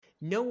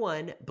No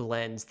one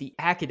blends the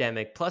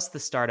academic plus the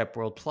startup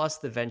world plus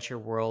the venture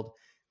world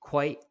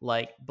quite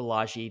like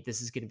Balaji. This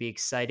is going to be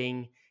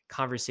exciting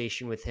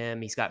conversation with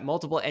him. He's got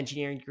multiple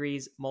engineering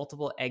degrees,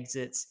 multiple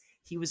exits.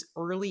 He was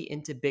early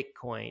into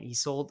Bitcoin. He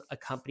sold a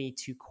company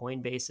to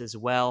Coinbase as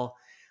well.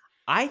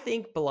 I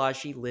think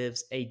Balaji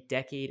lives a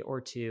decade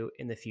or two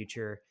in the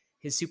future.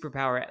 His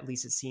superpower, at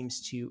least it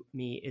seems to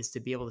me, is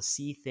to be able to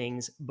see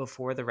things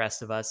before the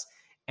rest of us.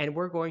 And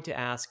we're going to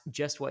ask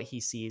just what he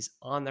sees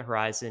on the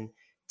horizon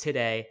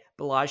today.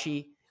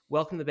 Balaji,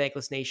 welcome to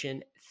Bankless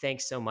Nation.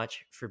 Thanks so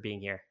much for being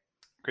here.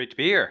 Great to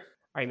be here.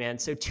 All right, man.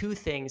 So, two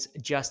things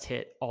just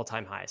hit all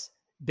time highs: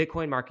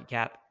 Bitcoin market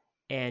cap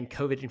and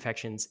COVID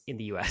infections in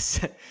the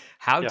US.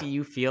 How Yeah. do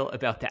you feel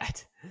about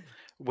that?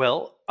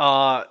 Well,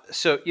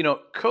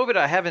 COVID.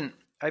 I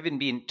haven't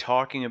been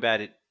talking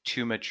about it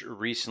too much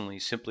recently,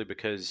 simply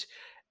because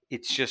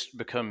it's just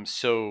become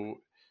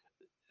so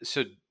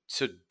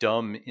so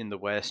dumb in the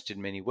West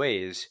in many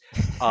ways.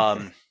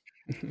 Um,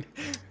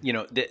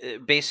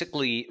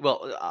 basically,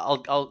 well,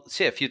 I'll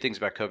say a few things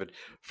about COVID.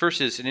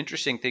 First, is an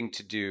interesting thing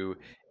to do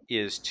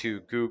is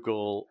to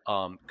Google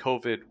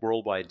COVID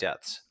worldwide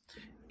deaths.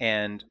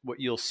 And what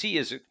you'll see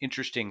is an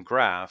interesting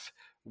graph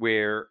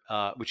where,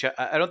 which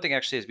I don't think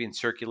actually has been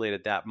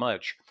circulated that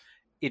much.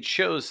 It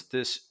shows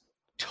this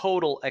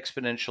total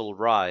exponential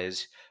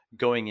rise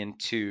going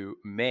into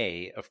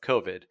May of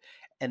COVID.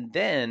 And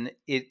then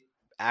it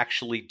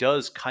actually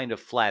does kind of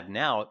flatten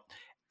out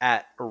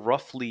at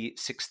roughly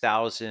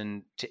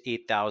 6,000 to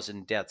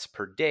 8,000 deaths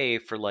per day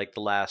for like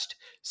the last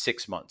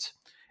 6 months.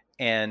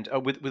 And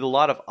with a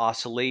lot of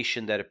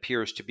oscillation that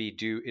appears to be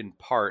due in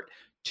part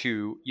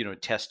to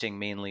testing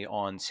mainly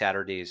on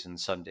Saturdays and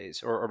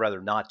Sundays, or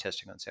rather not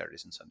testing on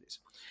Saturdays and Sundays.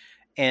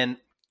 And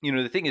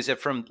the thing is that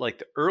from like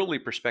the early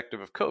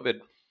perspective of COVID,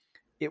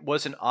 it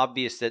wasn't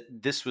obvious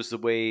that this was the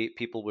way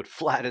people would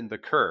flatten the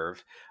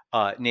curve,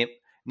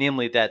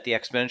 namely that the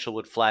exponential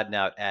would flatten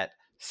out at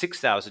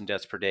 6,000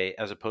 deaths per day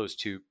as opposed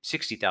to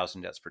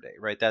 60,000 deaths per day,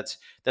 right? That's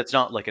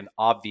not like an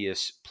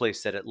obvious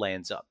place that it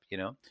lands up.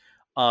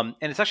 And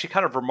it's actually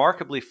kind of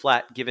remarkably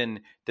flat,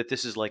 given that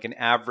this is like an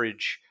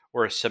average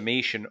or a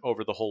summation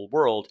over the whole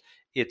world.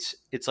 It's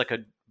like a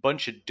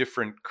bunch of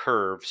different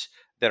curves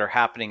that are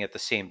happening at the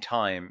same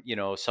time.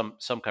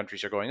 Some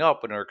countries are going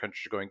up and other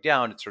countries are going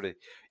down. It's sort of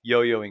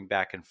yo-yoing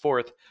back and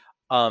forth.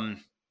 So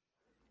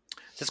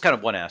that's kind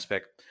of one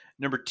aspect.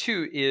 Number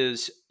two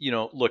is,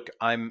 look,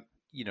 I'm,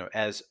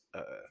 as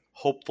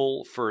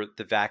hopeful for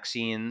the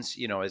vaccines,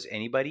 as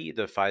anybody,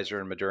 the Pfizer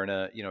and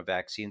Moderna,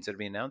 vaccines that have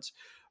been announced.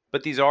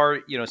 But these are,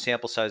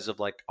 sample sizes of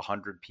like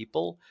 100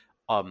 people.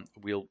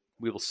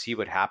 We will see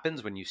what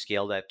happens when you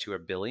scale that to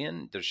 1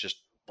 billion. There's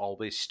just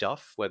always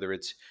stuff, whether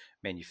it's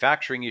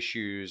manufacturing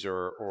issues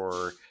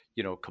or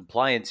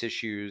compliance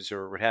issues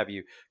or what have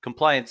you.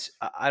 Compliance,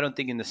 I don't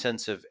think in the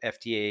sense of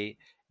FDA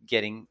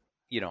getting,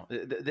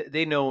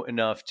 they know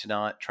enough to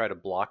not try to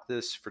block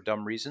this for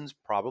dumb reasons,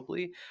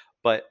 probably,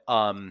 but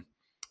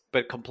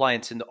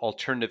compliance in the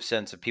alternative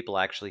sense of people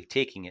actually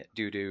taking it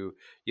due to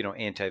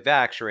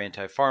anti-vax or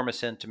anti-pharma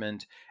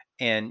sentiment.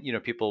 And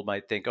people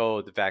might think,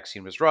 oh, the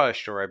vaccine was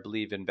rushed, or I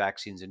believe in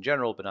vaccines in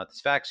general but not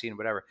this vaccine,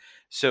 whatever.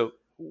 So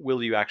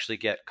will you actually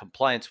get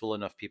compliance? Will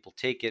enough people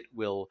take it?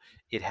 Will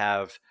it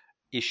have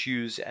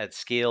issues at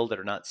scale that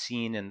are not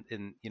seen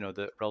in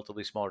the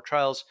relatively smaller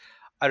trials?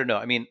 I don't know.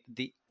 I mean,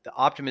 the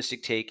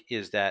optimistic take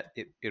is that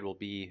it'll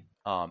be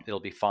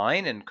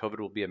fine and COVID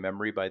will be a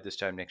memory by this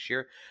time next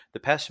year. The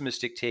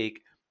pessimistic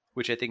take,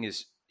 which I think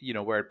is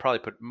where I'd probably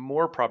put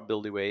more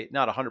probability weight,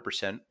 not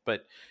 100%,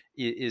 but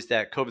is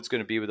that COVID's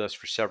going to be with us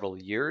for several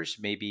years,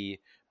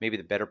 maybe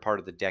the better part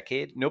of the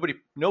decade. Nobody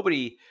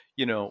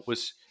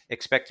was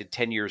expected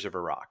 10 years of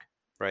Iraq,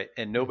 right?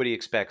 And nobody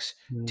expects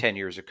Mhm. 10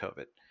 years of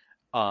COVID.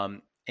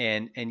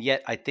 And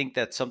yet I think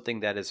that's something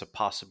that is a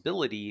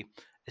possibility,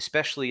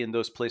 especially in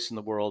those places in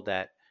the world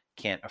that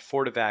can't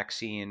afford a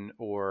vaccine,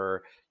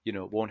 or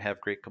won't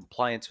have great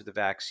compliance with the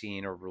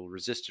vaccine, or will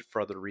resist it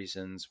for other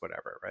reasons,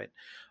 whatever, right?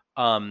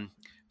 um,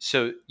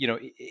 so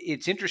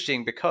it's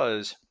interesting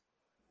because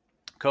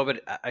COVID,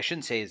 I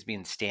shouldn't say is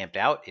being stamped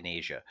out in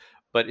Asia,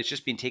 but it's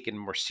just being taken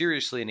more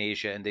seriously in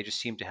Asia, and they just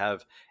seem to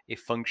have a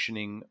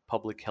functioning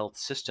public health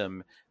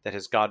system that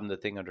has gotten the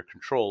thing under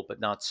control, but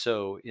not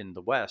so in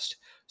the West.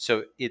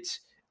 So it's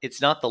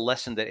not the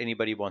lesson that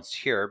anybody wants to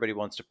hear. Everybody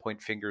wants to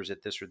point fingers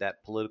at this or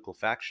that political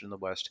faction in the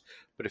West,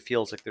 but it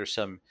feels like there's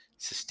some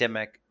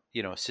systematic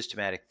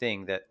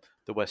thing that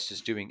the West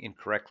is doing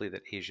incorrectly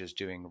that Asia is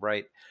doing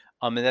right.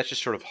 And that's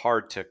just sort of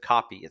hard to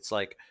copy. It's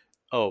like,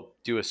 oh,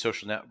 do a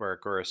social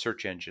network or a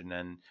search engine,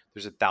 and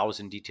there's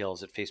 1,000 details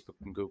that Facebook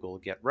and Google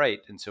get right.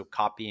 And so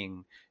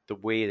copying the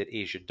way that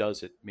Asia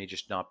does it may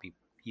just not be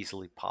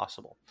easily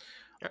possible.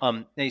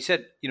 And he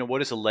said,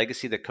 what is a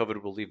legacy that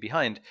COVID will leave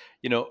behind?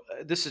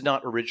 This is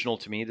not original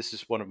to me. This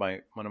is one of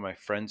my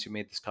friends who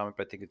made this comment,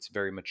 but I think it's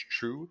very much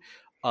true.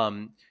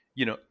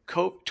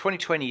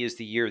 2020 is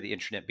the year the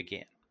internet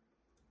began.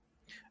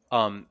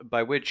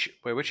 By which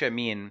I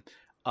mean,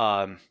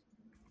 um,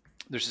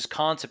 there's this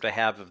concept I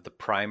have of the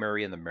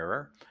primary and the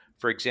mirror.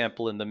 for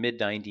example, in the mid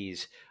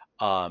 90s,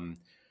 um,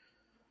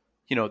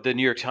 the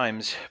New York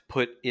Times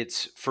put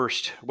its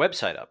first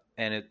website up,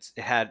 and it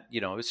had,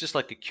 it was just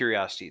like a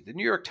curiosity. The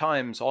New York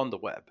Times on the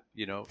web,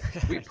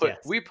 we put Yes.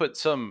 we put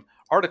some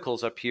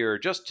articles up here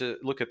just to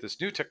look at this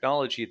new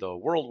technology, the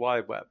World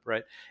Wide Web,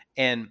 right?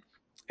 And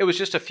it was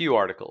just a few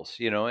articles,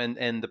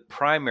 and the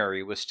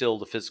primary was still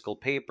the physical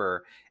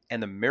paper,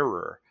 and the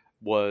mirror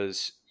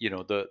was,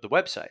 the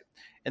website.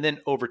 And then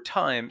over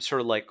time,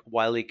 sort of like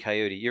Wile E.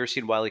 Coyote. You ever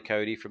seen Wile E.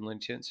 Coyote from Looney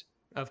Tunes?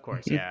 Of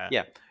course, yeah.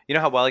 Yeah. You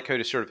know how Wile E.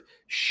 Coyote sort of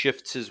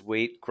shifts his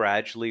weight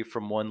gradually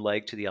from one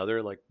leg to the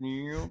other, like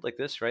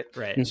this, right?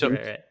 Right, So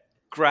right, right.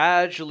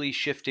 gradually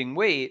shifting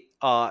weight,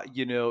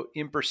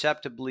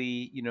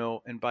 imperceptibly,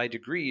 and by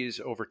degrees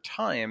over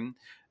time,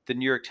 the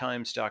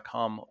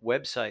NewYorkTimes.com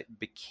website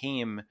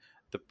became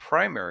the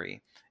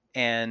primary,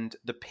 and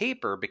the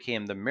paper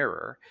became the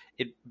mirror.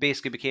 It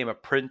basically became a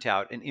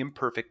printout, an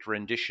imperfect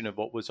rendition of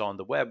what was on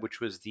the web,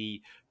 which was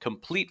the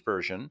complete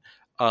version.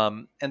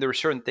 And there were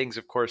certain things,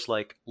 of course,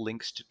 like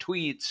links to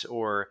tweets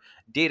or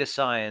data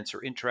science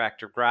or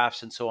interactive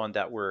graphs and so on,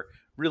 that were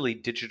really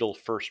digital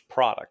first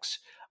products.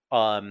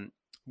 Where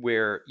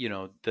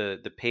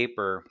the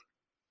paper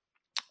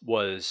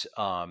was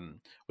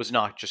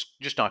not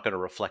just not going to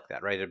reflect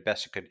that, right? At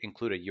best, it could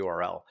include a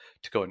URL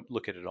to go and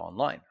look at it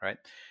online, right?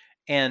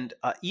 And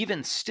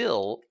even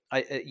still,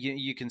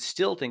 you can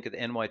still think of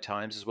the NY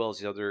Times as well as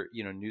the other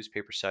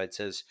newspaper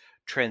sites as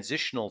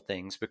transitional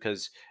things,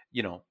 because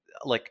you know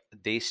like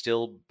they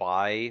still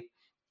buy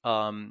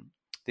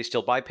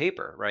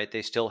paper, right?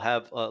 They still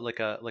have like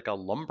a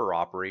lumber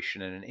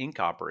operation and an ink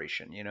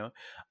operation,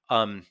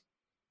 um,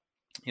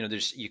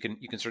 there's you can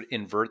sort of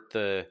invert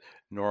the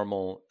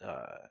normal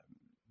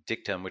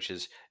dictum, which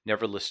is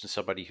never listen to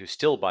somebody who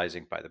still buys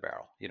ink by the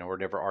barrel, or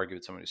never argue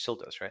with someone who still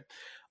does, right?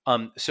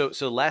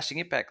 So lasting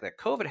impact that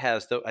COVID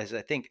has, though, is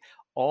I think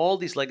all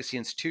these legacy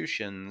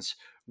institutions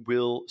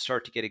will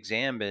start to get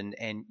examined,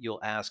 and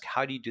you'll ask,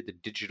 how do you do the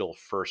digital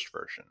first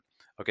version?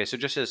 Okay, so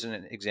just as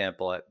an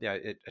example, I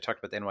talked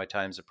about the NY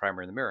Times, the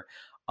primary and the mirror.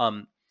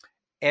 Um,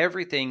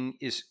 Everything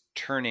is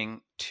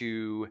turning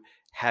to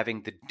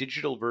having the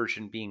digital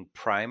version being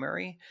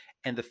primary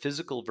and the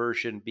physical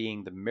version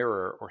being the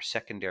mirror or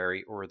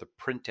secondary or the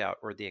printout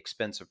or the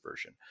expensive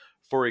version.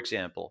 For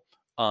example,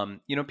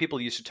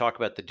 people used to talk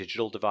about the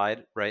digital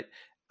divide, right?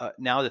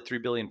 Now that 3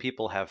 billion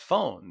people have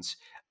phones,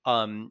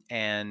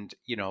 and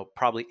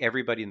probably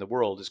everybody in the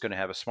world is going to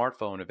have a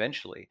smartphone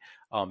eventually.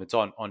 It's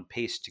on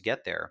pace to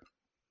get there.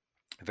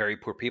 Very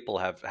poor people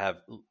have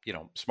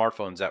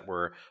smartphones that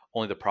were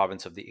only the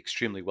province of the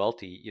extremely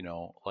wealthy,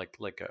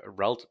 like a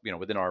relative,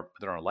 within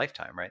our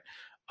lifetime, right?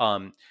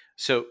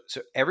 So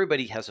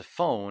everybody has a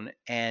phone,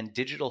 and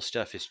digital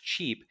stuff is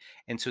cheap,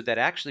 and so that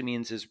actually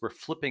means is we're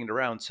flipping it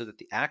around so that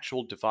the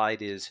actual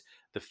divide is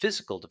the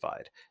physical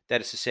divide.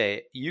 That is to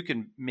say, you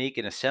can make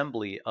an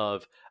assembly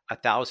of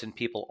 1,000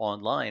 people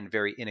online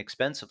very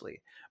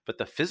inexpensively, but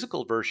the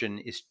physical version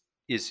is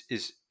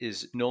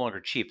no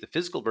longer cheap. The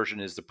physical version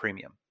is the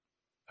premium.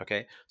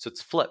 Okay, so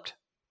it's flipped.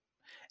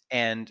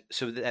 And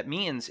so what that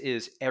means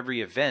is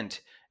every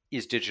event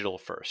is digital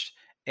first.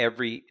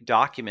 Every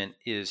document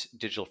is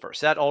digital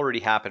first. That already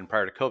happened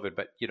prior to COVID,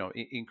 but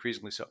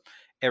increasingly so.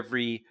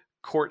 Every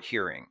court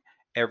hearing,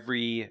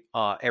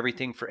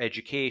 everything for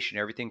education,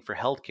 everything for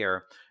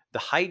healthcare, the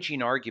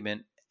hygiene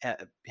argument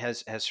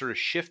has sort of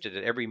shifted.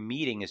 At every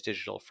meeting is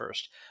digital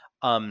first.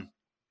 So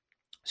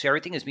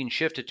everything is being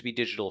shifted to be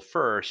digital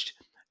first,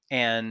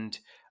 and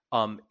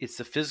it's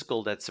the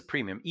physical that's the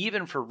premium.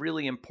 Even for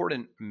really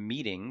important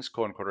meetings,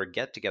 quote unquote, or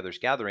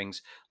get-togethers,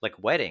 gatherings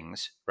like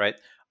weddings, right?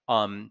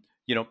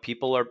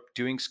 People are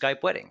doing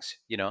Skype weddings,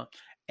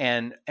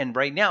 and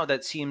right now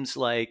that seems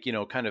like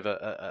kind of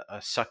a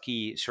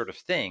sucky sort of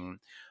thing.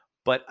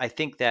 But I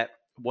think that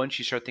once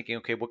you start thinking,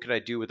 okay, what could I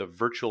do with a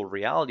virtual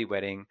reality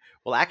wedding?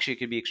 Well, actually, it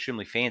could be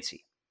extremely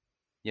fancy.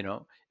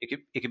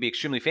 It could be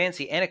extremely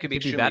fancy, and it could It be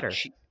could be extremely better.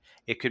 cheap.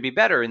 It could be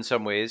better in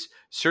some ways.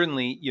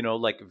 Certainly,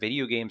 like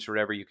video games or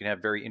whatever, you can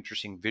have very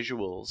interesting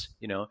visuals.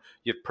 You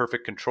have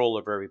perfect control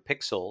over every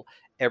pixel.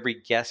 Every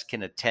guest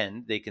can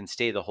attend; they can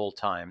stay the whole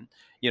time.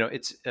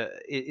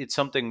 It's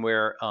something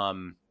where,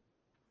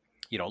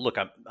 look,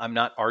 I'm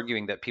not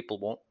arguing that people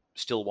won't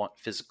still want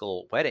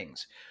physical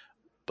weddings,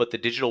 but the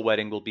digital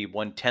wedding will be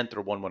 1/10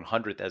 or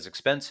 1/100th as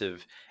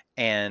expensive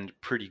and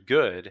pretty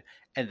good,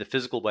 and the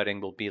physical wedding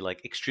will be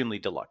like extremely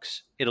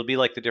deluxe. It'll be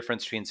like the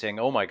difference between saying,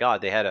 oh my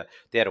god, they had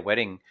a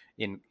wedding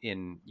in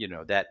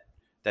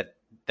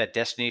that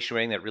destination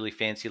wedding, that really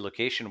fancy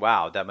location,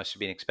 wow, that must have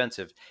been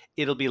expensive.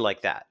 It'll be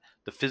like that.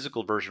 The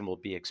physical version will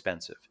be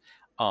expensive,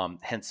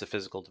 hence the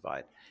physical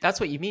divide. That's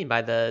what you mean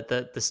by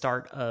the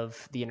start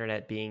of the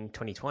internet being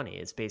 2020.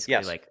 It's basically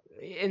Yes. like,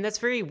 and that's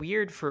very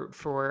weird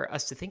for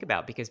us to think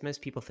about, because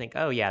most people think,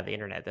 oh yeah, the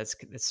internet, that's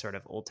sort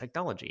of old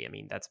technology. I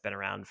mean, that's been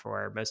around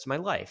for most of my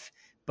life.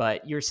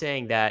 But you're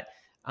saying that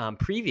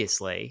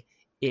previously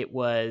it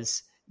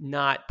was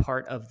not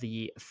part of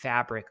the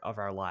fabric of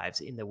our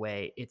lives in the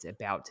way it's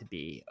about to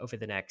be over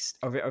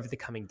the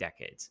coming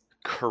decades.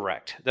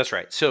 Correct. That's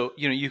right. So,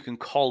 you can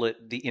call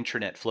it the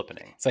internet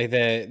flippening. It's like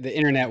the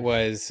internet Mhm.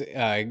 was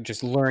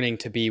just learning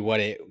to be what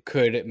it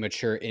could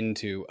mature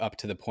into up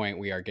to the point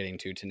we are getting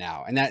to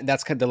now, and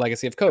that's kind of the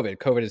legacy of COVID.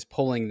 COVID is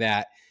pulling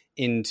that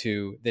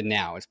into the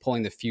now. It's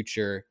pulling the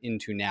future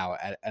into now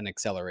at an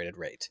accelerated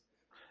rate.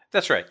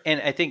 That's right. And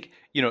I think,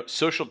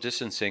 social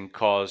distancing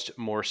caused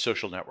more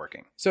social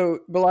networking.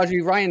 So,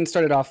 Balaji, Ryan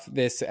started off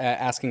this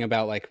asking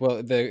about like,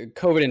 well, the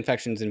COVID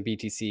infections in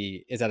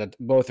BTC is at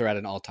both are at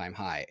an all time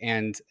high,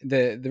 and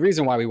the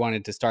reason why we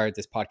wanted to start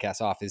this podcast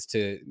off is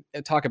to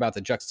talk about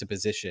the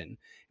juxtaposition,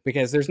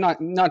 because there's not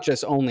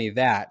just only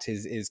that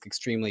is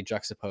extremely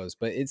juxtaposed,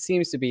 but it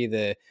seems to be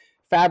the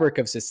fabric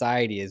of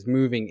society is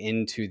moving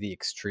into the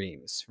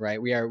extremes, right?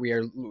 We are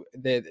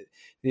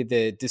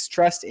the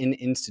distrust in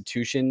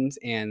institutions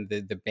and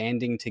the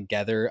banding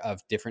together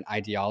of different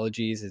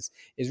ideologies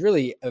is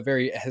really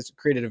has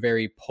created a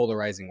very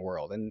polarizing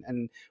world,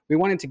 and we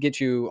wanted to get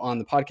you on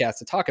the podcast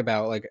to talk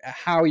about like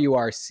how you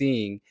are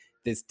seeing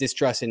this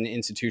distrust in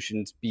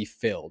institutions be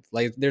filled.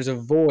 Like there's a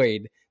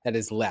void that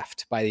is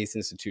left by these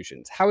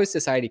institutions. How is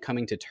society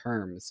coming to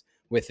terms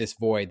with this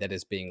void that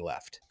is being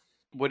left?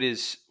 What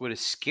is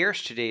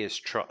scarce today is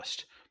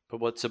trust, but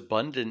what's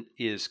abundant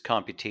is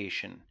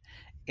computation.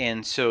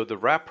 And so the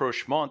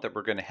rapprochement that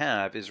we're going to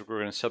have is we're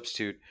going to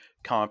substitute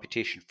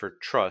computation for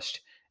trust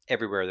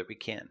everywhere that we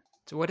can.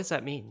 So what does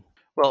that mean?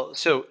 Well,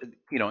 so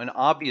an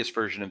obvious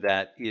version of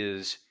that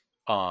is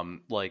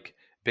like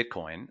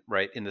Bitcoin,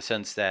 right? In the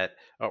sense that,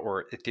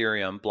 or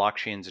Ethereum,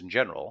 blockchains in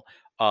general,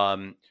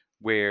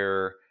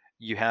 where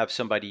you have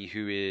somebody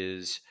who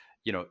is,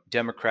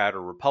 Democrat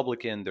or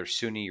Republican, they're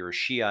Sunni or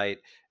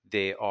Shiite,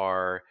 they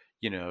are,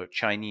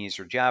 Chinese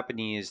or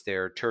Japanese,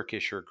 they're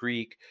Turkish or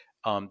Greek,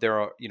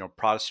 they're,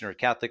 Protestant or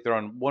Catholic, they're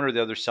on one or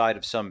the other side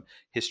of some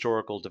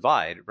historical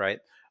divide, right?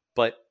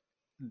 But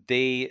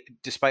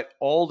despite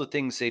all the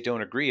things they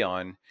don't agree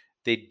on,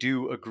 they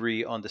do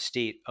agree on the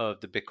state of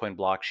the Bitcoin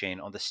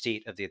blockchain, on the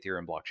state of the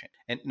Ethereum blockchain.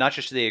 And not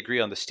just do they agree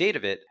on the state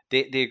of it,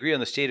 they agree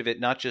on the state of it,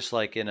 not just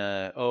like in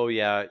oh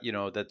yeah,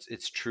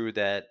 it's true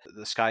that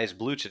the sky is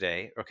blue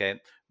today. Okay.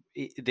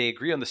 They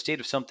agree on the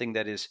state of something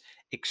that is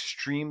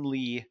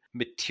extremely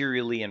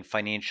materially and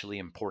financially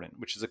important,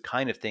 which is a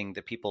kind of thing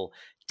that people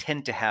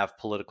tend to have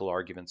political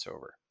arguments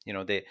over.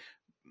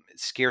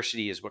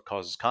 Scarcity is what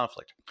causes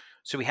conflict.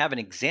 So we have an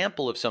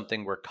example of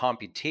something where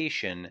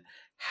computation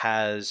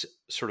has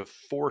sort of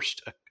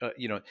forced,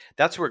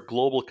 that's where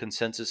global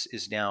consensus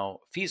is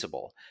now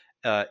feasible.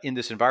 In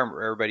this environment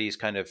where everybody is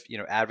kind of,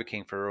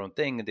 advocating for their own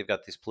thing and they've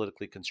got these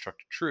politically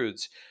constructed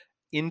truths,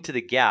 into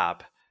the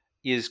gap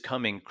is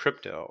coming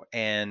crypto.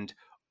 And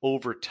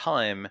over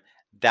time,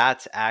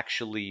 that's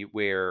actually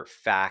where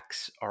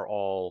facts are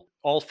all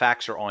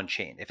facts are on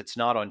chain. If it's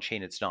not on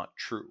chain, it's not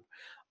true.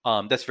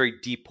 That's a very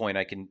deep point.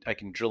 I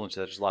can drill into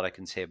that. There's a lot I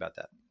can say about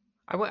that.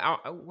 I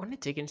want to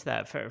dig into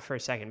that for a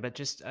second, but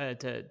just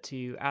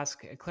to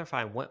ask,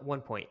 clarify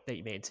one point that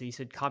you made. So you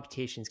said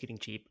computation is getting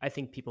cheap. I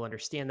think people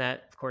understand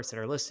that, of course, that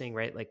are listening,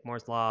 right? Like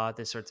Moore's law,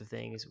 this sorts of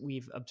things.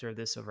 We've observed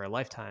this over our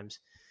lifetimes.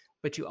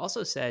 But you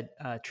also said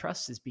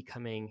trust is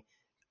becoming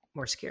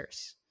more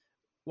scarce.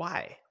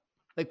 Why?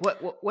 Like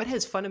what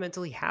has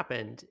fundamentally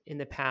happened in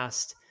the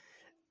past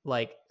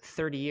like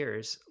 30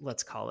 years,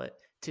 let's call it,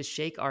 to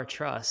shake our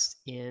trust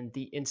in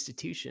the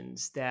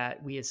institutions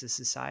that we as a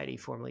society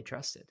formerly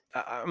trusted?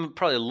 I'm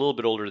probably a little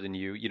bit older than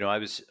you. I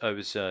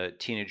was a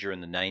teenager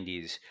in the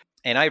 '90s,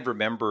 and I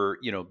remember,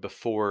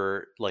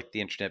 before like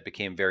the internet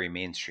became very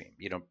mainstream.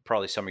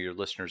 Probably some of your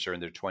listeners are in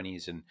their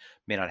 20s and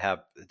may not have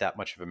that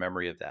much of a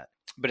memory of that.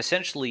 But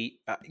essentially,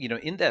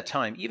 in that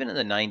time, even in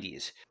the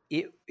 '90s,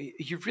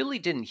 you really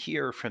didn't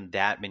hear from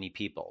that many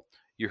people.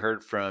 You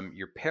heard from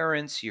your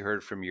parents, you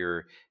heard from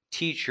your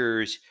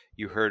teachers,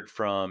 you heard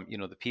from,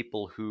 the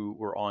people who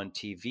were on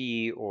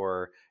TV,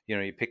 or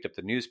you picked up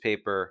the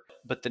newspaper,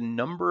 but the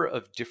number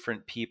of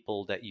different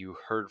people that you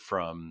heard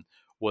from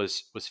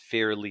was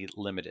fairly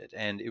limited,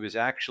 and it was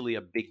actually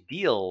a big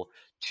deal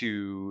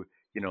to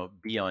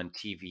be on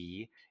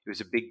TV. It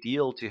was a big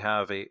deal to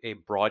have a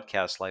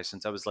broadcast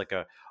license. That was like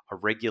a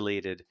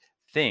regulated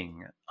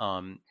thing,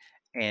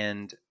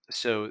 and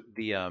so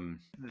the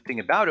thing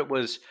about it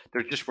was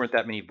there just weren't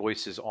that many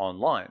voices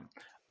online,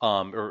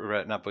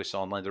 or not voices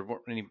online. There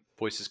weren't any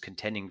voices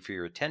contending for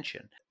your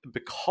attention.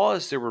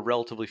 Because there were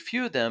relatively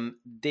few of them,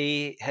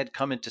 they had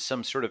come into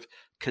some sort of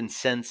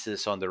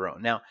consensus on their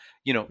own. Now,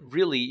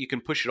 really, you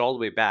can push it all the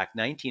way back.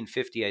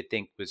 1950, I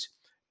think, was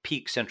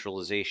peak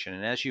centralization.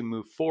 And as you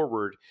move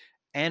forward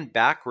and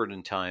backward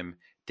in time,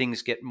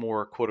 things get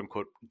more quote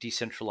unquote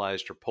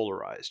decentralized or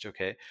polarized.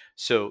 Okay.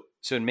 So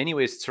in many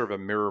ways, it's sort of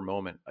a mirror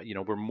moment.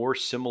 We're more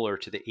similar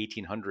to the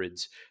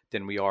 1800s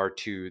than we are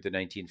to the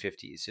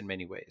 1950s in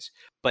many ways.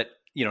 But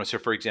so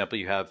for example,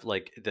 you have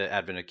like the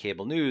advent of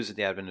cable news and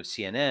the advent of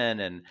CNN,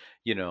 and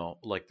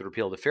like the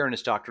repeal of the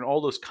fairness doctrine.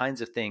 All those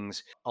kinds of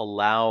things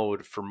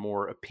allowed for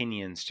more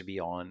opinions to be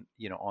on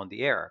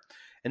the air.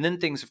 And then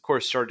things, of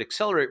course, started to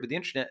accelerate with the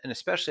internet, and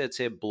especially I'd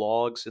say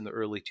blogs in the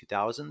early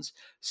 2000s.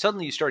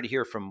 Suddenly you started to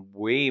hear from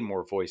way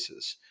more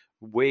voices,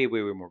 way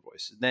more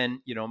voices.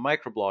 Then,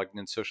 microblogging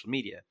and social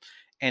media.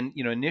 And,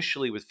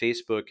 initially with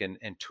Facebook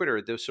and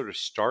Twitter, those sort of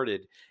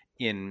started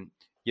in,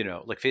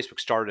 like Facebook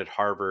started at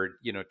Harvard,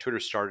 Twitter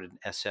started in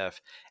SF,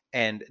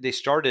 and they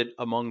started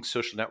among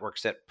social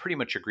networks that pretty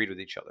much agreed with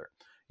each other.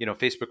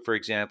 Facebook, for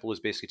example, was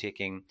basically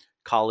taking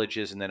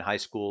colleges and then high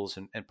schools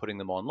and putting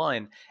them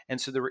online.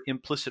 And so there were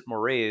implicit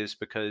mores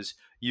because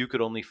you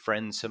could only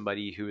friend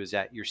somebody who is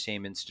at your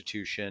same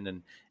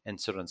institution and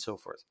so on and so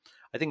forth.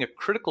 I think a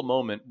critical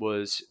moment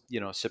was,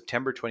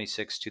 September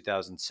 26,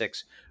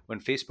 2006, when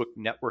Facebook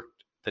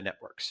networked the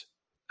networks.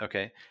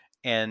 Okay.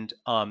 And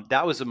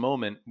that was a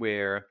moment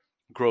where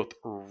growth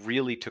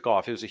really took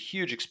off. It was a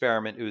huge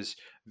experiment. It was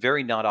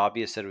very not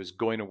obvious that it was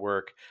going to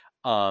work,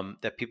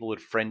 that people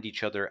would friend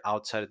each other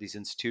outside of these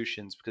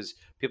institutions because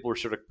people were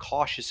sort of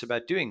cautious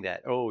about doing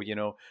that. Oh,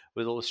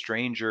 will a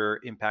stranger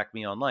impact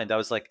me online? That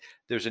was like,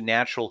 there's a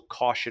natural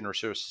caution or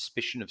sort of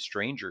suspicion of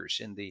strangers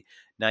in the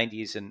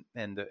 90s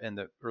and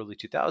the early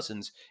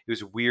 2000s. It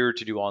was weird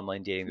to do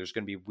online dating. There's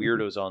going to be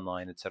weirdos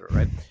online, et cetera,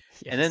 right?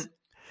 And Yes.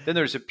 then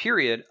there's a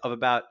period of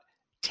about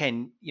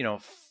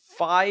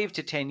 5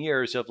 to 10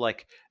 years of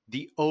like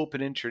the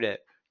open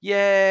internet.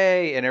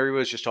 Yay. And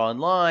everybody's just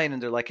online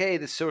and they're like, hey,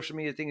 this social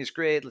media thing is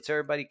great. Let's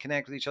everybody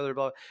connect with each other.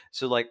 Blah.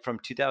 So like from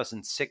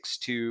 2006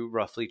 to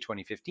roughly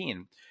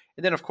 2015.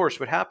 And then, of course,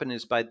 what happened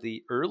is by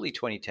the early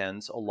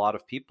 2010s, a lot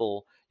of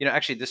people,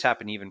 actually, this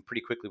happened even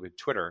pretty quickly with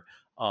Twitter.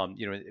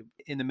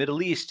 In the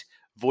Middle East,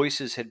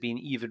 voices had been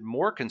even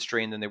more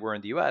constrained than they were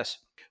in the US.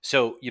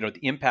 So, the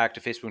impact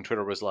of Facebook and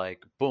Twitter was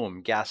like,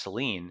 boom,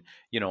 gasoline,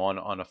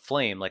 on a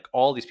flame. Like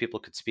all these people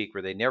could speak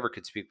where they never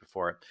could speak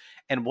before.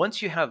 And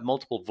once you have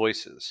multiple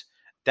voices,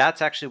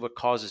 that's actually what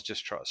causes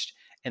distrust.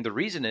 And the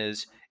reason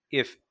is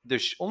if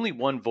there's only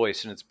one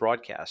voice and it's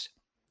broadcast,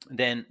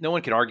 then no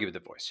one can argue with the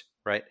voice,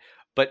 right?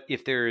 But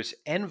if there's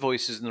N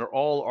voices and they're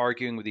all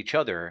arguing with each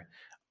other,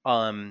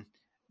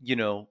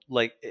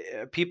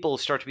 people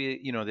start to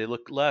be, they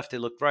look left, they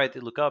look right, they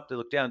look up, they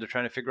look down, they're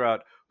trying to figure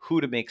out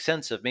who to make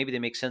sense of. Maybe they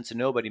make sense of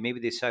nobody. Maybe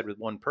they side with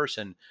one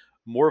person.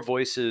 More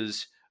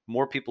voices,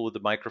 more people with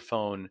the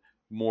microphone,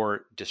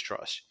 more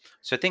distrust.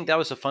 So I think that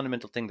was the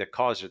fundamental thing that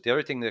caused it. The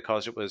other thing that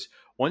caused it was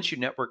once you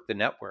network the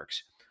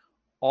networks,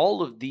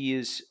 all of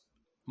these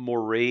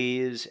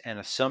mores and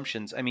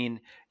assumptions. I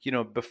mean,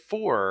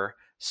 before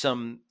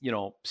some,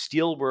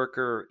 steel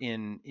worker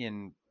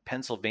in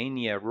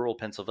Pennsylvania, rural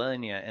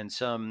Pennsylvania, and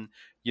some,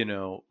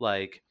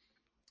 like,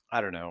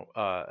 I don't know,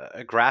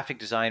 a graphic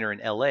designer in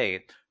LA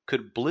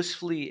could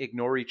blissfully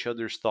ignore each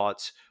other's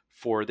thoughts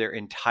for their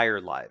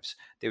entire lives.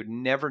 They would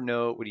never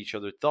know what each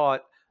other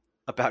thought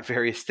about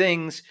various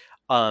things.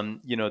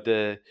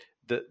 The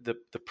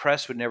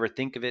press would never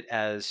think of it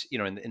as,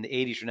 in the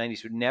 80s or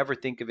 90s, would never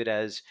think of it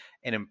as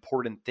an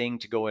important thing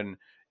to go and,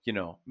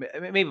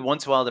 maybe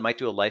once in a while they might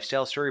do a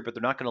lifestyle story, but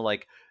they're not going to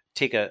like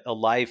take a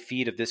live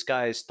feed of this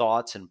guy's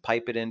thoughts and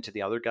pipe it into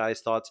the other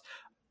guy's thoughts.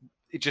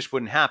 It just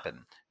wouldn't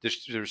happen.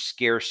 There's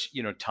scarce,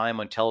 time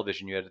on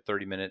television. You had a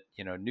 30-minute,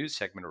 news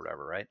segment or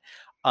whatever, right?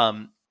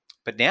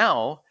 But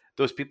now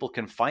those people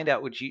can find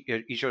out what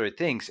each other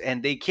thinks,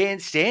 and they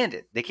can't stand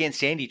it. They can't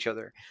stand each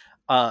other.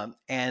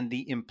 And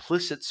the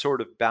implicit sort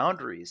of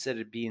boundaries that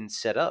had been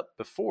set up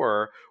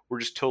before were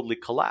just totally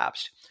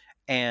collapsed.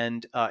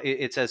 And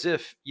it's as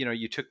if,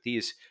 you took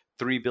these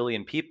 3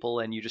 billion people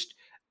and you just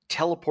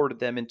teleported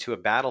them into a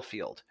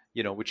battlefield,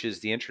 which is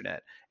the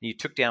internet. And you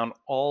took down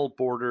all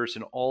borders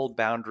and all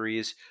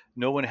boundaries.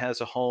 No one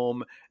has a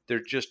home.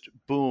 They're just,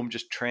 boom,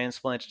 just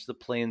transplanted to the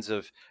plains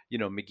of,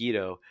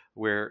 Megiddo,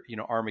 where,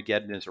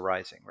 Armageddon is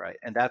arising, right?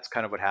 And that's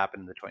kind of what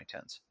happened in the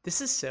 2010s. This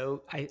is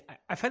so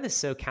I find this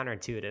so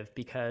counterintuitive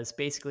because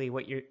basically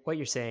what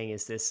you're saying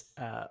is this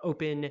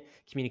open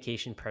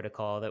communication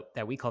protocol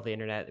that we call the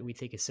internet that we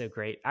think is so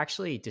great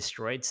actually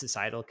destroyed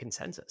societal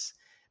consensus.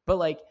 But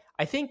like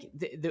I think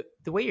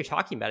the way you're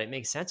talking about it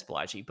makes sense,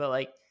 Balaji. But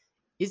like,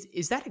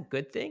 is that a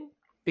good thing?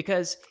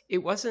 Because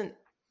it wasn't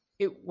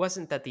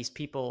that these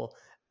people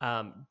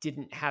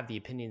didn't have the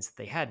opinions that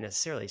they had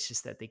necessarily. It's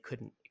just that they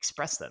couldn't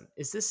express them.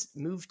 Is this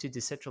move to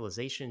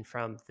decentralization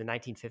from the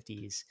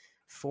 1950s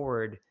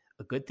forward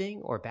a good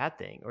thing or a bad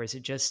thing, or is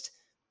it just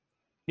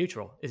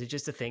neutral? Is it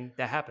just a thing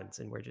that happens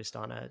and we're just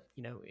on a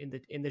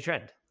in the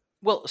trend?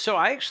 Well, so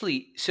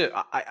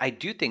I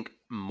do think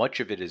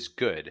much of it is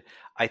good.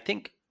 I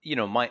think,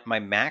 my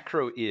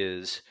macro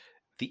is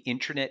the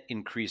internet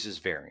increases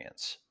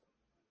variance.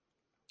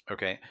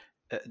 Okay.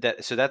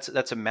 That's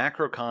a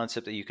macro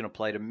concept that you can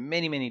apply to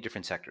many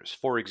different sectors.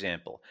 For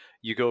example,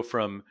 you go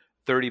from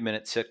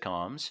 30-minute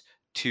sitcoms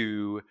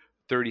to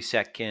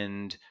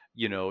 30-second,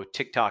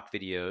 TikTok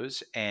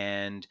videos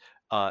and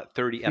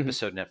 30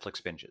 episode Netflix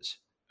binges.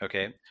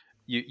 Okay.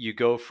 You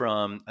go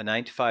from a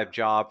 9 to 5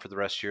 job for the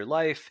rest of your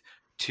life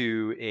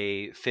to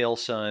a fail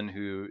son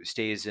who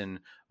stays in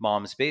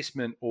mom's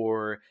basement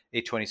or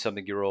a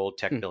 20-something-year-old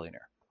tech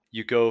billionaire.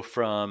 You go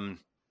from,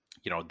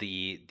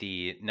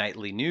 the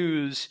nightly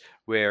news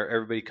where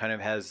everybody kind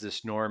of has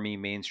this normie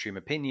mainstream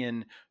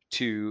opinion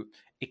to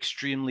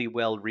extremely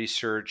well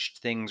researched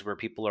things where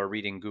people are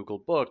reading Google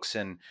books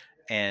and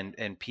and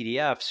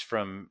PDFs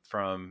from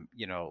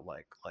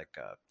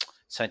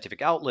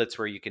scientific outlets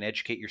where you can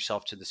educate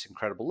yourself to this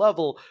incredible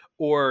level,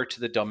 or to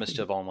the dumbest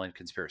of online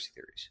conspiracy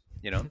theories.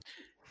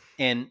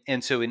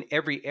 And so in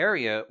every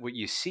area, what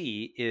you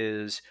see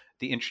is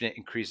the internet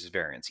increases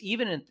variance,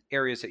 even in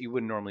areas that you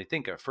wouldn't normally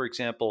think of. For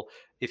example,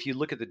 if you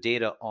look at the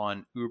data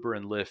on Uber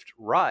and Lyft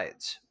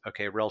rides,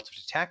 okay, relative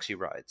to taxi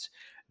rides,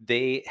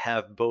 they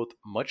have both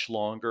much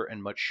longer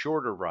and much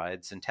shorter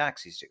rides than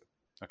taxis do.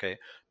 Okay,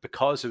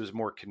 because it was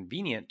more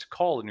convenient to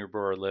call an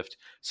Uber or Lyft,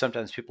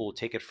 sometimes people will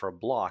take it for a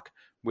block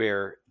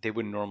where they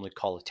wouldn't normally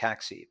call a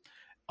taxi.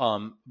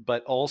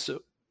 But also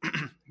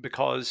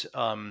because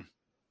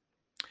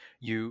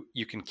you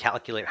can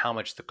calculate how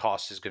much the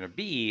cost is going to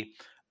be.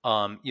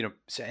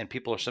 And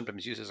people are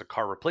sometimes used as a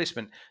car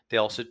replacement. They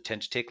also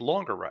tend to take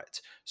longer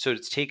rides. So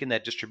it's taken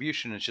that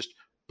distribution and it's just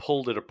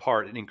pulled it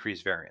apart and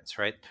increased variance,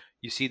 right?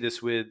 You see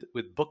this with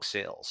book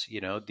sales.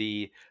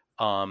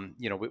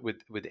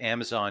 With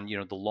Amazon,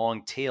 the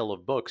long tail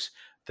of books,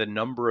 the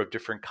number of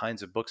different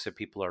kinds of books that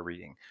people are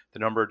reading, the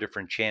number of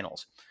different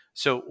channels.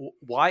 So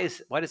why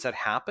does that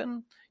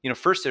happen?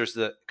 First there's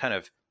the kind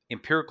of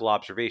empirical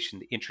observation,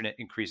 the internet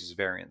increases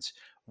variance.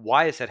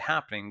 Why is that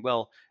happening?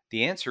 Well,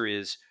 the answer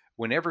is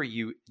whenever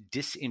you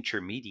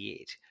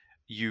disintermediate,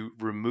 you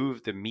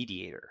remove the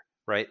mediator,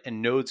 right?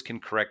 And nodes can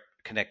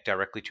connect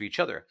directly to each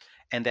other.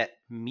 And that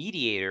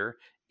mediator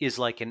is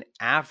like an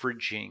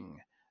averaging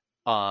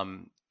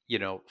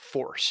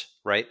force,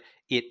 right?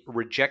 It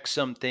rejects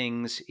some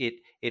things.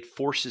 It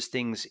forces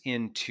things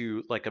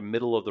into like a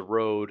middle of the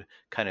road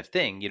kind of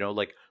thing.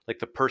 Like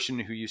the person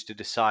who used to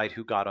decide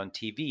who got on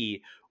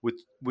TV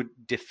would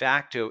de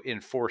facto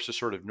enforce a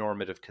sort of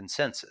normative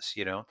consensus.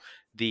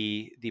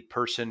 The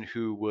person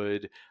who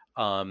would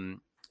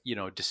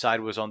decide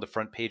what was on the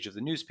front page of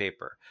the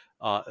newspaper.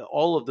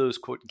 All of those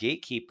quote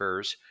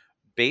gatekeepers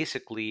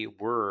basically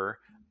were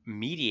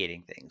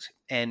mediating things,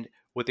 and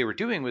what they were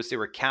doing was they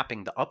were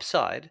capping the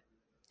upside,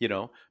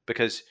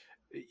 because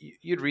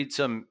you'd read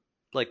some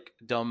like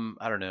dumb,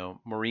 I don't know,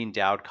 Maureen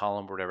Dowd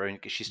column or whatever. I mean,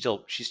 she's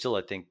still,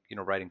 I think,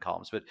 writing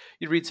columns, but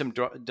you'd read some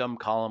dumb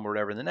column or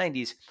whatever in the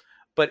 90s,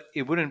 but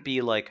it wouldn't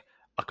be like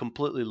a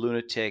completely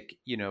lunatic,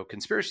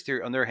 conspiracy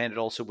theory. On the other hand, it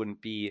also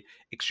wouldn't be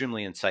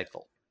extremely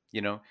insightful,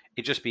 it'd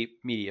just be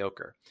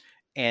mediocre.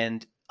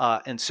 And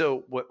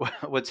so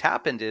what's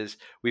happened is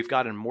we've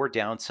gotten more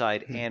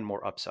downside and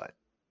more upside.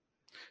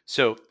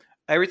 So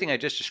everything I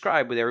just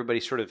described, with everybody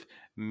sort of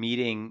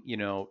meeting,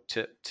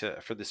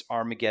 for this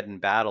Armageddon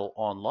battle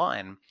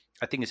online,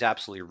 I think is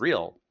absolutely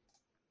real.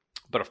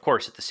 But of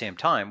course, at the same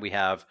time, we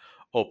have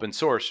open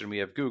source and we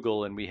have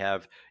Google and we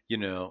have,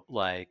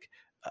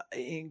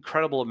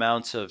 incredible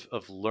amounts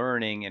of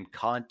learning and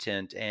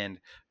content and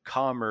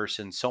commerce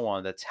and so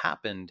on that's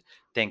happened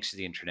thanks to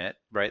the internet,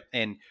 right?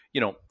 And,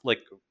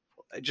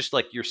 just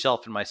like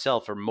yourself and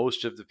myself, or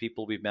most of the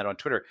people we've met on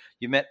Twitter,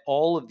 you met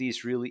all of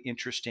these really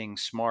interesting,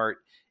 smart,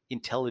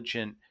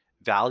 intelligent,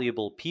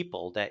 valuable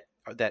people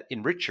that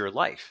enrich your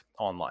life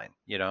online.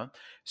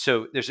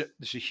 So there's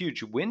a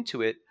huge win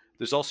to it.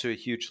 There's also a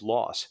huge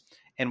loss.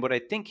 And what I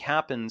think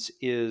happens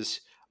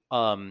is,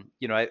 I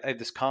have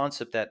this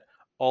concept that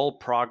all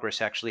progress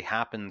actually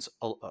happens,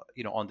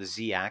 on the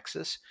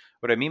z-axis.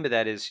 What I mean by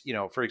that is,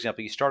 for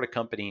example, you start a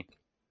company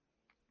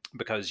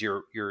because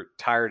you're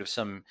tired of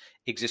some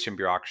existing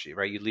bureaucracy,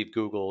 right? You leave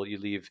Google, you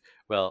leave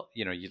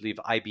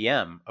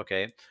IBM,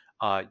 okay?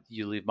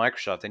 You leave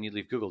Microsoft, then you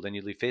leave Google, then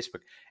you leave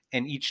Facebook.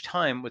 And each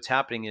time what's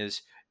happening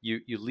is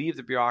you leave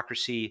the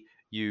bureaucracy,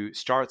 you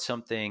start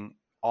something,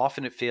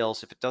 often it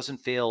fails. If it doesn't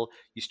fail,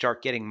 you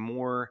start getting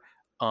more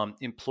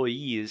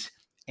employees,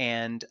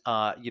 and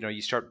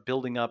you start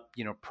building up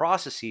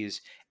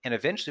processes, and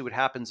eventually what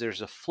happens,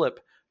 there's a flip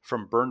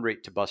from burn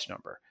rate to bust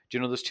number. Do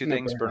you know those two No,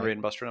 things, burn rate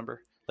and bust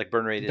number? Like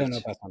burn rate don't know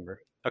is best number.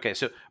 okay.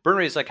 So burn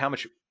rate is like how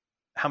much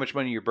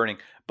money you're burning.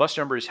 Bus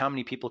number is how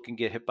many people can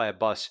get hit by a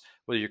bus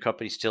whether your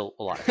company's still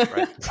alive,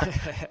 right?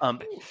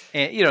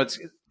 And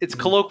it's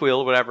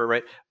colloquial, whatever,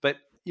 right? But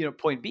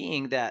point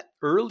being that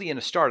early in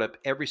a startup,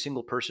 every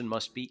single person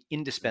must be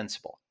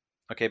indispensable,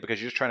 okay? Because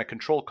you're just trying to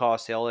control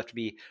costs. They all have to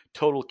be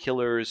total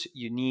killers,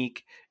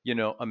 unique,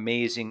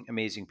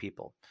 amazing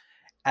people.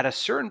 At a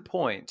certain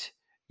point,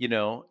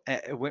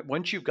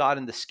 once you've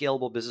gotten the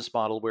scalable business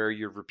model where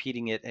you're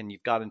repeating it and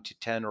you've gotten to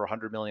 10 or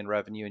 100 million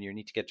revenue and you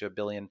need to get to $1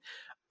 billion,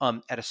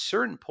 at a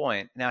certain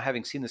point, now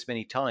having seen this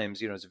many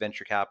times, as a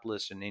venture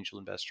capitalist and angel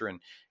investor, and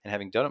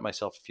having done it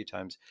myself a few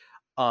times,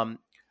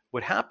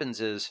 what happens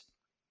is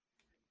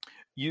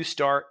you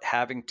start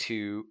having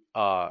to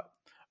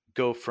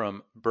go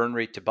from burn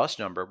rate to bust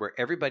number, where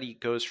everybody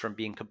goes from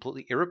being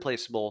completely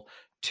irreplaceable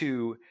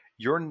to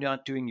you're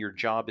not doing your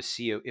job as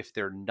CEO if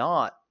they're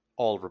not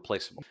all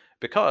replaceable.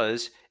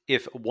 Because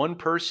if one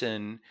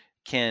person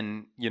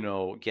can,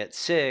 get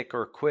sick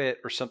or quit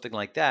or something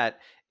like that,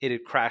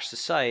 it'd crash the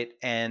site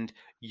and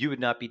you would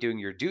not be doing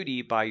your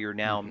duty by your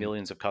now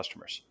millions of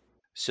customers.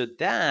 So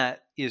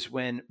that is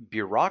when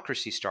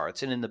bureaucracy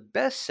starts. And in the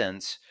best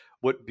sense,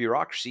 what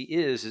bureaucracy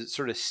is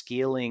sort of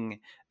scaling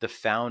the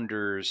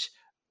founder's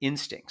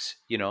instincts.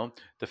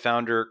 The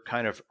founder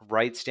kind of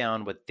writes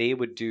down what they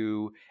would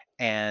do,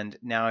 and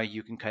now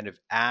you can kind of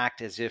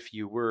act as if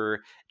you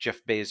were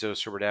Jeff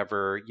Bezos or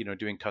whatever,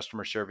 doing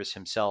customer service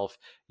himself,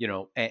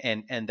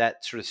 and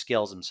that sort of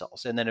scales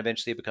themselves. And then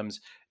eventually it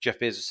becomes Jeff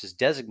Bezos's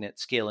designate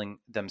scaling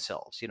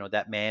themselves.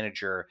 That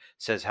manager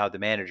says how the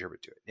manager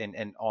would do it,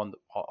 and on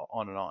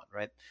and on,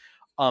 right?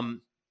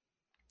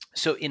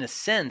 So in a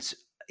sense,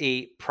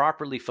 a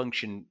properly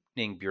functioning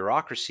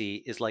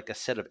bureaucracy is like a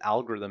set of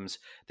algorithms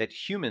that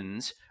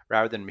humans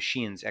rather than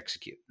machines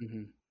execute.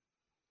 Mm-hmm.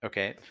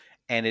 Okay.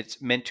 And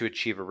it's meant to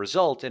achieve a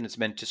result, and it's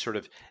meant to sort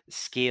of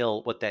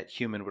scale what that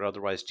human would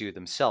otherwise do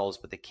themselves,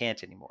 but they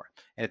can't anymore.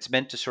 And it's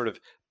meant to sort of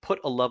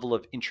put a level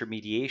of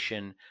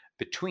intermediation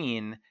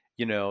between,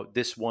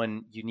 this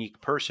one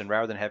unique person.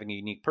 Rather than having a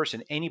unique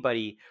person,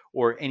 anybody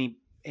or any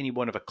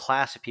one of a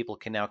class of people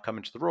can now come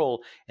into the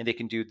role, and they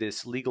can do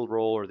this legal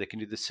role, or they can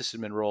do the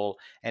sysadmin role,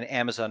 and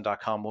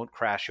Amazon.com won't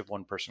crash if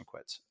one person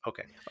quits.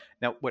 Okay.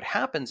 Now, what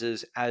happens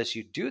is, as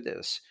you do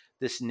this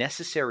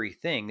necessary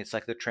thing, it's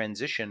like the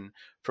transition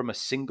from a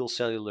single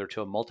cellular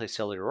to a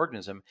multicellular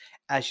organism.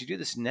 As you do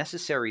this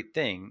necessary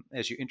thing,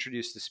 as you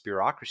introduce this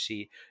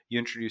bureaucracy, you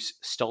introduce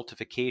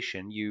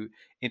stultification, you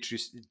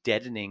introduce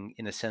deadening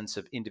in a sense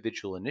of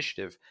individual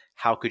initiative.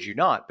 How could you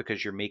not?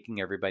 Because you're making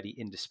everybody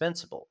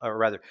indispensable, or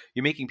rather,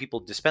 you're making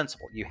people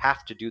dispensable. You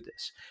have to do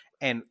this.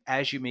 And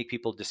as you make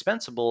people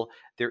dispensable,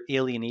 their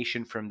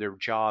alienation from their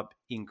job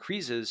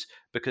increases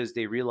because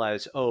they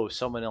realize, oh,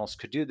 someone else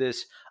could do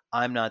this.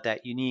 I'm not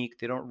that unique.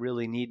 They don't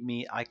really need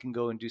me. I can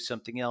go and do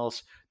something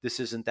else. This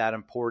isn't that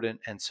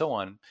important, and so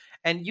on.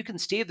 And you can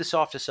stave this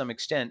off to some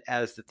extent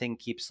as the thing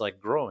keeps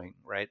like growing,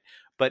 right?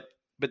 But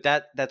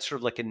that's sort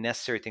of like a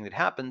necessary thing that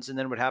happens. And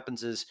then what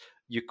happens is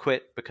you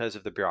quit because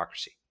of the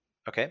bureaucracy.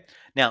 Okay.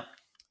 Now,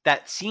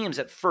 that seems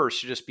at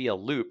first to just be a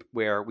loop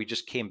where we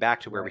just came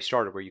back to where we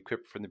started, where you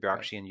quit from the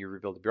bureaucracy and you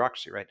rebuild the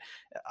bureaucracy, right?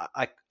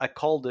 I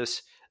call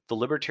this the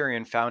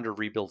libertarian founder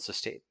rebuilds the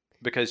state.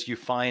 Because you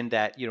find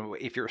that,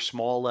 if you're a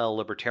small L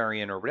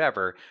libertarian or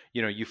whatever,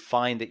 you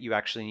find that you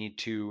actually need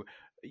to,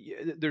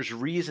 there's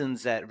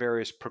reasons that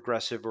various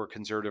progressive or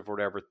conservative or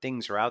whatever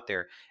things are out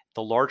there.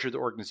 The larger the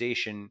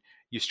organization,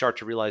 you start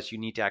to realize you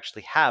need to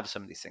actually have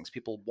some of these things.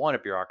 People want a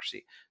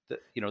bureaucracy.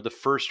 The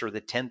first or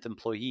the 10th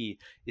employee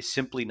is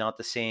simply not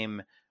the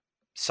same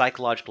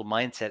psychological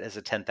mindset as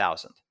a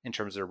 10,000 in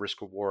terms of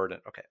risk reward.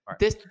 Okay. All right.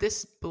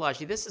 This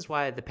Balaji, this is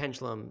why the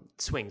pendulum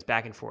swings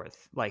back and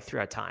forth, like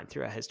throughout time,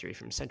 throughout history,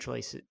 from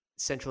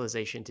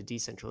centralization to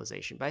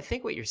decentralization. But I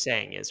think what you're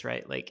saying is,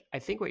 right, like, I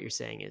think what you're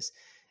saying is,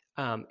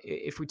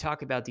 if we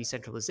talk about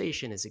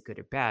decentralization, is it good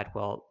or bad?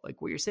 Well,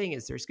 like, what you're saying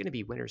is there's going to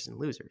be winners and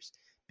losers,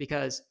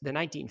 because the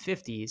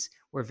 1950s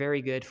were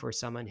very good for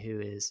someone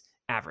who is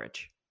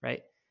average,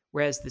 right?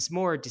 Whereas this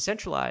more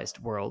decentralized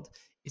world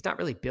is not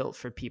really built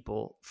for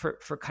people, for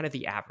kind of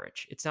the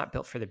average. It's not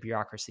built for the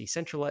bureaucracy.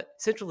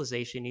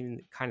 Centralization, even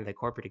kind of the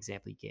corporate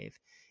example you gave,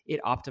 it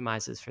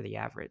optimizes for the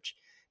average.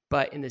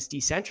 But in this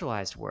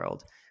decentralized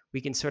world,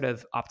 we can sort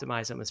of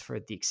optimize almost for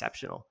the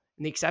exceptional.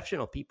 And the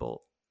exceptional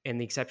people and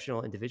the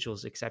exceptional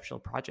individuals, exceptional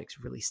projects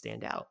really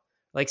stand out.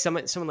 Like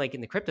someone like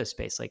in the crypto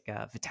space, like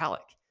Vitalik,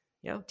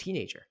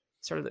 teenager,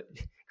 sort of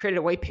created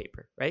a white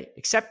paper, right?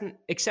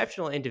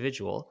 Exceptional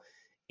individual,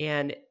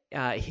 and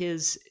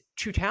his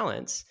true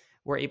talents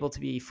were able to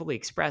be fully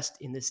expressed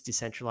in this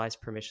decentralized,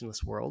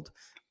 permissionless world,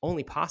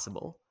 only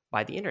possible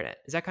by the internet.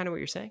 Is that kind of what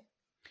you're saying?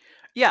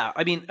 Yeah,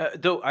 I mean,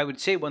 though I would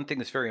say one thing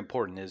that's very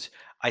important is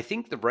I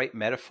think the right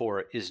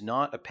metaphor is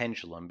not a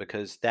pendulum,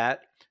 because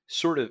that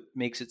sort of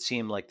makes it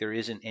seem like there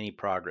isn't any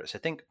progress. I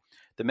think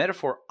the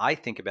metaphor I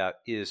think about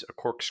is a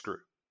corkscrew.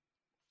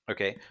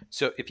 Okay,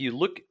 so if you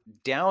look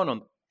down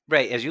on,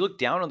 right, as you look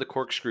down on the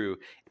corkscrew,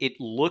 it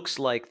looks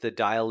like the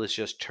dial is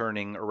just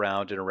turning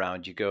around and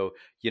around. You go,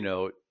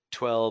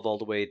 12 all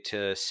the way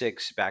to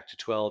 6, back to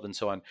 12, and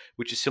so on,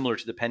 which is similar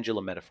to the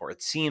pendulum metaphor.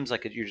 It seems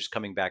like you're just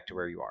coming back to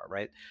where you are,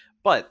 right?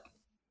 But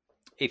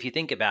if you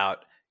think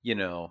about,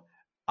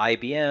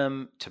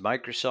 IBM to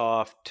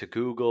Microsoft to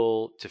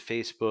Google to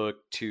Facebook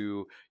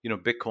to,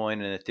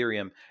 Bitcoin and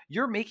Ethereum,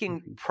 you're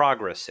making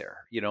progress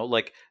there.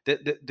 Like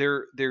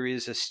there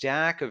is a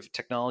stack of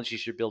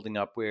technologies you're building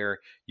up where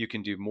you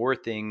can do more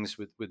things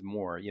with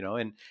more,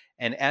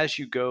 and as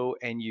you go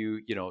and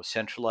you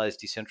centralize,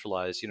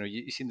 decentralize,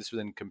 you've seen this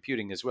within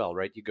computing as well,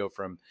 right? You go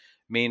from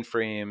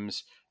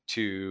mainframes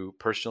to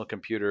personal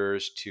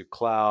computers to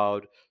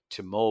cloud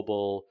to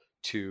mobile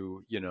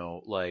to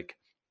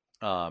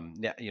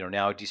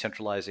now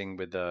decentralizing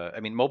with I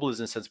mean, mobile is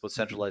in a sense both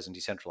centralized and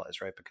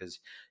decentralized, right? Because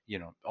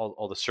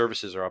all the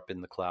services are up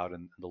in the cloud,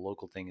 and the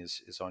local thing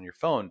is on your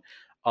phone.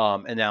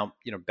 And now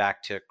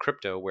back to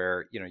crypto,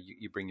 where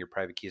you bring your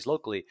private keys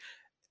locally.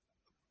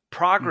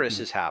 Progress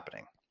is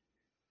happening.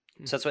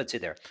 So that's what I'd say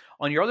there.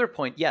 On your other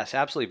point, yes,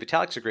 absolutely.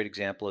 Vitalik's a great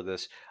example of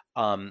this.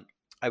 I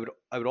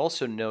would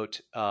also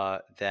note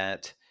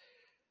that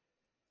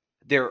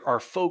there are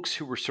folks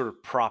who were sort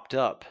of propped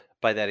up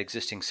by that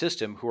existing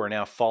system who are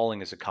now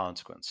falling as a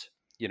consequence,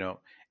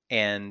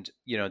 and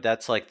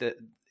that's like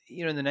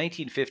in the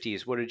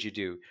 1950s, what did you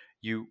do?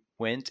 You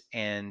went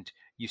and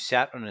you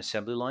sat on an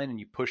assembly line and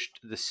you pushed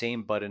the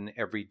same button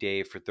every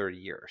day for 30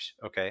 years.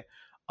 Okay.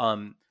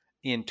 Um,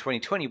 in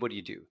 2020, what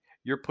do?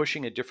 You're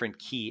pushing a different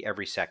key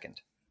every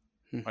second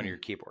on Mhm. your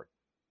keyboard,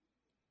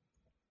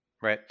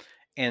 right?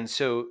 And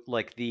so,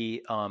 like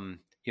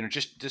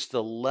just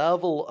the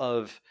level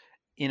of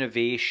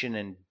innovation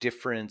and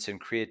difference and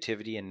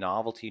creativity and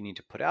novelty you need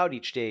to put out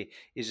each day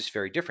is just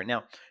very different.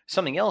 Now,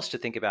 something else to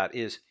think about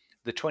is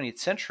the 20th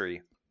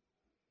century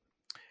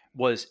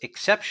was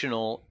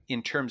exceptional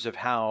in terms of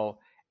how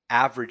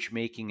average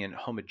making and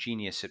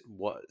homogeneous it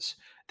was.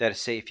 That is,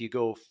 say, if you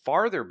go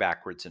farther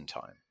backwards in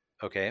time,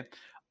 okay,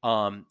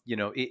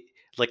 it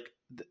like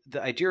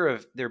the idea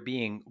of there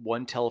being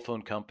one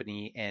telephone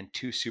company and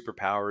two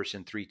superpowers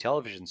and three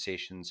television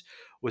stations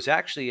was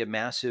actually a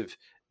massive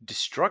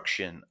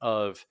destruction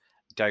of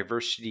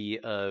diversity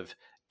of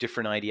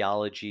different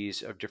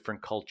ideologies, of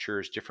different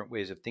cultures, different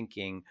ways of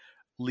thinking,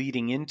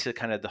 leading into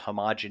kind of the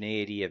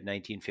homogeneity of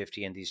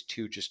 1950 and these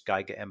two just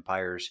giga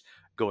empires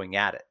going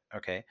at it.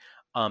 Okay.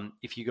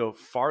 If you go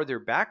farther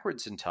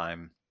backwards in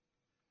time,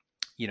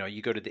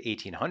 you go to the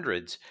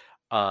 1800s,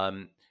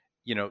 um,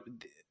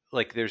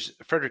 like there's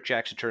Frederick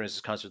Jackson Turner has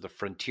this concept of the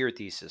frontier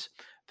thesis.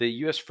 The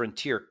US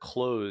frontier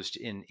closed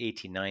in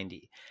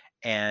 1890.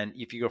 And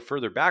if you go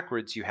further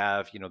backwards, you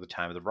have, the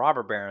time of the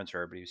robber barons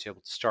where everybody was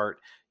able to start,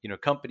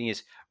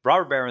 companies.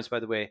 Robber barons, by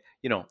the way,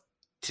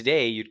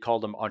 today you'd call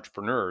them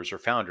entrepreneurs or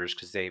founders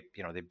because they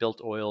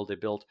built oil, they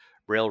built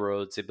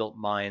railroads, they built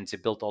mines, they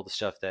built all the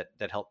stuff that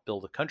helped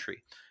build a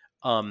country.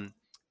 And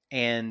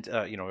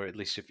or at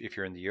least if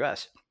you're in the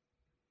US.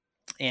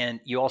 And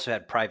you also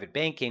had private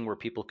banking where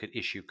people could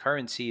issue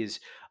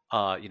currencies,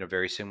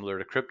 very similar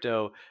to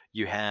crypto.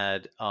 You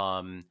had,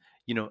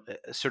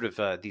 sort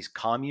of these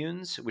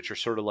communes, which are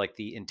sort of like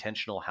the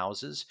intentional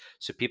houses.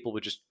 So people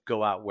would just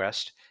go out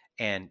west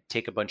and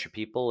take a bunch of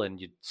people and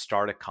you'd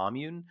start a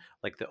commune,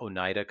 like the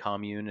Oneida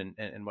commune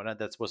and whatnot.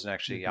 That wasn't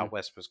actually Mhm. out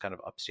west, was kind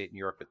of upstate New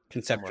York, but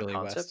similar Conceptually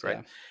concept, West,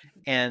 right? yeah.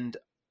 And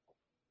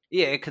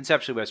yeah,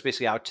 conceptually, west,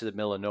 basically out to the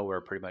middle of nowhere,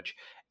 pretty much.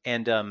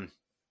 And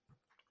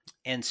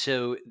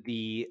so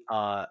the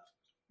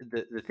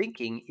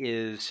thinking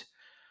is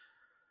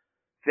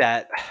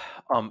that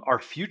our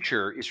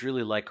future is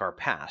really like our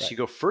past. Right. You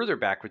go further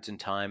backwards in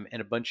time,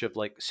 and a bunch of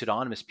like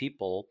pseudonymous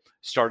people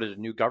started a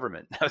new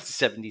government. That was the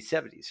 70s,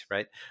 70s,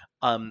 right?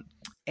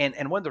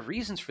 And one of the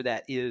reasons for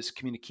that is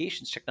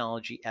communications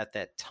technology at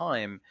that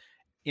time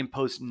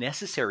imposed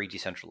necessary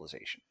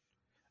decentralization.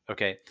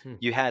 Okay, Hmm.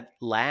 you had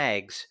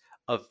lags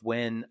of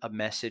when a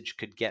message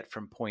could get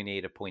from point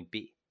A to point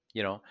B.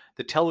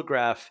 The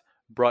telegraph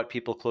brought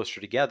people closer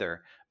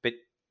together, but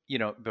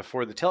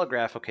before the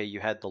telegraph, okay, you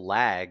had the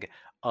lag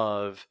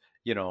of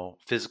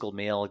physical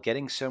mail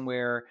getting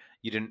somewhere.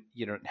 You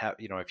don't have,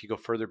 if you go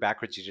further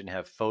backwards, you didn't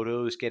have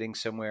photos getting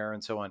somewhere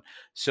and so on.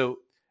 So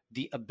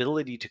the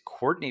ability to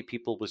coordinate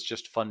people was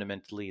just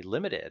fundamentally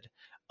limited.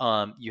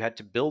 You had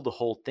to build the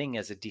whole thing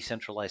as a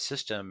decentralized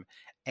system,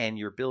 and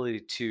your ability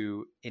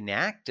to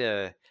enact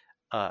a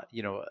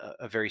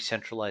very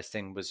centralized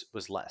thing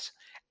was less.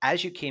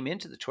 As you came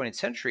into the 20th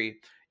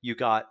century, you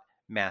got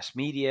mass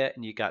media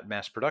and you got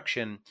mass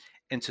production,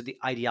 and so the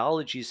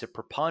ideologies that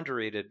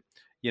preponderated,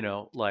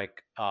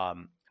 like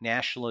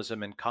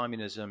nationalism and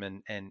communism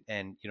and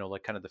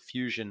like kind of the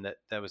fusion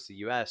that was the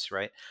U.S.,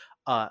 right?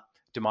 Uh,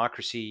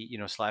 Democracy,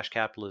 slash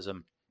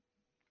capitalism.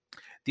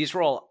 These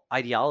were all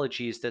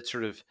ideologies that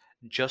sort of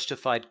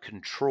justified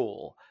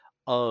control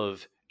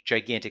of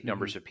gigantic Mhm.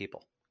 numbers of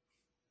people.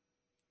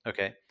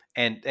 Okay.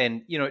 And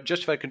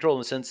justified control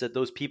in the sense that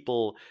those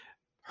people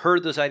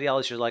heard those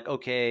ideologies like,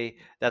 okay,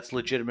 that's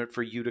legitimate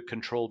for you to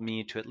control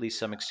me to at least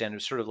some extent. It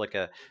was sort of like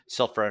a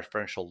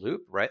self-referential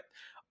loop, right?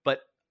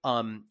 But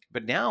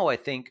now I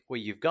think what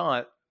you've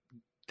got,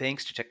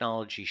 thanks to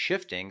technology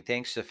shifting,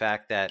 thanks to the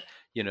fact that,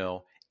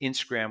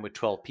 Instagram with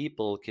 12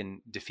 people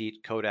can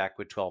defeat Kodak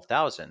with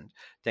 12,000,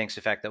 thanks to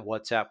the fact that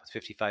WhatsApp with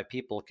 55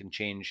 people can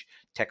change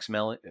text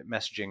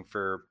messaging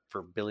for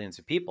billions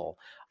of people.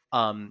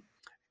 Um,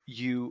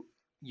 you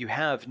you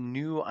have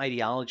new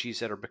ideologies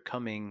that are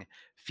becoming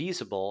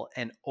feasible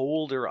and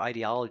older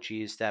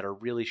ideologies that are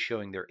really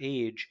showing their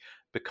age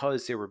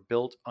because they were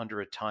built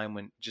under a time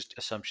when just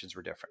assumptions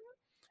were different.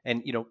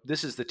 And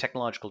this is the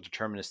technological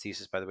determinist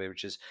thesis, by the way,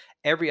 which is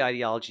every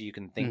ideology you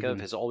can think of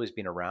Mhm. has always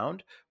been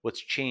around. What's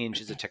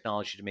changed is the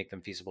technology to make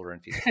them feasible or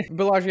infeasible.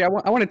 Balaji,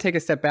 I want to take a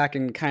step back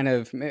and kind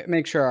of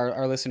make sure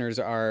our listeners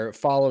are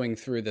following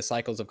through the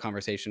cycles of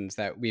conversations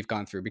that we've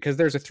gone through, because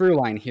there's a through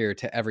line here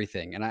to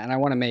everything. And I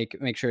want to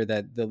make sure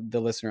that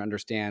the listener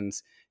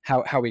understands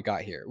how we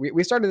got here.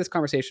 We started this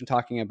conversation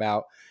talking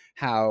about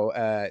how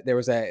there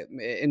was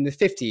in the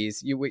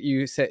 50s,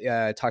 you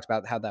said, talked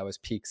about how that was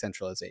peak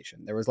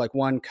centralization. There was like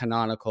one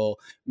canonical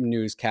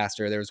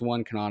newscaster, there was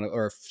one canonical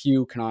or a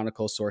few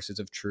canonical sources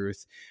of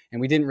truth,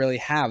 and we didn't really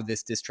have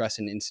this distrust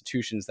in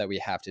institutions that we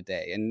have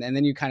today. And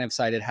then you kind of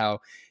cited how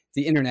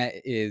the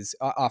internet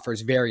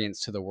offers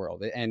variance to the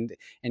world, and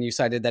you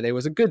cited that it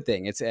was a good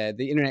thing. It's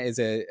the internet is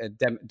a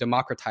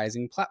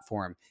democratizing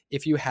platform.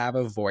 If you have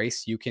a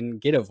voice, you can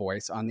get a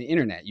voice on the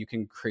internet. You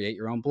can create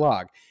your own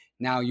blog.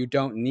 Now you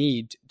don't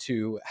need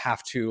to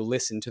have to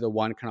listen to the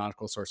one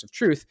canonical source of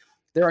truth.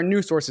 There are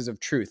new sources of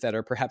truth that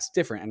are perhaps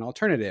different and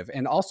alternative,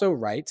 and also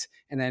right,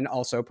 and then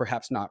also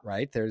perhaps not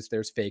right.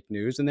 There's fake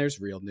news and there's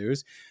real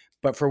news,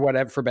 but for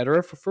better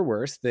or for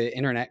worse, the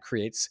internet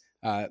creates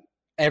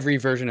every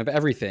version of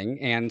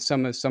everything, and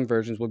some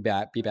versions will be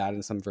bad,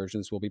 and some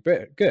versions will be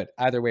good.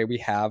 Either way, we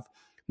have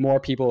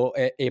more people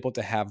able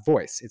to have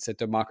voice. It's a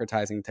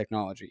democratizing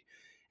technology,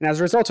 and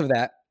as a result of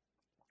that,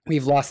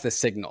 we've lost the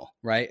signal,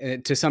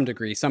 right? To some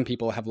degree, some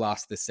people have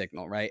lost the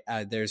signal, right?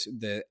 There's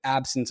the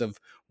absence of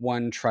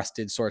one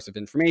trusted source of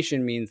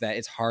information means that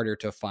it's harder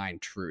to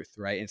find truth,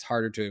 right? It's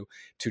harder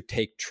to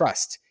take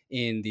trust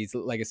in these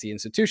legacy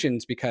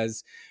institutions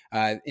because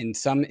in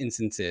some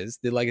instances,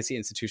 the legacy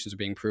institutions are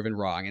being proven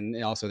wrong, and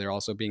they're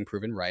also being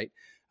proven right.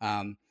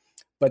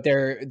 But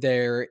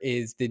there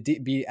is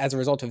as a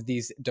result of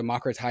these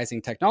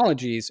democratizing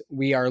technologies,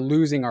 we are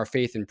losing our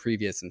faith in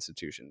previous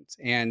institutions.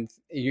 And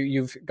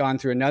you've gone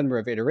through a number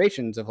of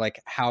iterations of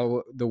like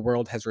how the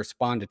world has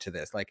responded to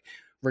this, like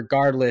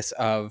regardless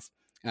of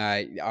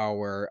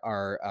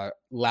our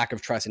lack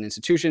of trust in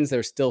institutions,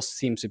 there still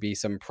seems to be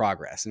some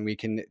progress, and we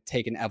can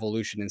take an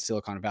evolution in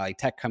Silicon Valley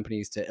tech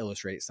companies to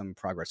illustrate some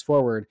progress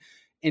forward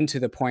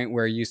into the point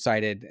where you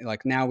cited,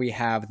 like now we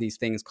have these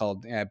things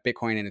called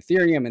Bitcoin and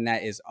Ethereum, and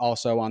that is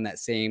also on that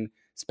same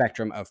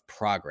spectrum of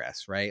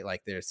progress, right?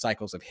 Like there's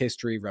cycles of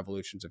history,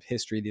 revolutions of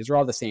history. These are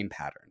all the same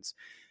patterns.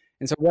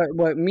 And so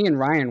what me and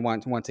Ryan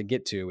want to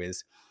get to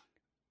is,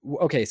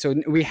 okay, so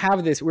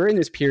we're in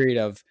this period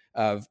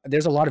of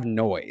there's a lot of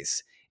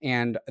noise,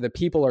 and the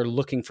people are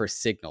looking for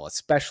signal,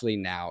 especially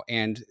now.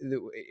 And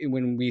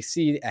when we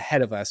see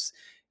ahead of us,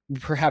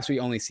 perhaps we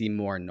only see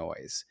more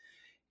noise.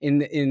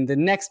 In the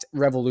next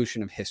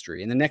revolution of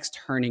history, in the next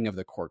turning of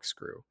the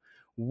corkscrew,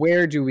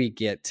 where do we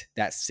get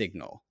that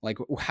signal? Like,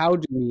 how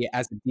do we,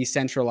 as a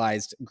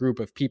decentralized group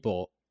of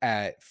people,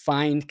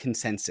 find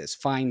consensus,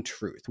 find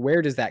truth?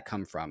 Where does that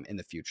come from in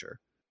the future?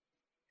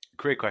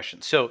 Great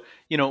question. So,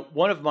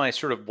 one of my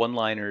sort of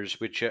one-liners,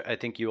 which I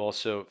think you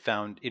also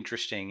found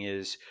interesting,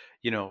 is,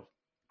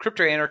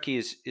 crypto anarchy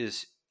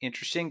is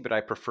interesting, but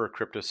I prefer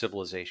crypto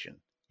civilization.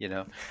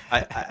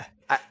 I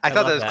I I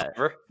thought that love was that.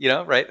 clever.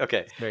 Right? Okay.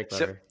 It's very So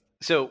clever.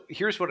 so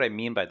here's what I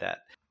mean by that.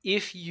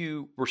 If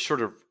you were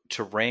sort of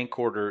to rank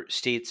order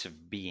states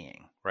of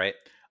being, right?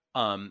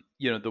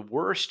 The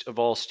worst of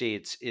all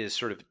states is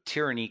sort of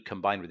tyranny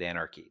combined with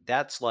anarchy.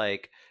 That's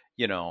like,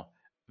 you know,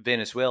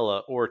 Venezuela,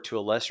 or to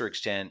a lesser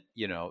extent,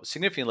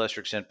 significantly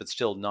lesser extent, but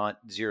still not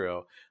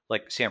zero,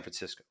 like San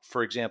Francisco.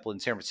 For example, in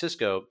San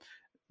Francisco,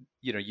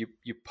 you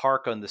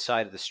park on the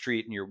side of the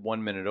street and you're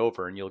 1 minute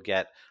over, and you'll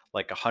get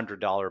like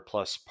 $100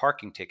 plus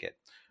parking ticket,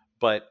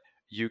 but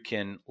you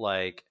can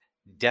like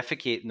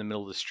defecate in the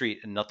middle of the street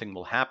and nothing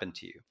will happen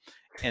to you.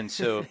 And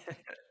so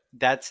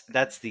that's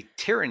the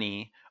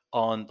tyranny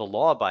on the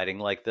law abiding,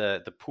 like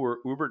the poor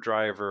Uber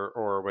driver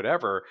or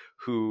whatever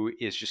who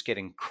is just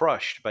getting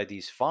crushed by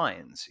these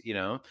fines,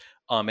 and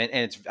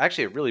it's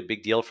actually a really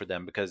big deal for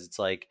them, because it's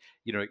like,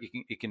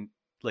 it can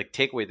like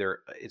take away their,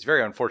 it's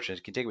very unfortunate,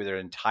 it can take away their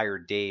entire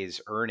day's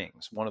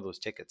earnings, one of those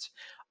tickets.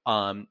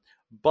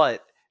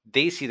 But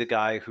they see the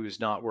guy who's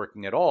not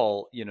working at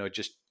all,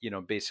 just,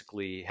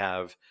 basically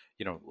have,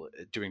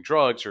 doing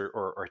drugs,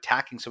 or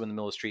attacking someone in the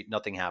middle of the street,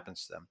 nothing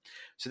happens to them.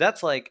 So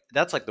that's like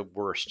the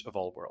worst of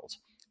all worlds.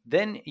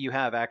 Then you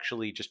have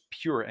actually just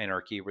pure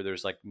anarchy, where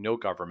there's like no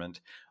government,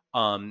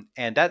 and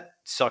that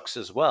sucks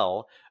as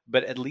well.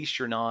 But at least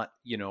you're not,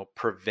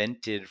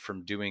 prevented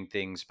from doing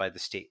things by the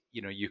state.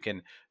 You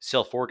can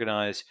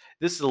self-organize.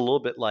 This is a little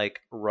bit like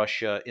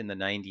Russia in the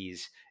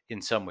 90s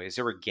in some ways.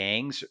 There were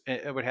gangs,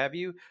 what have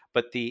you,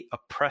 but the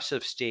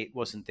oppressive state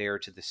wasn't there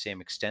to the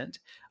same extent.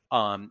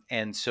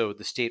 And so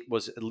the state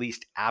was at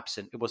least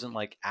absent. It wasn't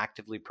like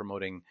actively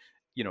promoting,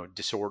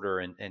 disorder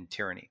and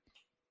tyranny.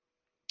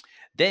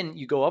 Then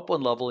you go up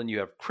one level and you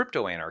have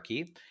crypto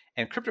anarchy.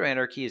 And crypto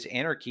anarchy is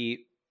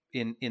anarchy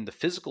in the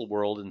physical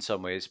world in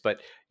some ways, but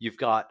you've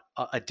got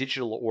a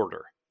digital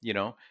order.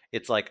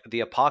 It's like the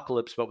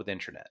apocalypse, but with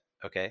internet.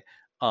 Okay.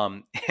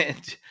 And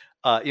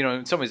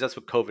in some ways that's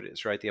what COVID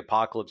is, right? The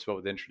apocalypse, but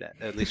with internet.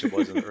 At least it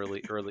was in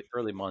the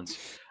early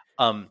months.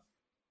 And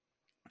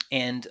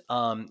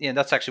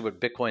that's actually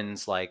what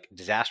Bitcoin's like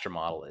disaster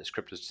model is.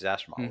 Crypto's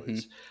disaster model Mm-hmm.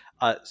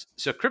 is.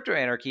 So crypto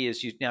anarchy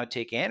is, you now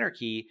take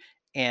anarchy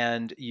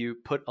and you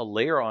put a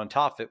layer on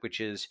top of it,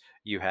 which is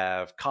you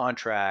have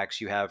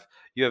contracts, you have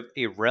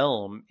a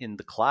realm in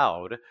the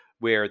cloud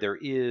where there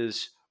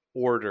is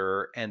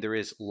order and there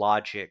is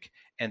logic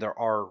and there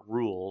are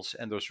rules,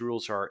 and those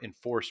rules are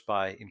enforced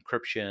by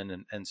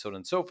encryption and so on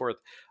and so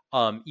forth.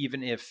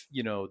 Even if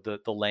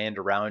the land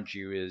around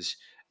you is,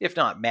 if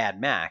not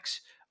Mad Max,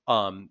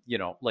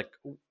 like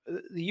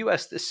the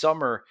U.S. this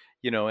summer,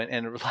 and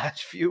the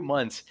last few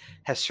months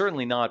has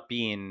certainly not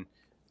been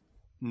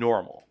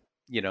normal.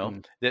 You know,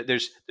 Mm.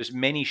 there's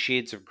many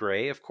shades of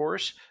gray, of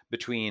course,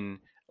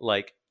 between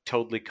like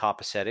totally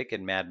copacetic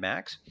and Mad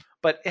Max,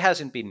 but it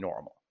hasn't been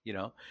normal, you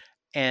know,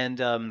 and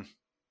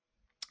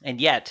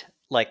yet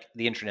like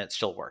the internet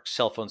still works,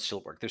 cell phones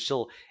still work. There's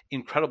still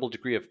incredible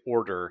degree of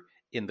order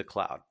in the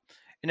cloud.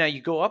 And now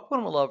you go up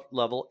one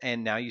level,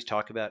 and now you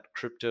talk about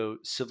crypto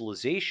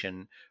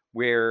civilization,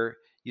 where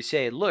you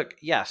say, look,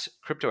 yes,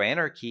 crypto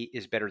anarchy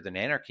is better than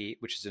anarchy,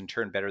 which is in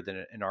turn better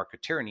than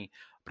anarcho tyranny,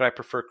 but I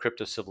prefer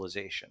crypto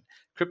civilization.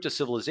 Crypto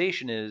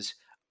civilization is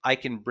I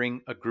can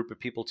bring a group of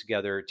people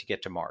together to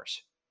get to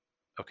Mars.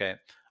 Okay.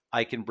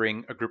 I can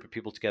bring a group of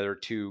people together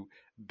to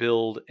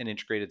build an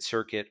integrated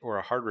circuit or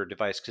a hardware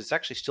device, because it's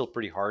actually still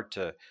pretty hard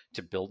to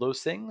build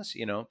those things,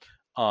 you know.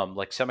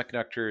 Like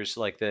semiconductors,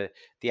 like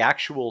the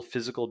actual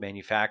physical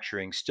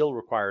manufacturing still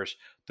requires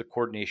the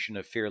coordination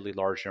of fairly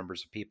large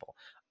numbers of people.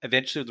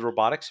 Eventually with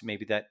robotics,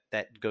 maybe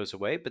that goes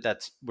away, but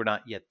that's we're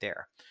not yet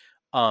there.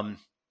 um,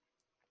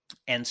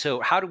 and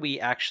so how do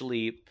we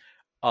actually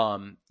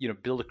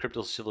build a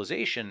crypto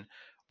civilization?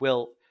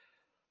 Well,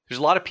 there's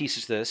a lot of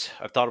pieces to this.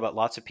 I've thought about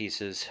lots of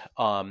pieces.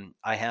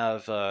 I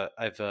have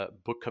a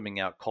book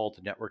coming out called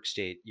The Network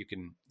State. You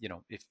can,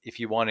 if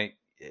you want to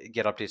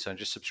get updates on it,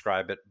 just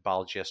subscribe at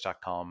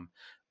balaji.com.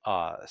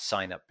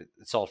 Sign up.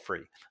 It's all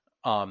free.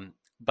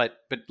 But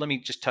let me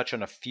just touch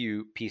on a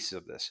few pieces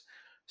of this.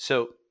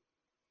 So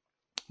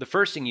the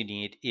first thing you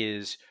need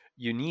is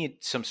you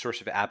need some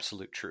source of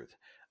absolute truth.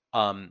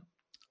 Um,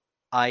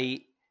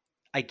 I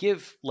I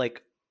give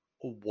like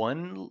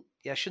one,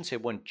 yeah, I shouldn't say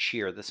one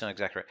cheer. That's not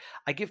exactly right.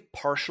 I give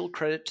partial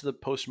credit to the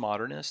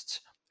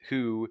postmodernists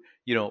who,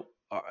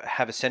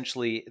 have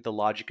essentially the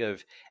logic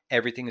of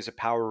everything is a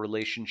power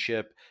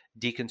relationship,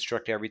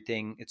 deconstruct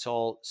everything. It's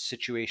all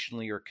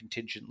situationally or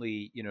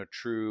contingently,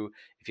 true.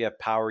 If you have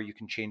power, you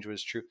can change what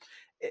is true.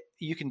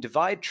 You can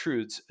divide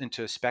truths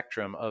into a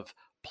spectrum of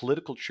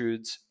political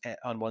truths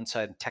on one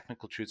side and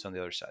technical truths on the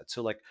other side.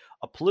 So, like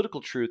a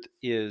political truth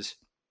is,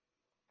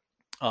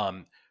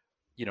 um,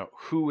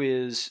 who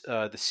is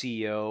the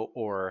CEO,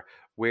 or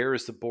where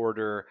is the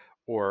border,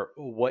 or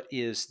what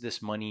is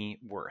this money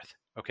worth?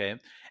 Okay.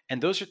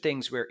 And those are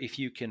things where if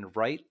you can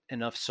write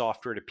enough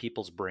software to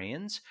people's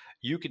brains,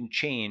 you can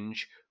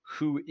change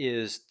who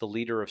is the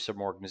leader of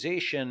some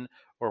organization,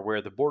 or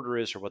where the border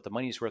is, or what the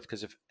money is worth.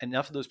 Because if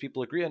enough of those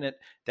people agree on it,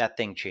 that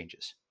thing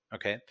changes.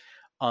 Okay.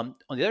 On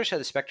the other side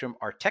of the spectrum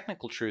are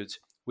technical truths,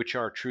 which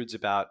are truths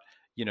about,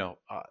 you know,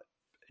 uh,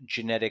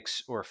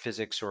 genetics or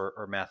physics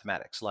or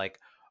mathematics, like,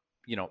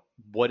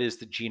 what is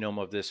the genome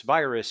of this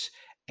virus,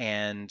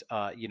 and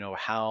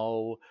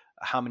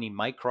how many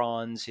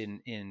microns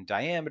in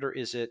diameter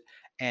is it,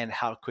 and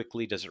how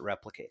quickly does it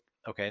replicate?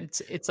 Okay.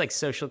 It's like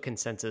social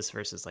consensus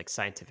versus like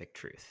scientific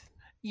truth.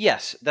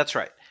 Yes, that's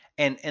right.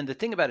 And the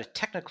thing about a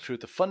technical truth,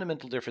 the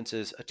fundamental difference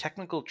is a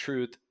technical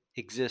truth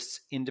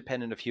exists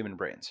independent of human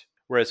brains,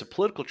 whereas a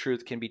political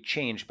truth can be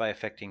changed by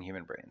affecting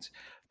human brains.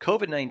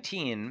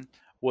 COVID-19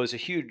 was a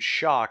huge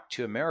shock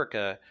to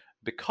America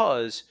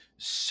because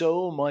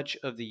so much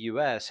of the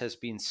US has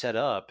been set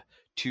up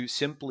to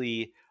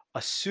simply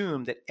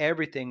assume that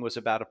everything was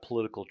about a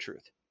political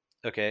truth.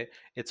 Okay?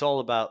 It's all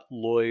about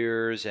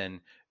lawyers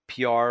and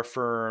PR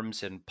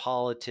firms and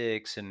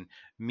politics and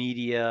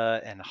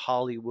media and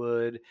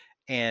Hollywood.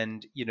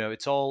 And,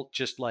 it's all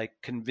just like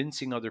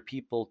convincing other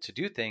people to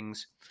do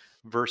things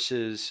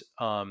versus,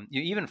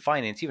 even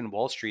finance, even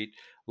Wall Street,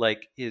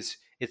 like it's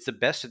the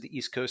best of the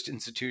East Coast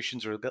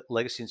institutions or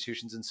legacy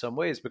institutions in some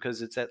ways,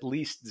 because it's at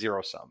least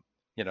zero sum,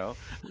 you know,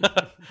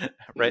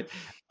 right?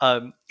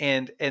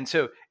 And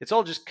so it's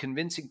all just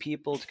convincing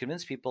people to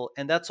convince people,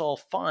 and that's all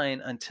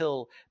fine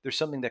until there's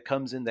something that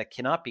comes in that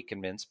cannot be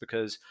convinced,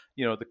 because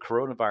the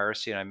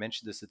coronavirus, I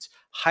mentioned this, it's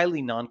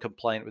highly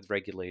non-compliant with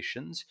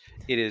regulations.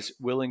 It is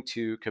willing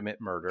to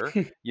commit murder,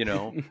 you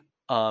know,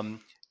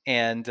 um,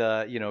 and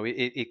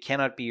it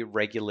cannot be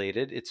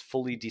regulated. It's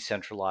fully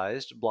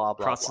decentralized, blah blah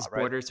blah, Crosses right?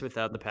 borders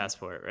without the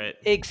passport, right?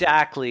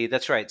 Exactly,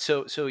 that's right.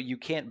 So you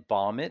can't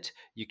bomb it,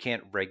 you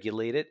can't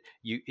regulate it.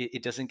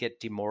 It doesn't get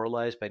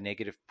demoralized by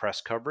negative press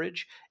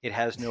coverage. It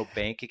has no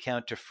bank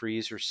account to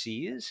freeze or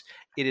seize.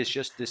 It is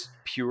just this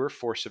pure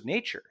force of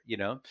nature,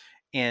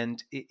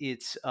 and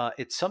it's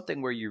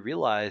something where you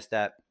realize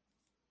that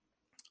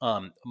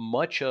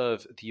much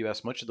of the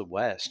U.S., much of the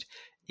West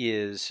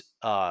is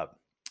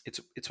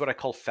it's what I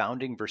call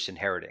founding versus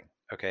inheriting.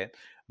 Okay,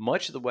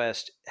 much of the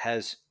West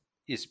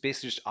is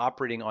basically just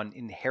operating on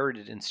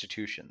inherited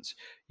institutions.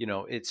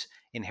 It's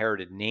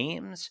inherited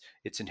names,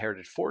 it's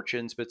inherited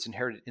fortunes, but it's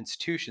inherited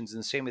institutions in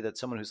the same way that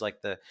someone who's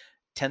like the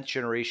 10th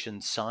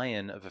generation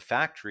scion of a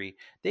factory,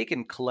 they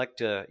can collect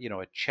a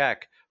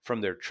check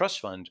from their trust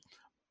fund.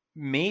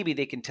 Maybe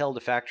they can tell the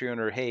factory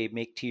owner, hey,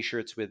 make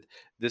t-shirts with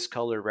this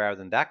color rather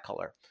than that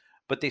color,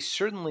 but they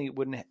certainly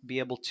wouldn't be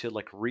able to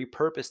like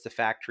repurpose the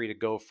factory to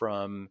go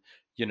from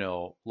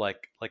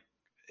like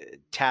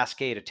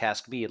task A to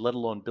task B, let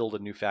alone build a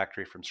new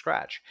factory from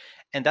scratch.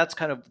 And that's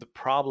kind of the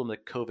problem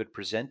that COVID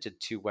presented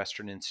to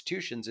Western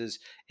institutions, is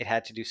it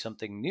had to do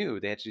something new.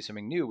 They had to do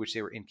something new, which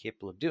they were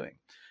incapable of doing.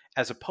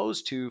 as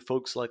opposed to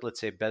folks like, let's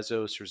say,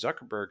 Bezos or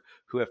Zuckerberg,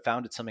 who have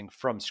founded something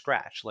from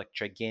scratch, like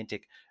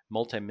gigantic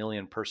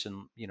multi-million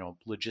person,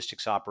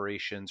 logistics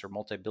operations or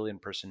multi-billion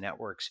person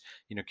networks,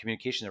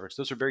 communication networks.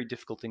 Those are very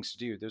difficult things to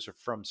do. Those are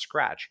from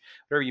scratch.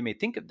 Whatever you may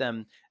think of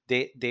them,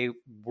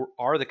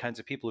 are the kinds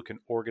of people who can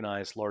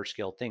organize large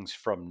scale things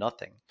from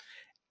nothing.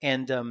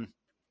 And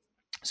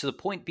so the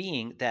point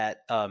being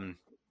that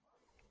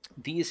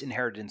these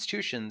inherited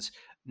institutions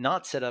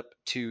not set up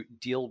to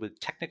deal with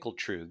technical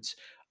truths.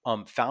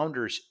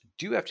 Founders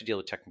do have to deal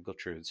with technical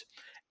truths.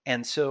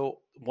 And so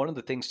one of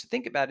the things to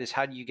think about is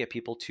how do you get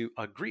people to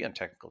agree on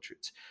technical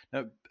truths?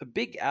 Now, a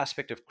big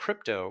aspect of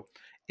crypto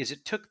is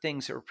it took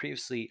things that were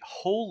previously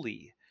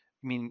wholly,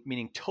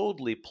 meaning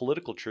totally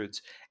political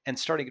truths, and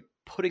started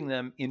putting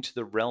them into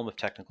the realm of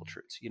technical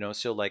truths.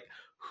 So like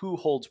who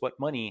holds what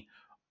money?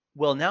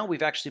 Well, now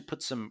we've actually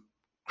put some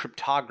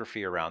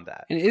cryptography around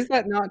that. And is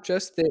that not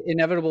just the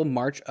inevitable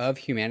march of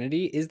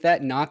humanity? Is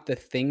that not the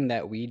thing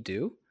that we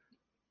do?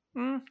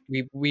 Mm,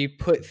 We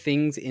put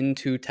things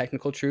into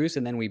technical truths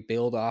and then we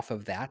build off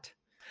of that.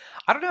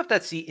 I don't know if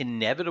that's the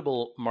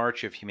inevitable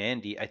march of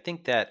humanity. I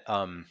think that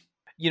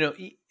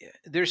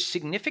there's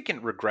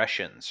significant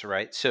regressions,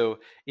 right? So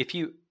if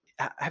you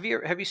have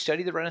you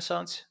studied the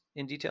Renaissance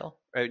in detail?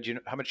 Do you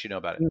know how much you know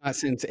about it? Not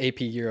since AP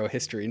Euro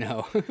history,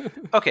 no.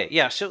 Okay,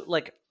 yeah. So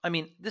like, I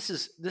mean, this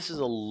is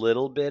a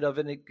little bit of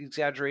an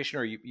exaggeration,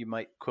 or you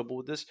might quibble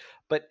with this,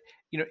 but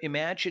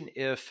imagine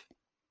if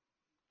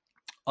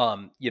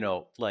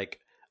like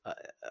a,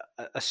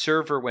 a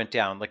server went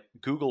down, like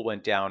Google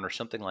went down or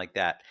something like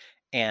that,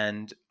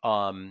 and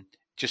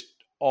just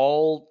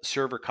all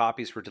server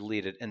copies were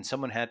deleted, and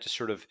someone had to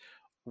sort of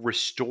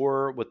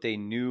restore what they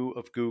knew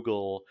of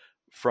Google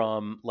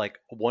from like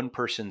one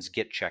person's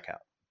Git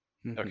checkout.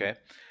 Mhm. Okay.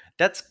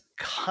 That's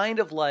kind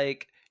of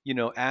like,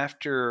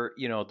 after,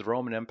 the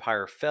Roman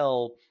Empire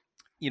fell,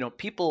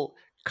 people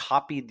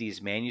copied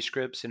these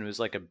manuscripts, and it was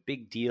like a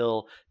big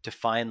deal to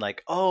find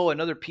like, oh,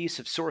 another piece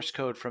of source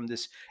code from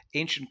this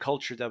ancient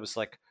culture that was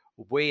like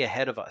way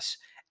ahead of us.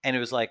 And it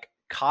was like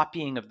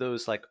copying of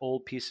those like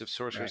old piece of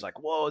source code was Right.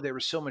 like, whoa, they were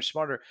so much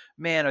smarter.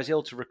 Man, I was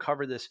able to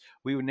recover this.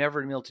 We would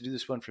never be able to do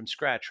this one from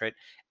scratch, right?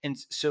 And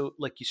so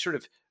like you sort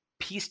of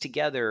piece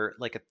together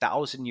like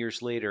 1,000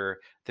 years later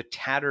the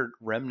tattered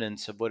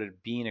remnants of what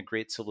had been a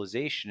great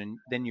civilization, and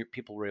then your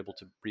people were able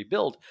to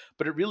rebuild.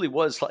 But it really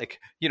was like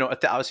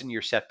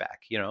 1,000-year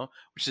setback,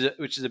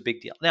 which is a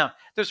big deal. Now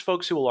there's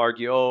folks who will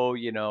argue, oh,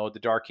 the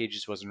Dark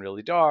Ages wasn't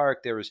really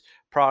dark, there was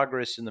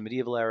progress in the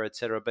medieval era,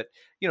 etc. But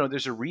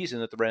there's a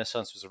reason that the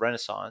Renaissance was a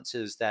Renaissance,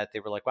 is that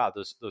they were like, wow,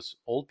 those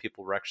old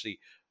people were actually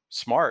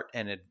smart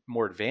and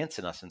more advanced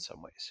than us in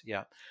some ways.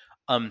 Yeah.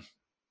 um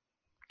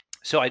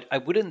so I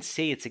wouldn't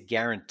say it's a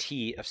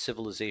guarantee of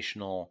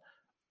civilizational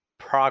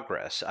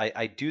progress.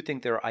 I do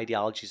think there are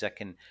ideologies that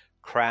can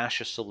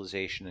crash a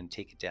civilization and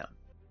take it down.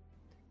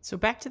 So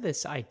back to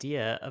this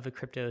idea of a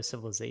crypto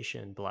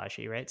civilization,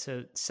 Balaji, right?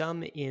 So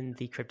some in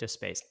the crypto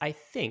space, I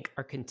think,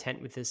 are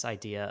content with this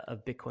idea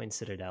of Bitcoin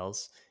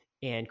citadels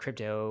and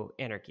crypto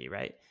anarchy,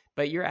 right?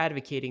 But you're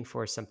advocating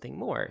for something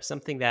more,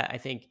 something that I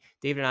think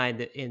David and I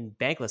in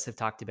Bankless have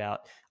talked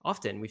about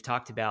often. We've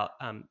talked about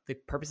the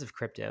purpose of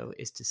crypto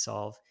is to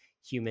solve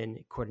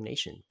human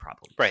coordination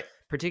problems, Right.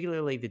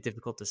 particularly the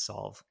difficult to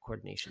solve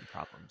coordination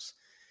problems.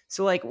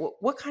 So, like,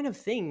 what kind of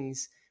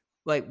things,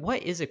 like,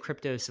 what is a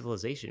crypto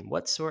civilization?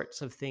 What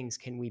sorts of things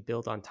can we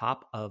build on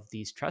top of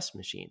these trust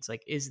machines?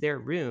 Like, is there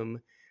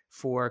room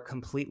for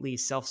completely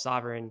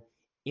self-sovereign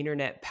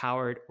internet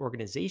powered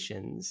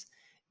organizations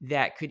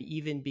that could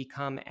even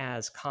become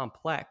as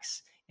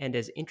complex and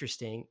as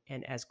interesting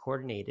and as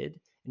coordinated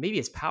and maybe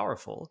as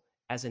powerful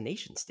as a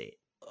nation state?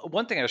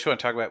 One thing I just want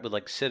to talk about with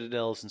like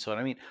citadels and so on.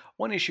 I mean,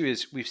 one issue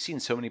is we've seen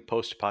so many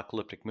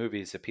post-apocalyptic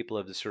movies that people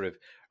have this sort of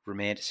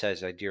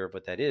romanticized idea of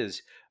what that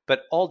is.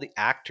 But all the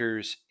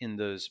actors in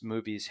those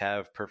movies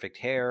have perfect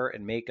hair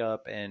and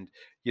makeup, and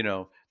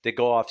they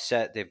go off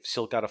set. They've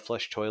still got a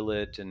flush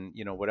toilet, and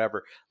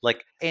whatever.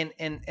 Like, and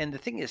the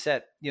thing is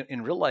that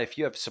in real life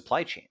you have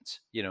supply chains,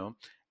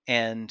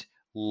 and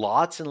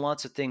lots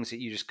of things that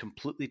you just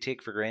completely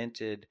take for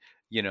granted.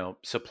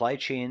 Supply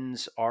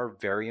chains are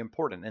very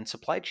important, and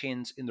supply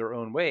chains in their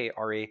own way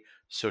are a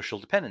social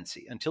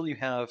dependency until you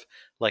have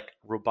like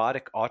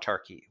robotic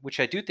autarky, which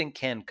I do think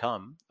can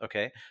come.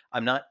 Okay.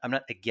 I'm not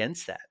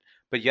against that,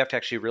 but you have to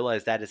actually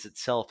realize that is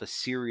itself a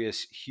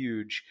serious,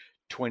 huge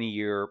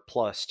 20-year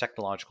plus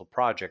technological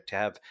project to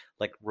have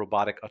like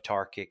robotic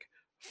autarkic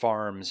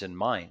farms and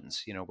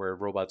mines, where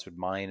robots would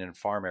mine and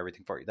farm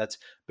everything for you. That's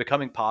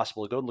becoming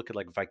possible. Go and look at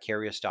like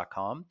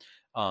vicarious.com,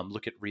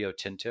 look at Rio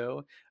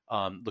Tinto,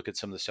 look at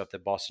some of the stuff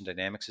that Boston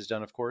Dynamics has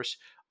done, of course,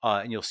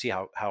 and you'll see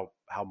how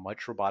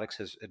much robotics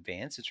has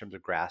advanced in terms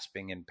of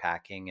grasping and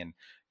packing and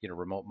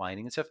remote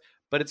mining and stuff.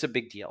 But it's a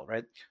big deal,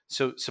 right?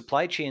 So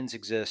supply chains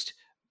exist.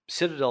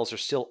 Citadels are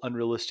still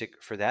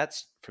unrealistic for that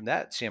from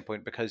that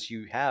standpoint because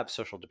you have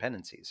social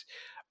dependencies.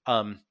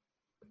 Um,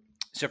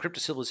 so crypto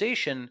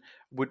civilization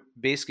would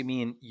basically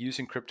mean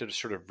using crypto to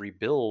sort of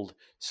rebuild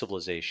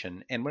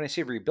civilization. And when I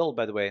say rebuild,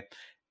 by the way,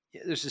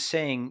 there's a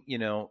saying,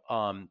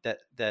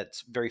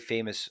 that's very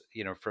famous,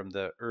 from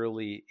the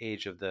early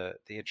age of the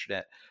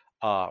internet,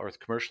 or the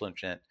commercial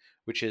internet,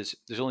 which is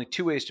there's only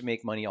two ways to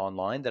make money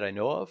online that I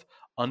know of: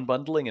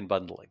 unbundling and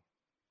bundling.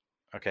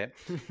 Okay.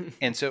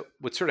 And so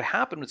what sort of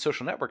happened with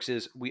social networks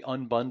is we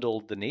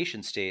unbundled the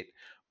nation state,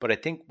 but I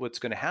think what's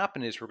going to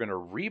happen is we're going to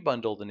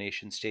rebundle the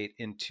nation state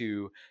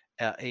into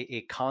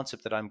a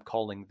concept that I'm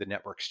calling the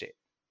network state.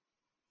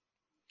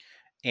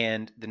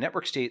 And the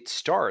network state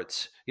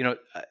starts,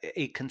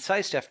 a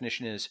concise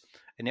definition is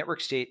a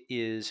network state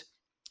is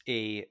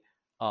a,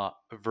 a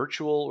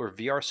virtual or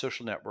VR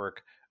social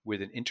network with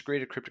an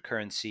integrated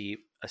cryptocurrency,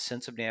 a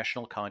sense of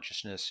national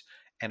consciousness,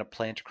 and a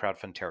plan to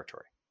crowdfund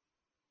territory.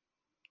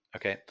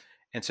 Okay.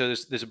 And so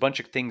there's a bunch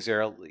of things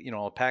there, I'll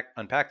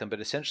unpack them,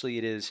 but essentially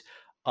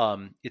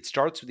it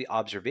starts with the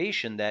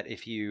observation that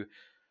if you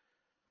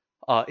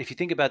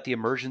think about the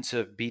emergence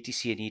of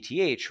BTC and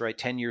ETH, right,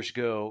 10 years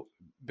ago,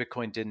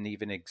 Bitcoin didn't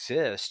even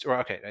exist. Or,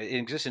 okay, it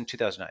existed in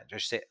 2009. I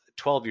should say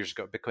 12 years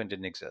ago, Bitcoin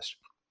didn't exist.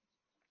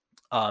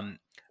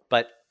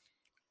 But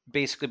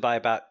basically by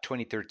about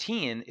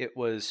 2013, it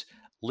was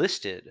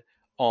listed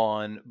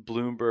on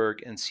Bloomberg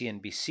and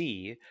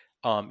CNBC.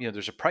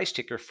 There's a price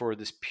ticker for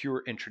this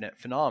pure internet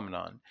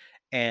phenomenon.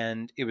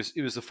 And it was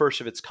the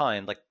first of its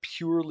kind, like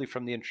purely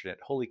from the internet.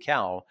 Holy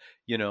cow,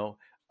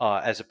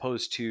 as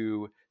opposed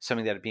to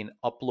something that had been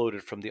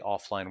uploaded from the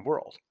offline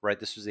world, right?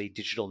 This was a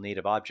digital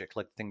native object,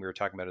 like the thing we were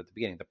talking about at the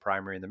beginning, the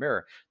primary and the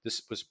mirror.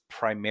 This was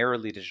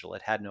primarily digital.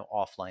 It had no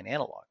offline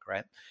analog,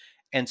 right?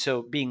 And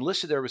so being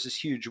listed there was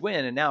this huge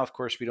win. And now, of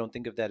course, we don't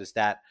think of that as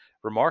that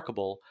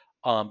remarkable,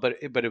 but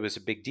it was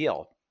a big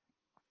deal.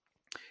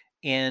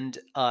 And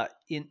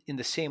in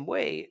the same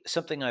way,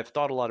 something I've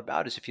thought a lot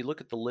about is if you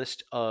look at the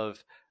list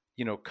of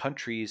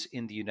countries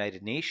in the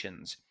United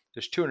Nations,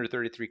 there's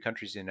 233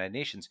 countries in the United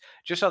Nations.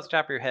 Just off the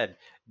top of your head,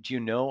 do you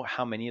know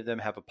how many of them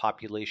have a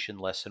population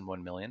less than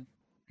 1 million?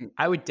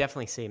 I would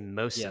definitely say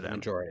most of the them,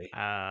 majority.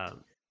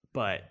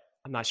 but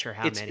I'm not sure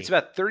how It's many.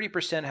 about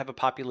 30% have a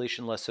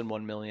population less than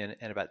 1 million,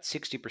 and about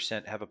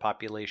 60% have a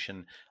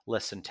population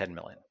less than 10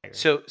 million.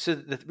 So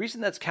the reason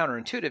that's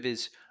counterintuitive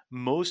is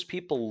most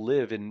people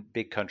live in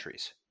big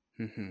countries.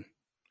 Mm-hmm.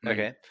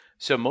 Okay.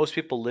 So most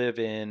people live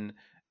in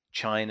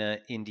China,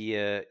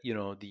 India,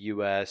 the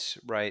US,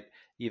 right?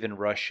 Even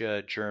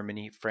Russia,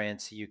 Germany,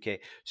 France, the UK.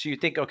 So you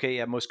think, okay,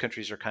 yeah, most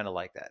countries are kind of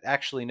like that.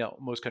 Actually, no,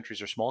 most countries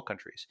are small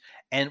countries.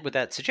 And what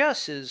that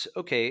suggests is,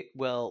 okay,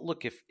 well,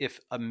 look, if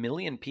 1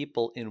 million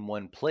people in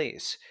one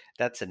place,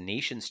 that's a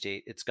nation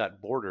state. It's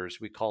got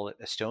borders. We call it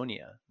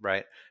Estonia,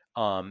 right?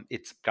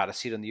 It's got a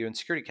seat on the UN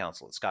Security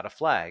Council. It's got a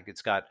flag.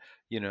 It's got,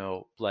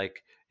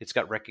 it's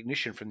got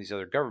recognition from these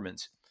other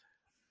governments.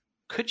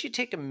 Could you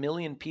take 1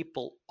 million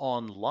people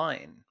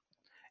online,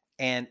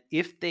 and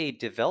if they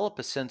develop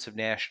a sense of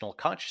national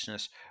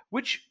consciousness,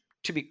 which,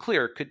 to be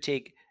clear, could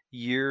take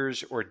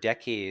years or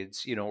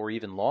decades, or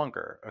even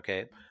longer,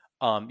 okay,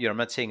 I'm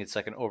not saying it's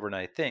like an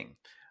overnight thing,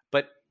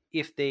 but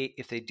if they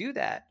do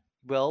that,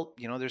 well,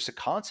 there's a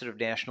concept of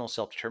national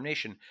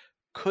self-determination.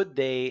 Could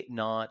they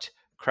not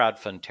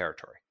crowdfund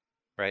territory,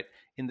 right?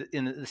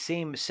 In the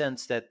same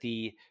sense that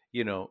the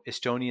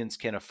Estonians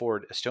can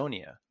afford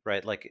Estonia,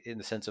 right? Like in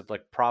the sense of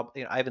like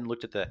I haven't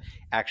looked at the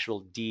actual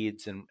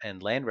deeds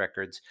and land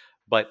records,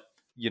 but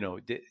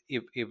it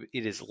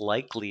is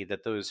likely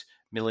that those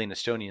million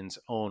Estonians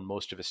own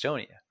most of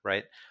Estonia,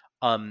 right?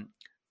 1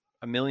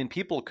 million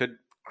people could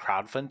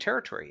crowdfund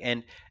territory,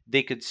 and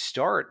they could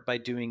start by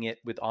doing it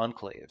with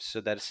enclaves.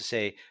 So that is to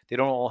say, they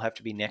don't all have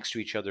to be next to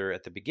each other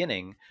at the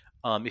beginning.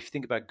 If you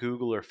think about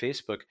Google or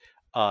Facebook,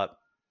 have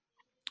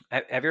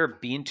you ever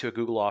been to a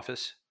Google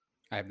office?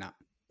 I have not.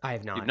 I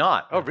have not. You've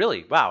not? No. Oh,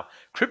 really? Wow.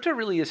 Crypto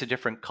really is a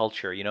different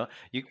culture.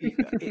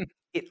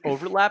 It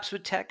overlaps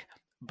with tech,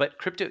 but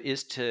crypto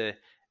is to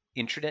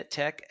internet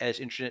tech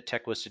as internet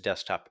tech was to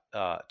desktop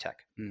tech.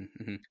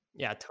 Mm-hmm.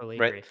 Yeah, totally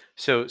Right. agree.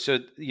 So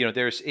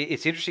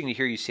it's interesting to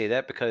hear you say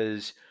that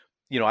because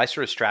I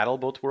sort of straddle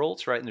both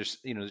worlds, right? And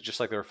there's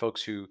just like there are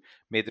folks who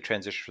made the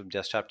transition from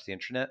desktop to the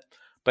internet.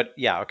 But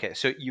yeah, okay.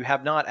 So you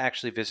have not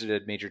actually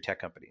visited major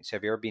tech companies.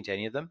 Have you ever been to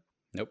any of them?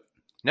 Nope.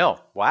 No.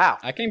 Wow.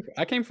 I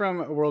came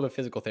from a world of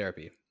physical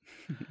therapy.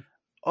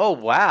 Oh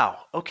wow.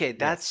 Okay,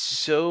 that's Yes.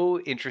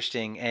 so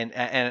interesting, and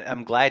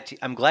I'm glad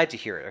to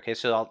hear it. Okay,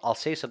 so I'll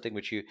say something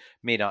which you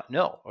may not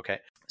know. Okay,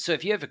 so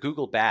if you have a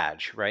Google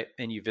badge, right,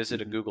 and you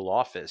visit a Google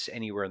office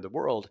anywhere in the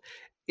world,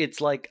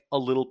 it's like a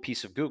little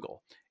piece of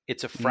Google.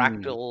 It's a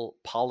fractal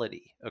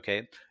polity.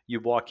 Okay, you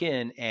walk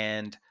in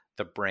and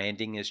the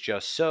branding is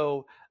just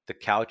so, the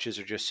couches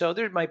are just so.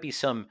 There might be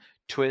some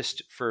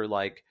twist for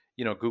like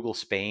Google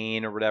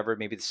Spain or whatever.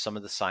 Maybe some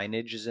of the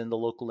signage is in the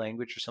local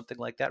language or something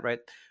like that, right?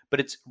 But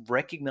it's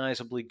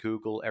recognizably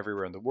Google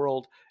everywhere in the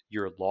world.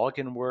 Your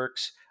login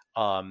works.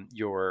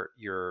 Your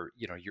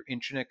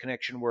internet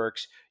connection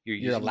works.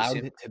 You're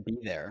allowed to be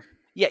there.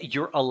 Yeah,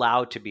 you're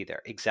allowed to be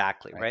there.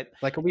 Exactly, right?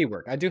 Like a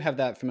WeWork. I do have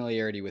that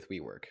familiarity with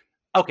WeWork.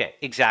 Okay,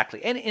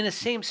 exactly. And in the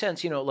same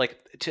sense, like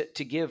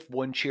to give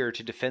one cheer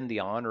to defend the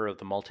honor of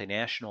the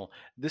multinational,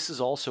 this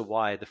is also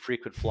why the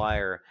frequent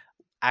flyer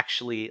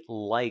actually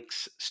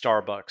likes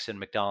Starbucks and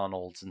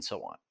McDonald's and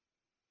so on.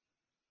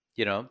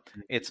 You know,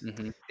 it's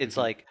Mm-hmm. it's Mm-hmm.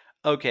 like,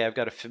 okay, I've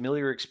got a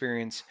familiar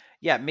experience.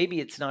 Yeah, maybe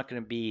it's not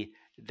going to be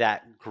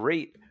that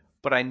great,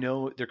 but I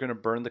know they're going to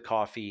burn the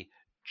coffee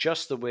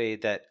just the way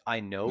that I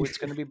know it's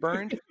going to be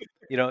burned.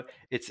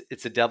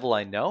 It's a devil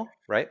I know,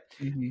 right?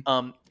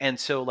 Mm-hmm. And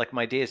so like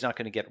my day is not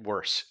going to get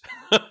worse,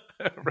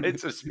 right,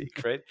 so to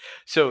speak, right?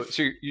 So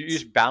you're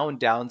just bound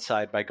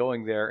downside by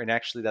going there, and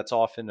actually that's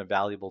often a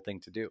valuable thing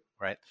to do,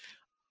 right?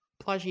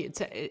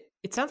 Balaji,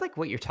 it sounds like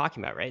what you're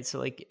talking about, right? So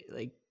like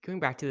going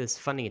back to this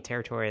funding and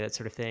territory, that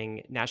sort of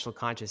thing, national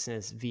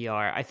consciousness,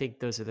 VR. I think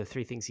those are the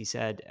three things you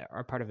said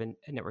are part of a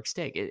network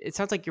stake. It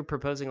sounds like you're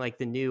proposing like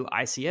the new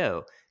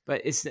ICO, but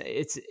it's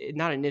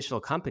not initial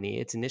company,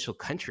 it's initial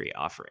country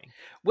offering,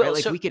 right? Well,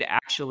 Like so we could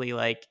actually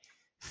like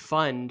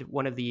fund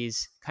one of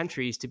these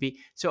countries to be.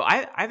 So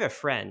I have a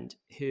friend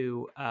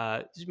who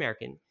is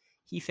American.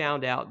 He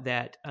found out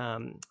that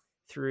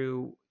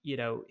through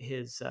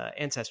his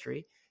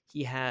ancestry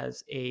he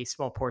has a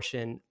small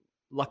portion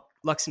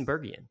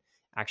Luxembourgian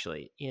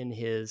actually in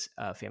his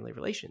family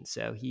relations.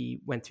 So he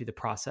went through the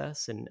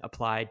process and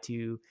applied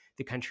to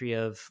the country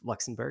of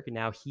Luxembourg, and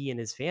now he and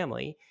his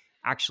family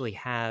actually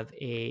have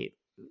a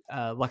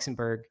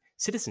Luxembourg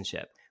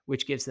citizenship,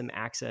 which gives them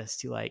access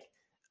to like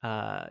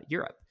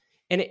Europe.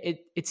 And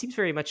it seems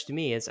very much to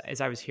me as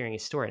I was hearing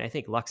his story, and I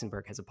think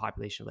Luxembourg has a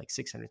population of like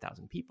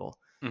 600,000 people,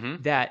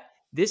 mhm, that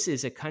this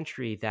is a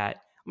country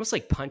that almost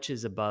like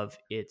punches above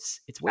its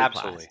weight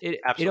class. absolutely, It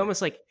absolutely.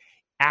 almost like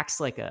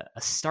acts like a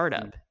Mm.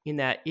 startup in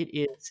that it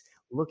is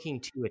looking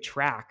to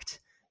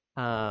attract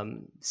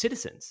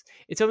citizens.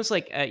 It's almost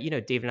like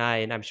Dave and I,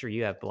 and I'm sure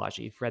you have, Balaji,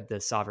 you've read the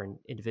Sovereign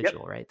Yep.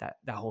 Individual, right? That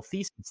whole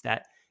thesis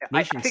that I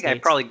nation think I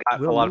states probably got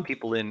a will lot of move.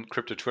 people in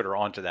crypto Twitter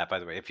onto that, by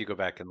the way, if you go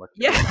back and look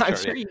at Yeah, the I'm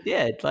chart. Yeah. sure you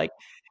did. Like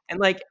and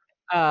like,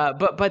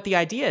 but the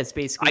idea is I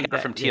basically got it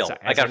that from Teal. I as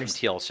I got it from understand.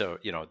 Teal. So,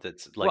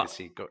 that's Well,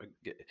 legacy.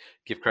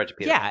 Give credit to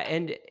Peter. yeah,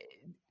 and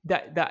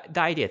the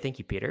idea, thank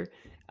you, Peter.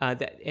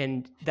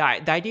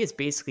 The idea is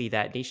basically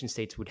that nation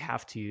states would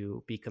have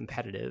to be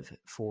competitive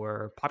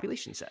for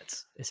population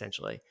sets,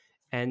 essentially.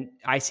 And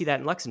I see that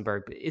in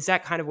Luxembourg. But is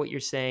that kind of what you're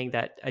saying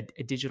that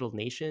a digital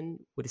nation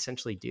would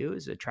essentially do?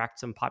 Is attract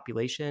some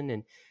population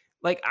and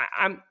like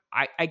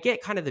I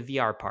get kind of the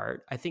VR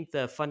part. I think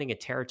the funding a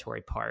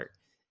territory part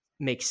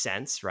makes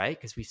sense, right?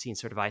 Because we've seen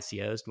sort of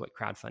ICOs and what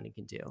crowdfunding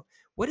can do.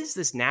 What is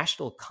this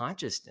national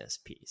consciousness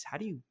piece? How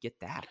do you get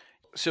that?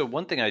 So,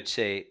 one thing I'd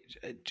say,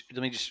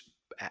 let me just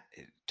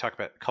talk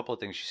about a couple of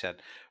things you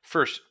said.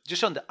 First,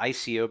 just on the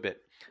ICO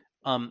bit,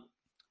 um,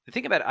 the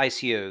thing about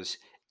ICOs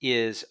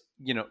is,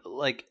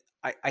 like,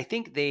 I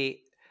think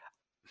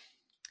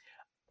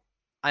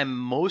I'm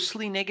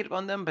mostly negative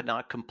on them, but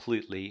not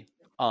completely.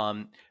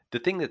 Um, the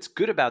thing that's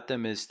good about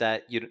them is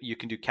that you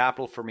can do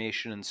capital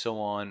formation and so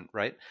on,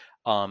 right?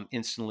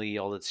 Instantly,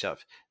 all that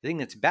stuff. The thing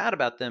that's bad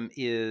about them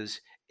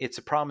is it's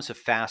a promise of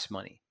fast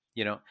money,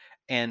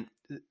 and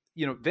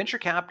venture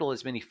capital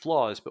has many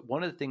flaws, but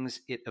one of the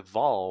things it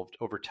evolved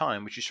over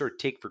time, which you sort of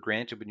take for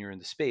granted when you're in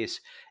the space,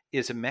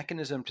 is a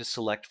mechanism to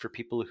select for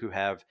people who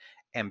have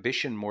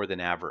ambition more than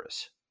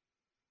avarice.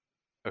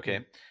 Mm,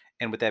 Okay.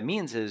 And what that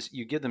means is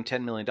you give them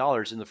 $10 million,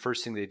 and the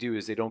first thing they do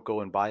is they don't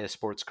go and buy a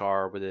sports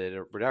car with it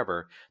or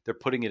whatever. They're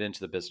putting it into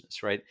the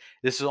business, right?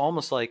 This is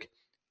almost like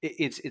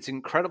it's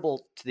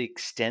incredible to the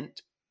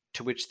extent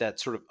to which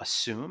that's sort of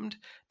assumed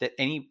that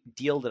any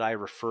deal that I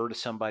refer to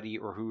somebody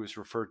or who is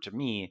referred to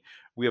me,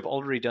 we have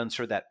already done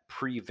sort of that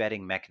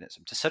pre-vetting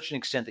mechanism to such an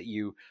extent that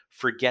you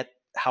forget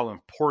how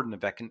important a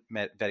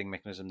vetting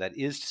mechanism that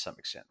is to some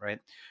extent, right?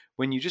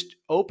 When you just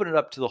open it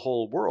up to the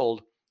whole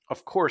world,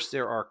 of course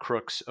there are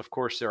crooks, of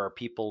course there are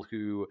people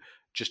who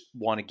just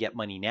want to get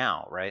money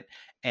now, right?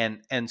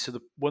 And so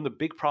one of the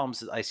big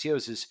problems with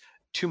ICOs is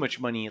too much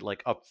money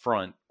like up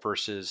front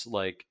versus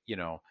like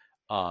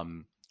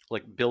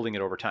like building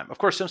it over time. Of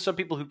course some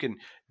people who can,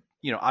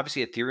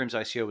 obviously Ethereum's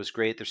ICO was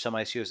great. There's some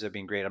ICOs that have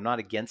been great. I'm not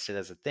against it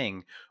as a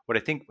thing. What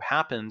I think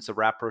happens, the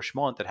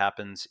rapprochement that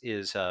happens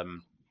is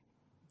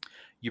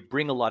you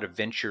bring a lot of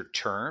venture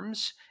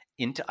terms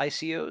into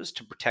ICOs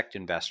to protect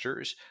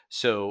investors.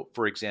 So,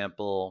 for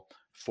example,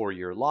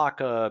 4-year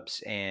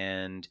lockups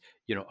and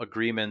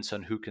agreements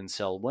on who can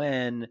sell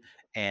when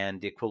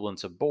and the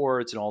equivalence of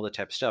boards and all that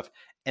type of stuff.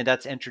 And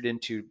that's entered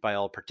into by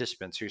all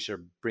participants. So you sort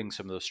of bring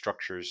some of those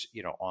structures,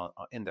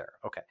 in there.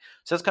 Okay,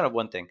 so that's kind of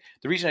one thing.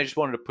 The reason I just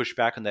wanted to push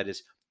back on that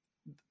is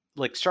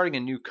like starting a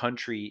new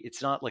country.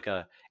 It's not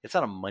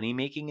a money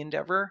making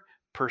endeavor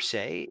per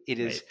se.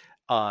 right.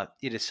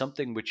 It is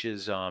something which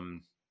is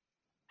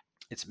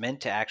it's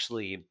meant to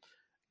actually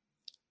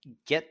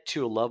get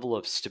to a level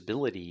of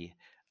stability.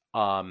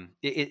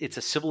 It's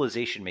a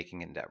civilization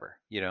making endeavor.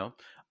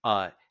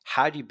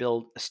 How do you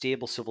build a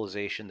stable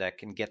civilization that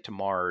can get to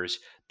Mars,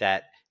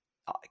 that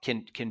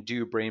can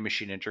do brain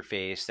machine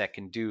interface, that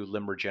can do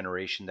limb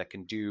regeneration, that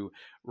can do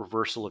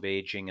reversal of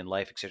aging and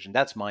life extension.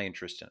 That's my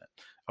interest in it.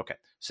 Okay,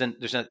 so then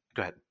there's not.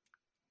 Go ahead.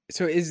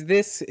 So is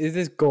this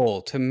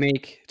goal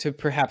to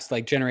perhaps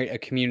like generate a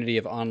community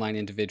of online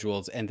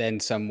individuals and then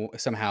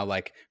somehow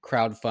like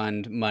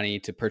crowdfund money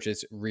to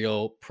purchase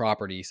real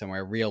property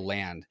somewhere, real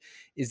land?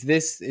 Is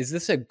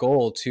this a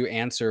goal to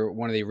answer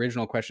one of the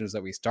original questions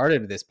that we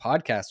started this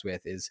podcast with,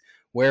 is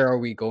where are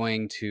we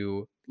going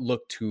to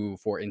look to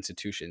for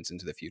institutions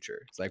into the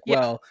future? It's like, Yeah,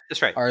 well,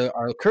 that's right.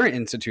 our current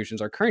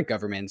institutions, our current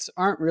governments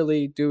aren't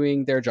really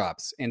doing their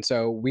jobs. And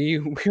so we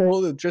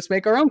will just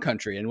make our own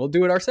country and we'll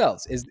do it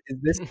ourselves. Is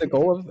this the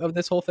goal of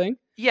this whole thing?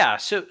 Yeah.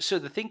 So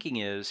the thinking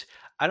is,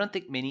 I don't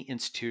think many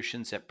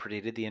institutions that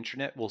predated the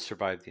internet will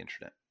survive the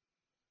internet.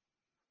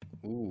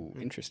 Ooh,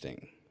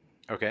 interesting.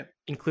 Okay.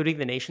 Including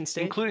the nation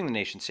state? Including the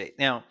nation state.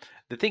 Now,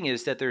 the thing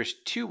is that there's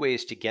two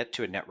ways to get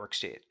to a network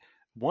state.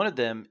 One of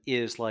them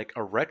is like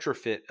a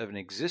retrofit of an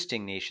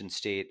existing nation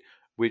state,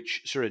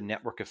 which sort of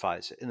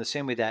networkifies it in the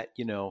same way that,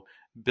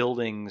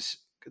 buildings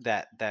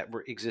that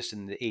were exist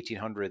in the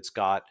 1800s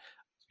got,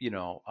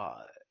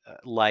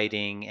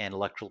 lighting and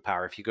electrical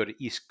power. If you go to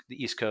the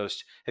East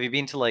Coast, have you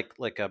been to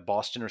like a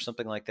Boston or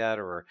something like that,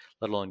 or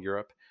let alone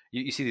Europe?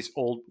 You see these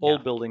old Yeah.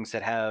 buildings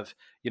that have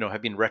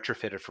been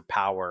retrofitted for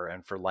power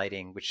and for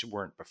lighting, which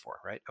weren't before,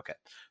 right? Okay,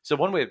 so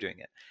one way of doing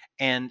it,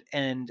 and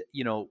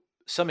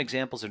some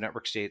examples of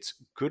network states,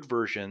 good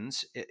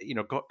versions,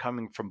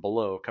 coming from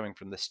below, coming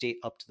from the state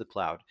up to the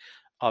cloud.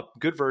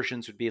 Good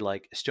versions would be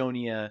like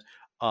Estonia,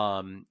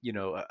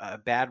 a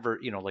bad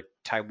like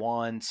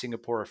Taiwan,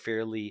 Singapore are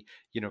fairly,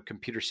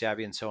 computer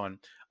savvy and so on.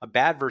 A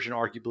bad version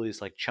arguably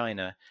is like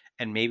China,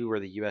 and maybe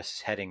where the US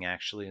is heading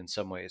actually in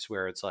some ways,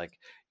 where it's like,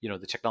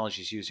 the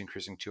technology is used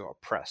increasingly to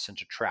oppress and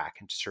to track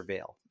and to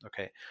surveil.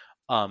 Okay.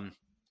 Um,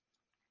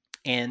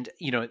 and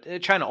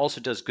China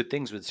also does good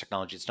things with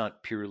technology. It's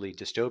not purely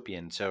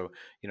dystopian. So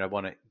I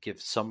want to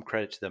give some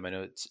credit to them. I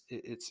know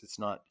it's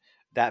not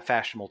that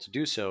fashionable to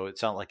do so.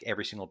 It's not like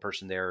every single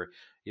person there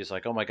is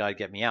like, oh my god,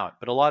 get me out.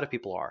 But a lot of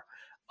people are.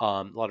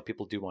 A lot of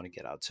people do want to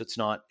get out. So it's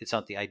not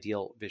the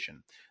ideal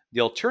vision.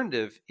 The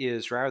alternative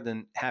is, rather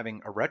than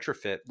having a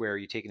retrofit where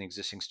you take an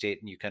existing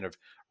state and you kind of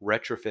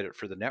retrofit it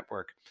for the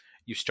network,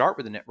 you start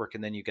with the network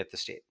and then you get the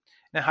state.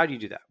 Now, how do you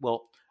do that?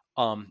 Well,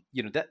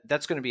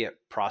 that's going to be a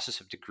process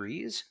of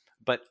degrees.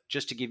 But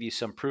just to give you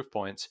some proof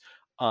points,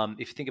 if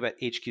you think about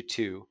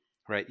HQ2,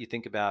 right? You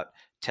think about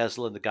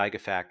Tesla and the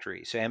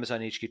Gigafactory. So Amazon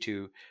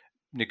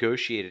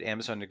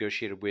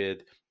negotiated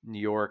with New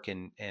York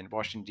and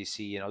Washington,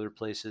 D.C. and other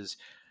places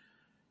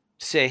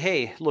to say,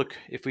 hey, look,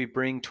 if we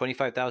bring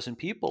 25,000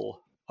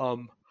 people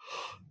to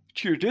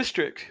your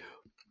district,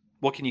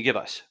 what can you give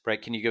us,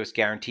 right? Can you give us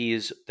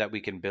guarantees that we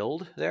can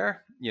build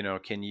there?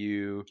 Can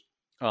you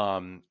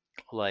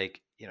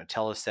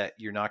tell us that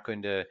you're not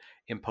going to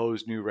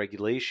impose new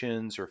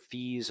regulations or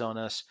fees on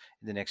us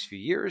in the next few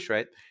years,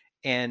 right?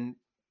 And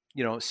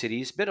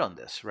cities bid on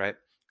this, right?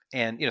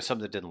 And some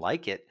that didn't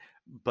like it,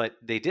 but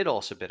they did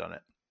also bid on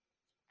it.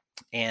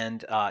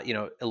 And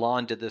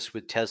Elon did this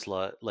with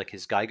Tesla, like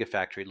his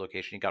Gigafactory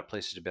location. He got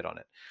places to bid on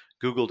it.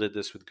 Google did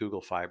this with Google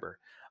Fiber,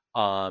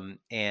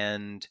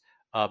 and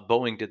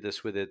Boeing did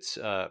this with its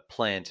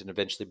plant and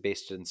eventually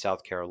based it in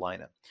South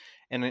Carolina.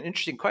 And an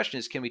interesting question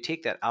is, can we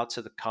take that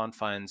outside the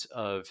confines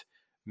of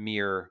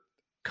mere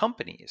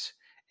companies?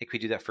 Can we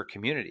do that for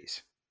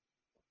communities?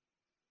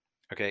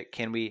 Okay,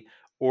 can we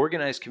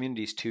organize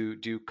communities to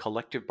do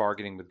collective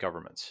bargaining with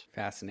governments?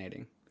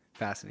 Fascinating.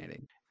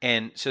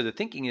 And so the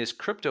thinking is,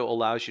 crypto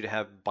allows you to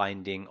have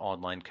binding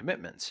online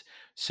commitments.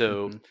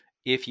 So Mm-hmm.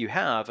 if you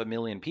have 1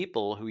 million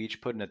people who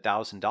each put in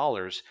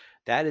 $1,000,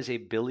 that is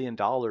 $1 billion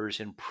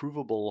in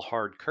provable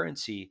hard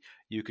currency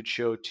you could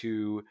show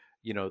to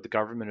the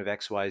government of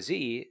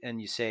XYZ,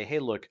 and you say, hey,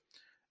 look,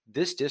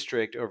 this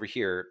district over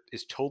here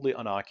is totally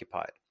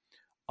unoccupied.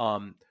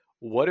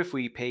 What if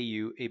we pay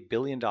you $1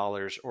 billion,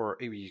 or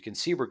you can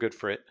see we're good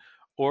for it,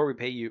 or we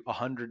pay you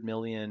 100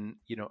 million,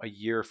 a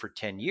year for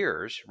 10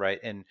 years, right?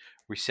 And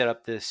we set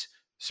up this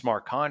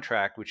smart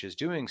contract, which is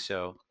doing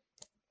so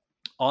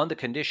on the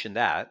condition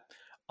that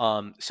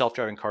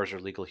self-driving cars are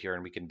legal here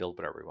and we can build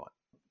whatever we want.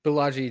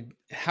 Balaji,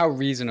 how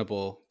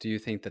reasonable do you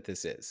think that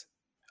this is?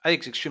 I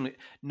think it's extremely.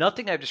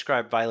 Nothing I've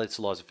described violates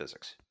the laws of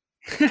physics,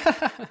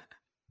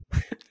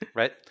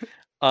 right?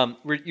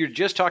 You're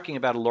just talking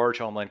about a large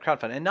online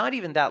crowdfund, and not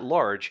even that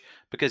large,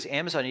 because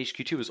Amazon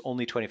HQ2 is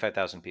only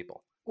 25,000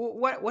 people.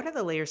 Well, what are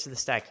the layers to the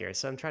stack here?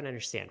 So I'm trying to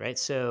understand, right?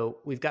 So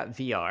we've got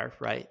VR,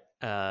 right?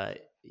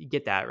 You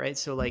get that, right?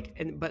 So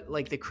but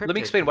the crypto. Let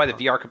me explain why the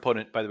VR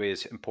component, by the way,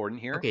 is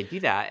important here. Okay, do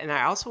that. And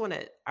I also want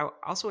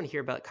to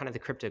hear about kind of the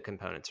crypto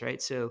components,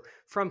 right? So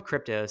from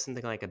crypto,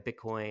 something like a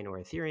Bitcoin or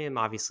Ethereum,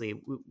 obviously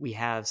we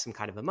have some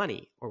kind of a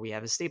money, or we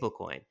have a stable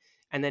coin.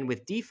 And then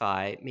with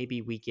DeFi,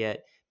 maybe we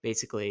get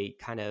basically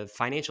kind of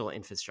financial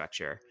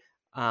infrastructure.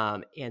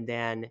 And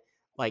then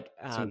like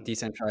Some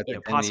decentralized identity is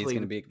going to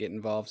possibly be get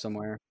involved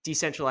somewhere.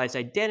 decentralized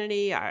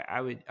identity.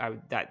 I would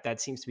that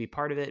seems to be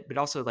part of it, but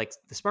also like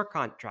the smart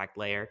contract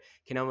layer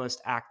can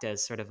almost act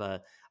as sort of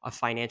a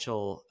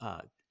financial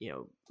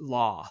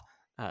law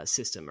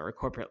system, or a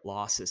corporate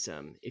law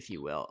system, if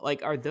you will.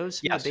 Like, are those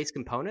some of the Yes. base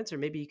components, or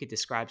maybe you could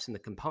describe some of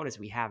the components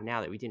we have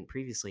now that we didn't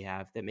previously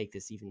have that make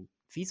this even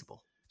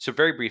feasible? So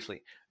very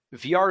briefly,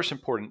 VR is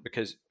important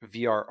because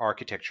VR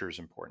architecture is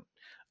important.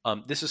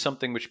 This is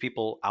something which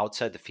people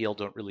outside the field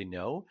don't really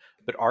know,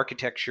 but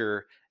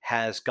architecture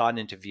has gotten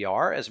into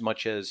VR as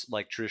much as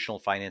like traditional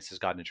finance has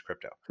gotten into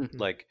crypto. Hmm.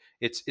 Like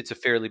it's a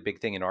fairly big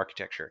thing in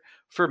architecture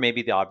for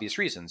maybe the obvious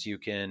reasons. You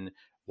can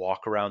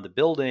walk around the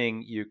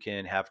building, you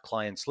can have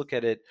clients look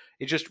at it.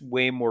 It's just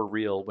way more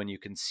real when you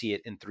can see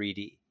it in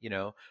 3D.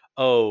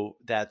 Oh,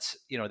 that's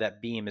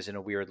that beam is in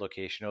a weird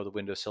location. Oh, the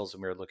windowsill's in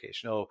a weird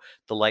location. Oh,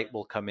 the light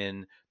will come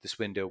in this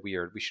window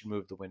weird. We should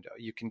move the window.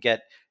 You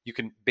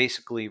can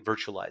basically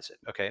virtualize it.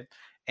 Okay.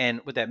 And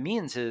what that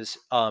means is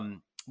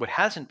what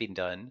hasn't been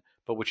done,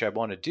 but which I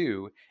want to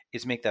do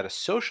is make that a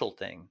social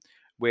thing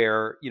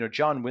where,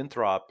 John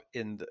Winthrop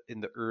in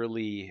the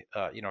early,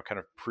 kind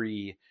of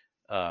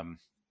um,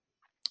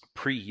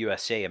 pre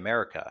USA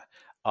America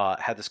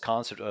had this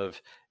concept of,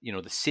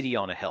 the city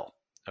on a hill.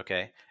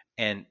 Okay.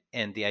 And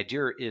the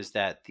idea is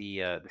that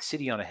the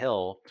city on a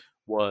hill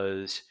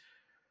was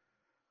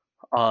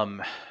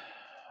um,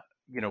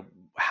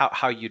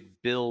 how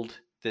you'd build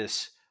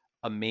this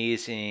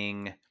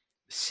amazing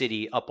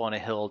city up on a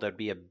hill that'd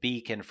be a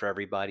beacon for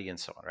everybody and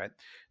so on, right?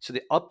 So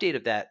the update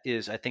of that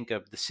is, I think,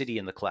 of the city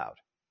in the cloud.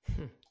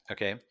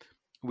 Okay,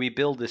 we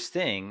build this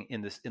thing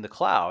in the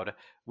cloud,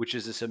 which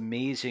is this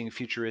amazing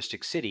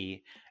futuristic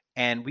city,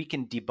 and we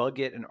can debug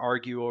it and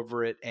argue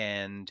over it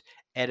and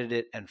edit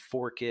it and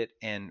fork it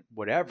and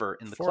whatever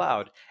in the Fork it.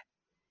 cloud.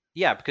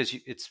 Yeah, because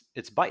it's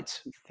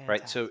bytes,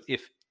 right? So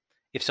Fantastic.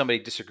 if somebody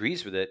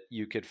disagrees with it,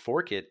 you could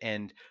fork it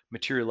and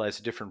materialize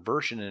a different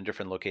version in a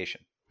different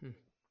location. Hmm.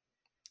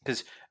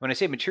 Because when I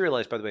say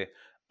materialize, by the way,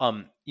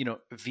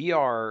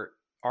 VR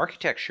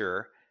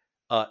architecture,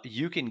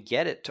 you can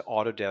get it to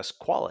Autodesk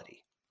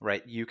quality,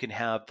 right? You can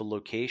have the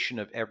location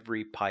of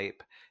every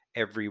pipe,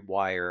 every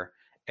wire,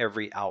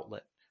 every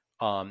outlet,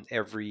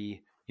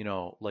 every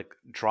like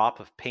drop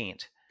of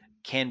paint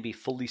can be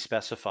fully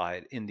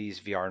specified in these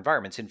VR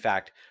environments. In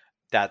fact,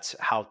 that's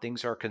how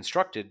things are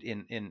constructed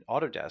in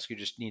Autodesk. You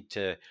just need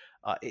to.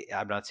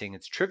 I'm not saying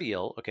it's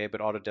trivial, okay, but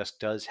Autodesk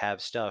does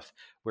have stuff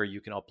where you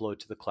can upload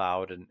to the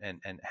cloud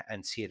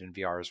and see it in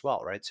VR as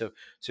well, right? So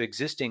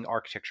existing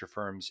architecture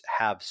firms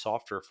have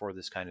software for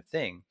this kind of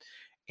thing,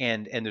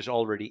 and there's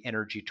already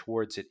energy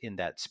towards it in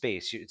that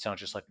space. It's not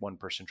just like one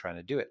person trying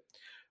to do it.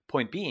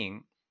 Point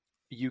being,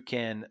 you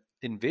can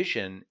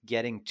envision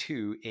getting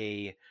to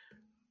a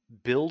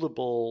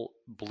buildable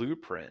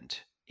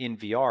blueprint in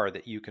VR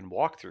that you can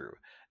walk through,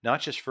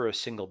 not just for a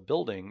single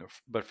building,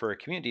 but for a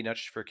community, not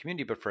just for a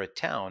community, but for a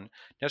town,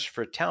 not just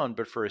for a town,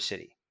 but for a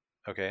city.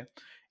 Okay.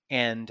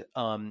 And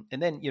then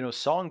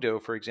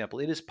Songdo, for example,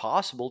 it is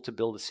possible to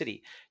build a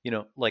city.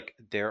 Like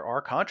there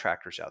are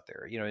contractors out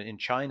there. In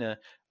China,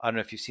 I don't know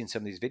if you've seen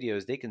some of these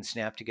videos. They can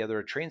snap together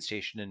a train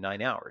station in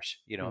 9 hours.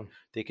 Hmm.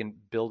 They can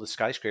build a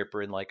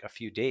skyscraper in like a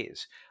few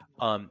days.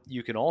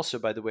 You can also,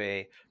 by the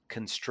way,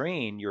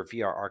 constrain your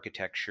VR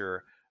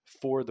architecture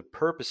for the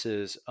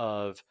purposes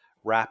of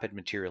rapid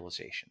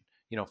materialization.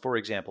 For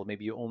example,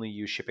 maybe you only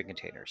use shipping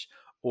containers,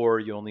 or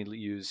you only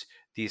use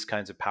these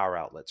kinds of power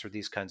outlets or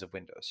these kinds of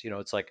windows.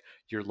 It's like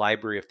your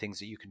library of things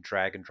that you can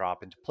drag and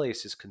drop into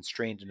place is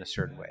constrained in a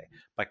certain way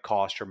by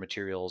cost or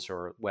materials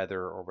or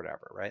weather or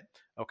whatever, right?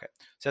 Okay,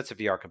 so that's a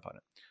VR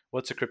component.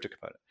 What's a crypto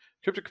component?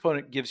 Crypto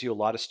component gives you a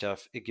lot of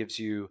stuff. It gives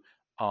you,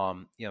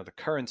 the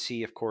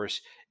currency, of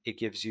course. It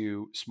gives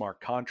you smart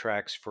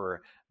contracts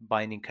for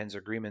binding kinds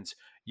of agreements.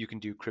 You can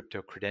do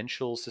crypto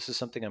credentials. This is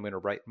something I'm going to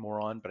write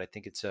more on, but I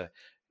think it's a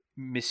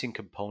missing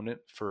component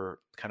for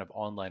kind of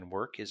online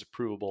work is a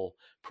provable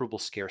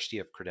scarcity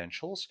of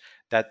credentials.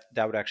 That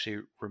would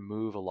actually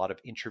remove a lot of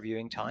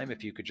interviewing time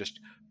if you could just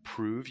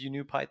prove you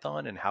knew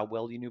Python and how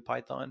well you knew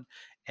Python,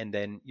 and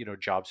then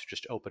jobs would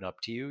just open up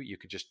to you. You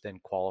could just then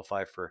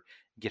qualify for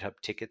GitHub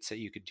tickets that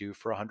you could do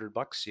for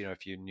 $100,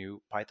 if you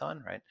knew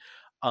Python, right?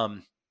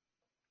 um,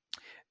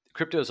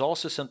 Crypto is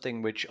also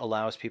something which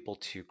allows people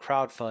to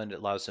crowdfund. It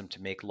allows them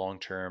to make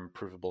long-term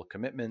provable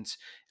commitments.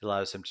 It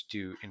allows them to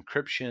do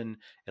encryption.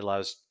 It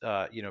allows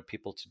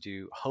people to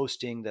do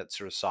hosting, that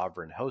sort of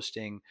sovereign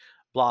hosting,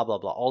 blah blah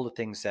blah. All the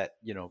things that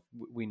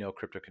we know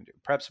crypto can do.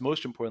 Perhaps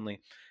most importantly,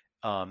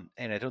 and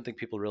I don't think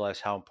people realize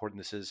how important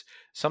this is.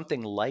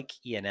 Something like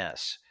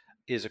ENS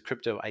is a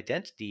crypto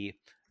identity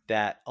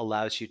that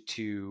allows you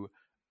to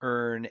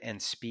earn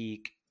and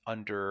speak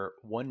under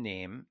one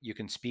name. You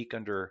can speak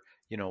under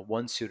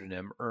one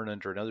pseudonym, earn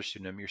under another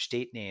pseudonym. Your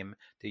state name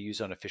they use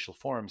on official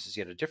forms is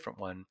yet a different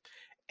one.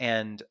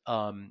 And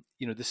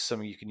this is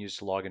something you can use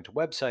to log into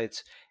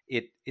websites.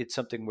 It's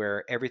something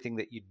where everything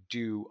that you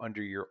do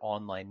under your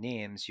online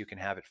names, you can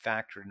have it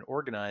factored and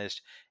organized,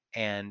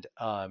 and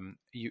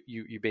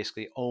you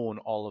basically own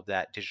all of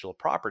that digital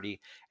property,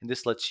 and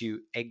this lets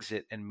you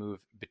exit and move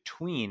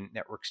between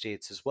network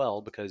states as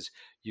well, because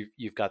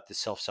you've got this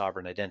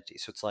self-sovereign identity.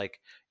 So it's like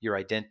your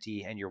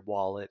identity and your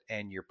wallet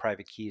and your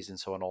private keys and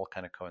so on all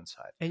kind of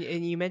coincide. And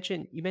you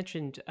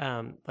mentioned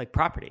like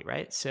property,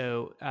 right?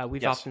 So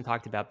we've Yes. often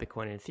talked about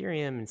Bitcoin and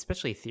Ethereum, and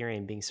especially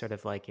Ethereum being sort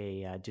of like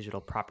a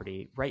digital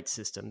property rights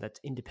system that's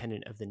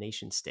independent of the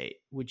nation state.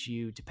 Would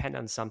you depend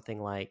on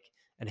something like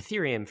an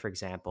Ethereum, for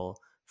example,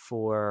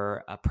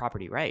 for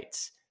property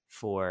rights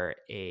for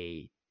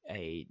a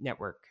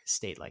network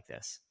state like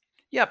this?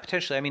 Yeah,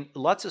 potentially. I mean,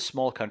 lots of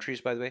small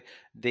countries, by the way,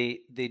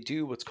 they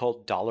do what's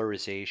called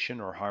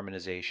dollarization or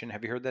harmonization.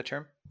 Have you heard that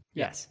term?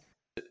 Yes.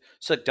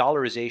 So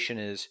dollarization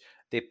is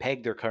they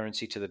peg their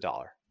currency to the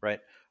dollar, right?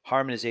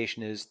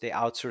 Harmonization is they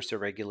outsource their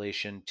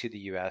regulation to the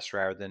US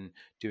rather than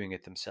doing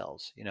it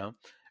themselves, you know?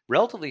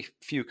 Relatively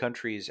few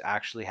countries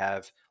actually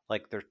have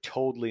like their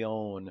totally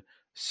own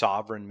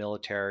sovereign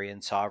military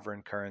and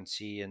sovereign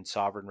currency and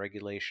sovereign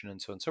regulation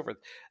and so on and so forth.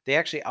 They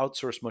actually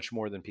outsource much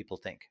more than people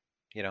think,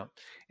 you know?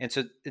 And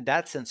so in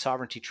that sense,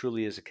 sovereignty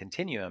truly is a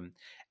continuum.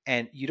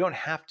 And you don't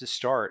have to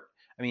start.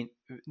 I mean,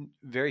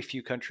 very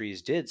few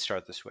countries did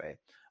start this way.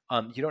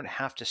 You don't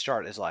have to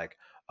start as like,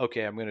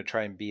 okay, I'm going to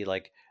try and be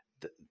like,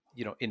 the,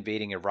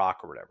 invading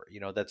Iraq or whatever.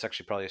 That's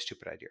actually probably a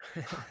stupid idea.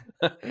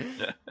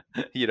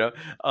 you know,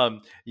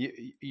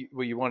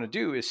 what you want to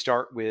do is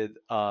start with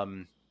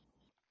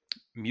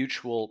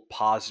mutual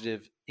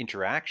positive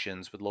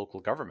interactions with local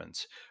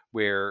governments,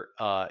 where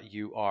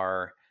you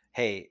are,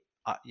 hey,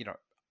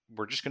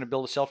 we're just going to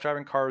build a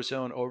self-driving car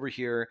zone over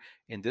here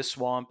in this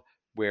swamp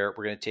where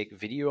we're going to take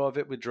video of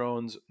it with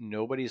drones.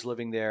 Nobody's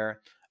living there.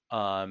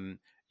 Um,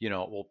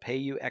 we'll pay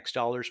you X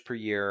dollars per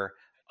year.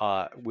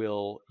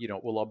 We'll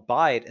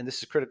abide, and this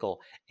is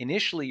critical.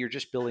 Initially, you're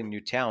just building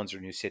new towns or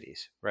new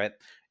cities, right?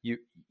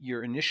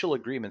 Your initial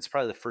agreements,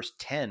 probably the first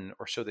 10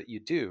 or so that you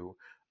do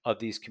of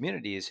these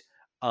communities,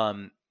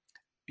 um,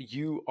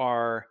 you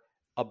are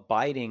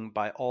abiding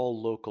by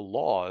all local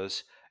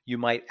laws. You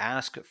might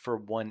ask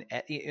for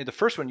the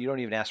first one, you don't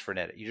even ask for an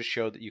edit. You just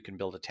show that you can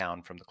build a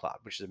town from the cloud,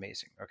 which is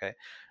amazing. Okay.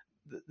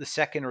 The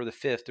second or the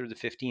fifth or the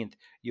 15th,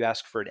 you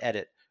ask for an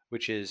edit,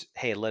 which is,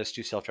 hey, let us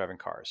do self-driving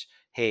cars.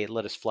 Hey,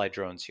 let us fly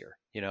drones here.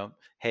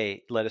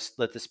 Hey, let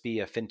this be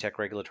a fintech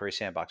regulatory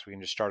sandbox. We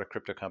can just start a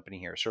crypto company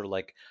here, sort of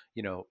like,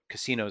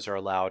 casinos are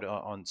allowed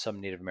on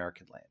some Native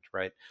American land,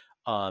 right?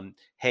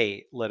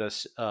 Hey, let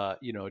us,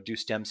 do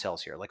stem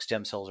cells here. Like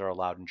stem cells are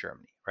allowed in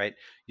Germany, right?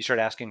 You start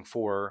asking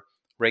for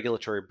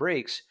regulatory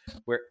breaks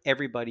where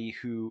everybody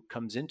who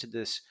comes into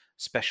this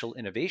special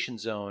innovation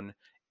zone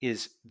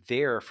is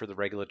there for the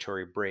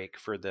regulatory break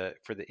for the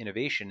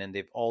innovation, and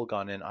they've all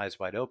gone in eyes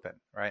wide open,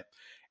 right?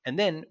 And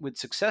then with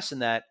success in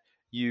that,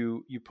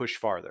 you push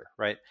farther,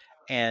 right?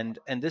 And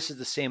this is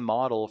the same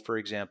model, for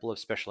example, of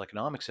special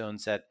economic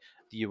zones that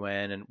the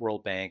UN and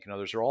World Bank and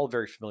others are all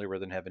very familiar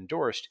with and have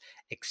endorsed,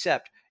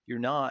 except you're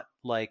not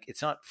like,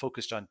 it's not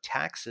focused on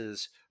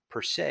taxes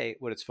per se.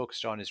 What it's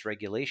focused on is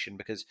regulation,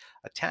 because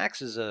a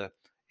tax is a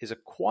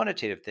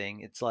quantitative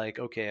thing. It's like,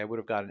 okay, I would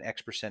have gotten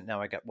X percent, now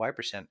I got Y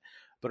percent.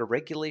 But a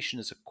regulation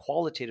is a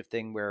qualitative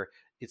thing where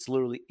it's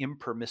literally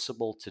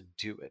impermissible to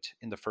do it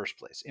in the first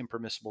place,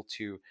 impermissible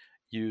to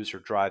use or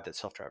drive that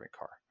self-driving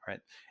car, right?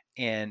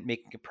 And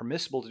making it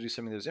permissible to do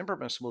something that is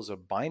impermissible is a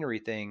binary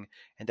thing,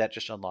 and that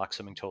just unlocks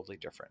something totally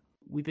different.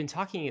 We've been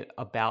talking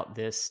about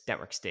this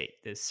network state,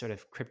 this sort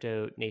of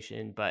crypto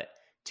nation, but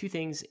two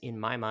things in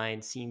my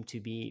mind seem to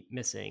be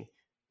missing.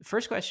 The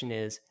first question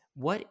is,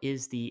 what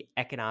is the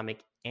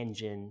economic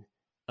engine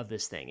of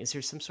this thing? Is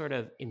there some sort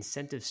of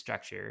incentive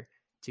structure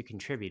to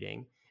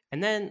contributing?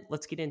 And then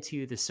let's get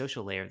into the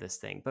social layer of this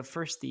thing. But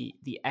first, the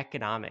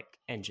economic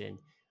engine.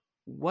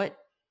 What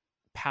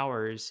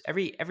powers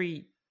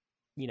every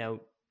you know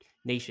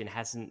nation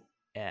has an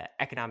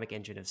economic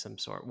engine of some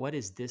sort. What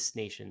is this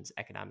nation's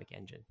economic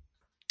engine?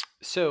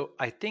 So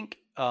I think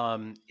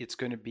it's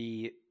going to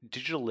be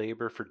digital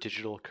labor for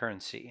digital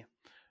currency,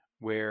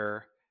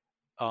 where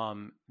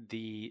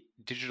the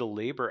digital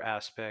labor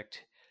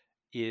aspect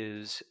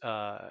is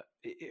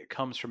it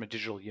comes from a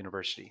digital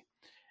university.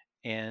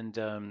 And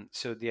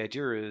so the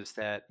idea is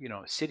that,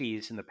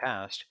 cities in the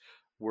past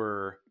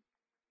were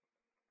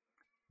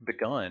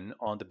begun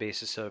on the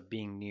basis of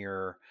being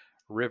near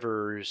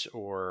rivers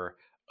or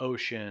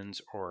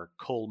oceans or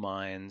coal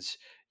mines,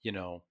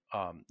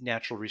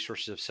 natural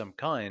resources of some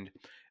kind.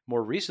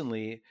 More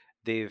recently,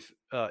 they've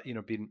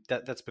been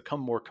that's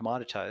become more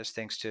commoditized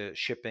thanks to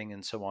shipping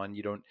and so on.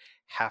 You don't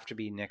have to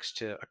be next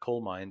to a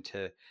coal mine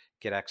to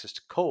get access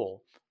to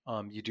coal.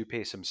 You do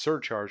pay some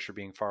surcharge for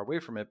being far away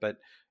from it, but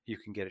you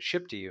can get it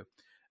shipped to you.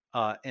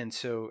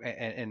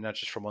 And not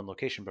just from one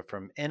location, but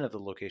from any of the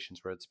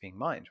locations where it's being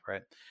mined,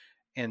 right?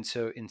 And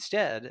so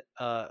instead,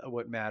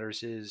 what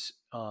matters is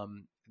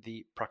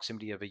the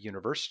proximity of a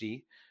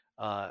university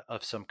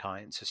of some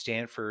kind. So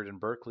Stanford and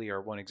Berkeley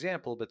are one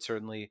example, but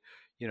certainly,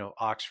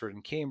 Oxford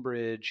and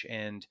Cambridge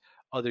and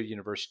other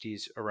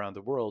universities around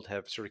the world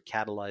have sort of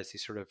catalyzed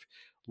these sort of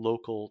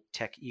local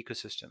tech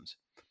ecosystems.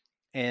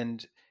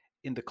 And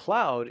in the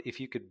cloud, if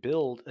you could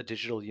build a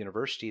digital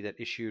university that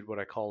issued what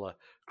I call a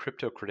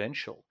crypto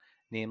credential,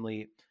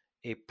 namely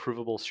a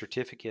provable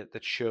certificate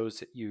that shows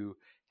that you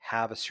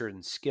have a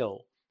certain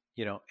skill,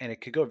 and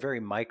it could go very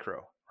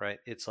micro, right?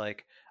 It's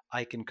like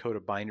I can code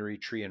a binary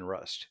tree in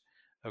Rust.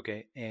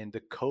 Okay. And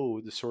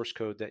the source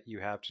code that you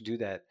have to do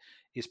that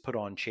is put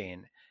on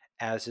chain,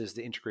 as is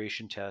the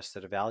integration test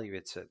that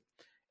evaluates it.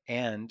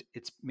 And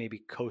it's maybe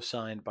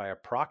co-signed by a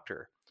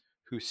proctor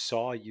who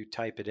saw you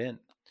type it in,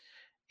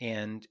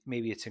 and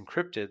maybe it's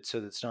encrypted so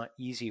that it's not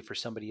easy for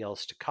somebody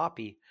else to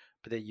copy,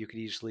 but that you could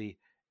easily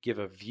give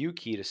a view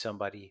key to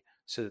somebody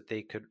so that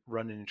they could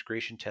run an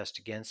integration test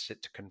against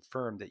it to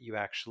confirm that you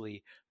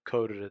actually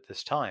coded at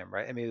this time,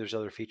 right? I mean, there's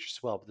other features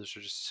as well, but those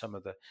are just some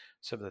of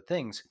the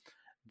things.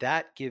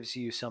 That gives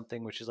you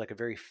something which is like a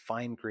very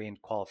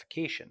fine-grained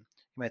qualification.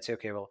 You might say,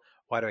 okay, well,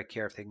 why do I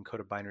care if they can code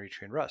a binary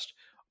tree in Rust?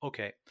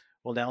 Okay,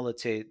 well, now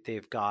let's say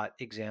they've got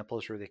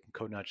examples where they can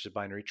code not just a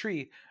binary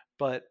tree,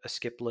 but a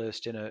skip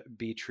list and a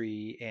B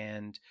tree,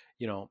 and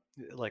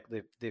like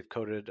they've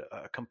coded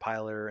a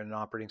compiler and an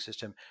operating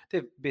system.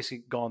 They've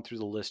basically gone through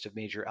the list of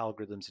major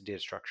algorithms and data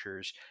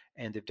structures,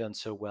 and they've done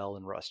so well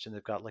in Rust, and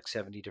they've got like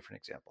 70 different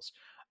examples.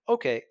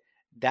 Okay,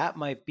 that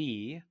might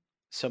be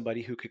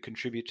somebody who could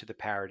contribute to the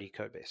parity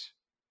code base,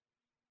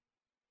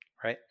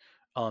 right?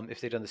 If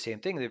they've done the same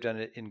thing, they've done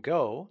it in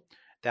Go,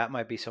 that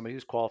might be somebody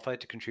who's qualified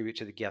to contribute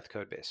to the Geth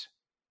code base,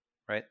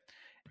 right?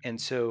 And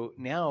so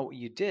now what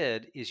you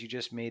did is you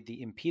just made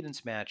the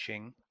impedance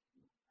matching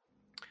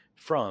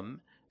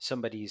from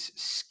somebody's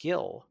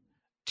skill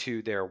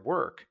to their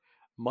work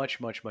much,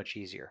 much, much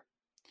easier.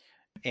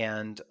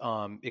 And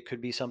it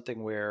could be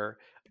something where,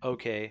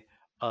 okay,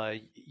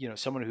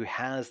 someone who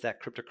has that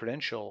crypto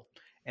credential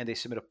and they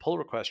submit a pull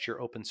request to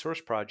your open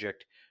source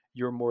project,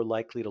 you're more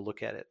likely to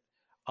look at it.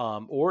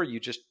 Or you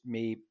just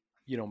may,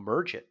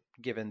 merge it,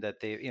 given that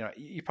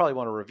you probably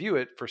want to review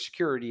it for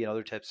security and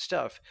other types of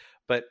stuff,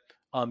 but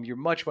you're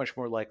much, much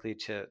more likely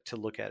to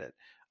look at it.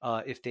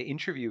 If they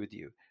interview with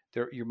you,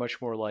 you're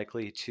much more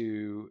likely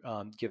to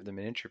give them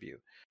an interview.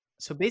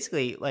 So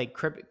basically, like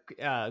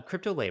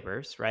crypto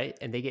laborers, right?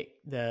 And they get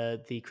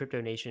the crypto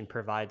nation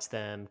provides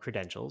them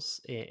credentials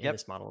in Yep.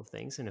 this model of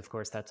things, and of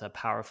course, that's a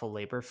powerful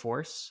labor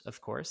force.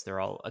 Of course, they're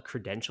all a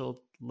credentialed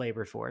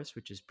labor force,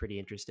 which is pretty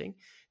interesting.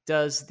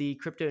 Does the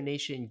crypto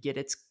nation get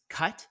its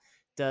cut?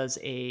 Does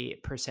a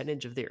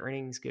percentage of the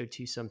earnings go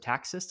to some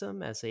tax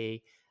system, as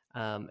a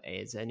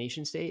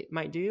nation state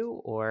might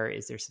do, or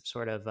is there some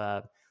sort of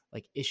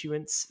like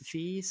issuance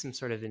fee, some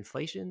sort of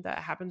inflation that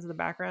happens in the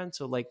background?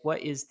 So, like,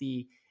 what is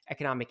the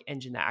economic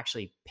engine that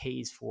actually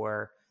pays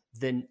for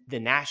the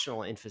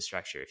national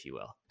infrastructure, if you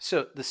will?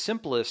 So the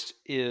simplest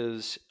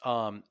is,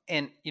 so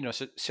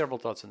several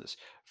thoughts on this.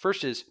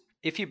 First is,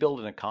 if you build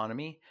an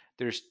economy,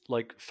 there's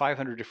like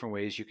 500 different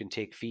ways you can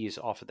take fees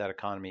off of that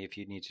economy if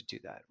you need to do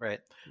that, right?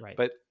 Right.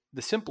 But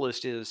the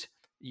simplest is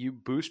you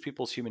boost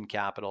people's human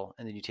capital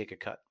and then you take a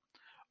cut.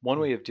 One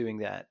way of doing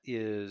that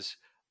is,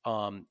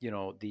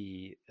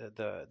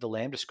 the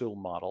Lambda School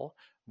model,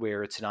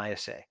 where it's an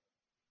ISA,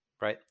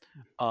 right?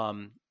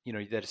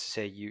 That is to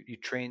say, you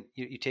train,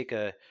 you take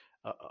a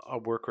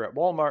worker at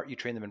Walmart, you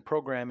train them in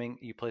programming,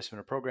 you place them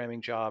in a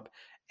programming job,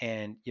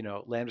 and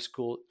Lambda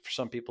School for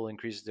some people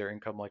increases their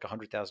income like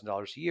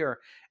 $100,000 a year,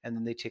 and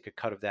then they take a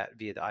cut of that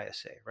via the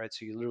ISA, right?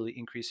 So you literally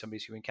increase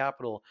somebody's human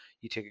capital,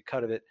 you take a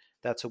cut of it.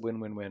 That's a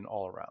win-win-win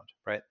all around,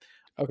 right?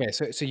 Okay,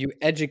 so you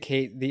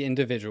educate the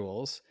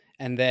individuals,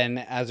 and then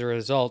as a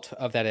result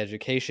of that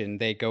education,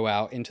 they go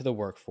out into the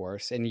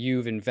workforce, and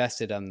you've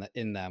invested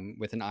in them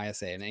with an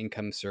ISA, an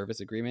income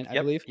service agreement, I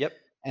Yep, believe. yep.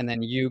 And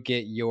then you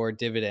get your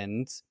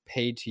dividends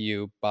paid to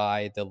you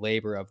by the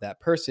labor of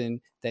that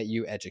person that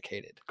you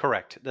educated.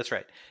 Correct. That's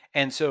right.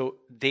 And so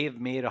they've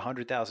made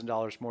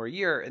 $100,000 more a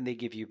year, and they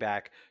give you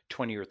back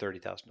 $20,000 or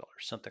 $30,000,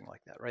 something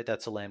like that, right?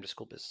 That's a Lambda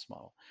School business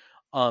model.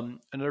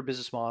 Another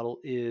business model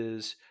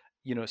is,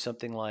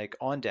 something like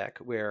On Deck,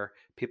 where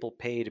people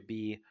pay to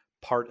be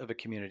part of a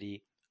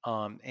community,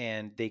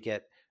 and they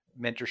get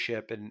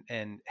mentorship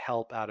and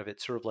help out of it,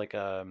 sort of like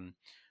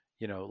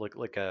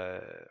like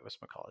a what's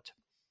it call it?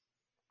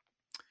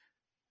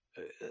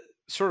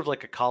 Sort of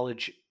like a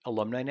college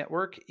alumni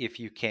network if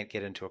you can't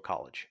get into a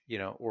college,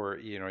 or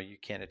you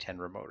can't attend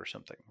remote or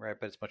something, right?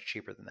 But it's much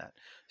cheaper than that,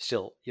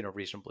 still,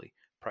 reasonably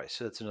priced.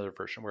 So that's another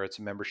version where it's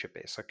a membership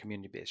base, like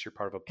community base. You're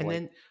part of a And polite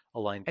then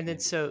aligned and then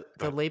community. so Go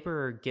the ahead.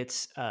 laborer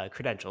gets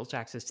credentials,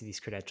 access to these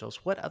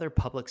credentials. What other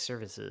public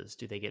services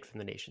do they get from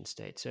the nation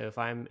state? So if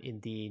I'm in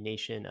the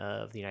nation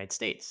of the United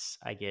States,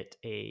 I get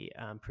a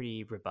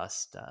pretty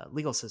robust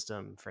legal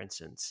system, for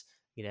instance.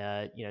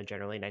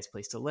 Generally a nice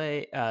place to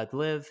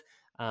live.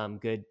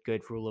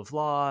 Good rule of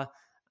law.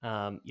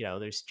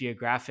 There's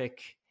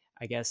geographic,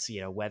 I guess,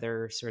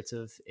 weather sorts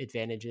of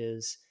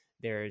advantages.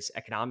 There's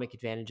economic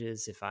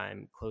advantages if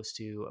I'm close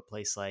to a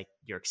place like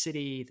New York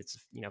City, that's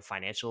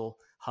financial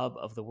hub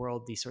of the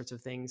world. These sorts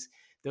of things.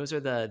 Those are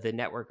the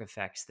network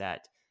effects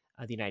that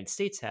the United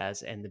States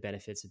has, and the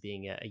benefits of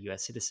being a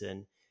U.S.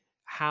 citizen.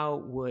 how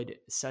would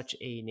such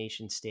a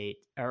nation state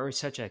or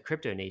such a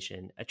crypto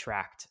nation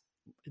attract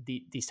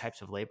these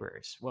types of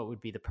laborers? What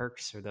would be the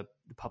perks or the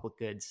public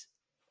goods?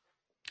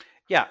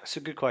 Yeah, it's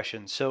a good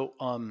question. So,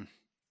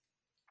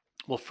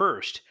 well,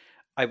 first,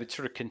 I would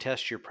sort of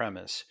contest your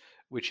premise,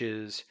 which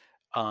is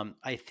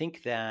I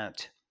think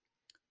that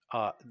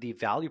the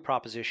value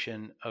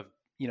proposition of,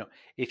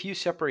 if you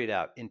separate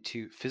out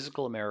into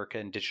physical America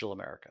and digital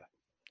America,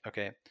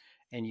 okay,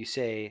 and you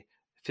say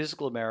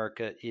physical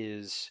America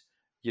is,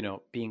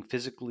 being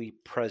physically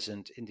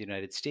present in the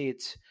United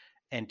States,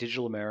 and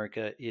digital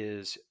America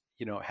is,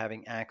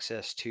 having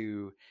access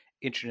to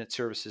internet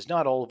services,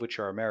 not all of which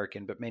are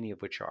American, but many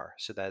of which are.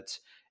 So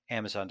that's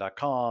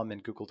Amazon.com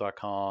and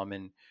Google.com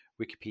and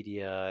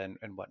Wikipedia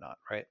and whatnot,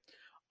 right?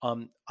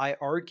 I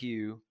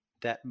argue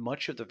that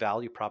much of the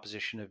value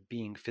proposition of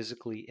being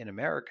physically in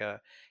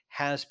America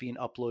has been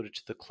uploaded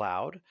to the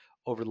cloud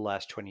over the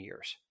last 20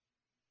 years,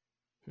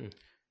 Hmm.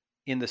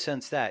 in the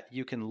sense that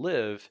you can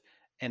live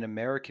an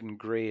American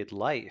grade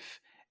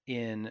life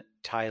in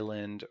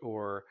Thailand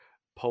or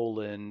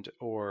Poland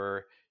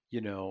or,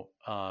 you know,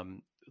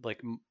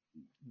 like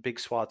big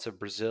swaths of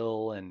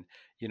Brazil and,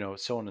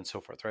 so on and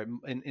so forth, right?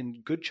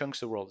 In good chunks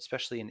of the world,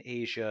 especially in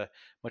Asia,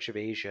 much of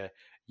Asia,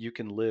 you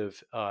can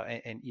live,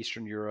 and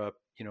Eastern Europe,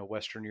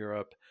 Western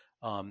Europe,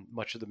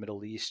 much of the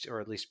Middle East,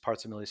 or at least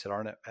parts of the Middle East that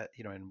aren't,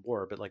 in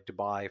war, but like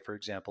Dubai, for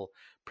example,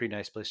 pretty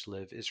nice place to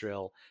live.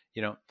 Israel,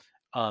 you know,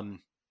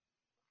 um,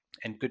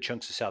 and good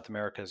chunks of South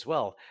America as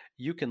well.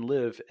 You can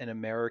live an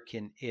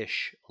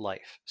American-ish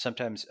life,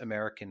 sometimes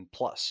American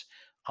plus,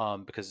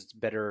 because it's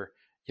better.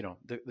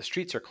 The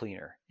streets are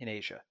cleaner in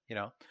Asia.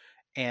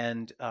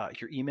 And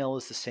your email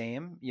is the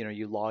same.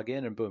 You log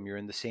in and boom, you're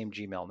in the same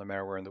Gmail, no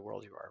matter where in the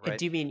world you are. And Right?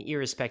 do you mean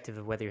irrespective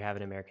of whether you have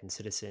an American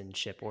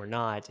citizenship or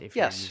not, if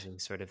you're Yes, using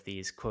sort of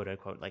these quote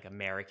unquote like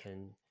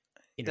American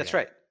that's internet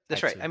right.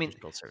 That's types right. I of mean,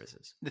 digital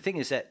services? the thing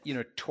is that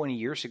 20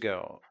 years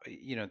ago,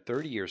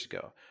 30 years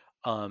ago,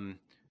 um,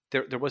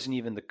 there wasn't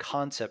even the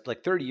concept.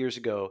 Like 30 years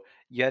ago,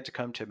 you had to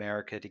come to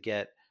America to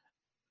get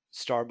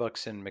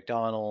Starbucks and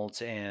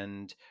McDonald's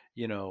and,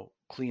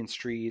 clean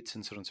streets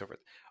and so on and so forth.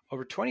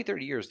 Over 20,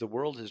 30 years, the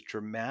world has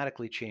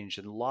dramatically changed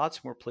and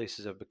lots more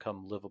places have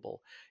become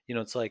livable.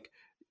 It's like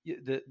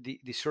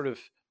the sort of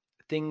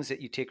things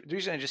that you take. The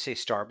reason I just say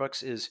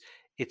Starbucks is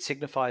it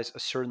signifies a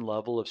certain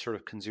level of sort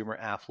of consumer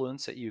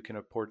affluence that you can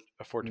afford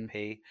to Mm.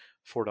 pay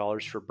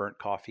 $4 for burnt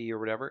coffee or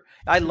whatever.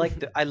 I like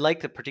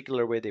the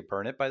particular way they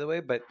burn it, by the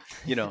way, but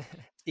it's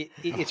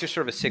Oh. just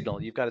sort of a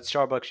signal. You've got at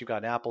Starbucks, you've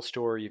got an Apple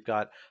store, you've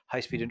got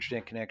high-speed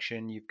internet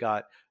connection, you've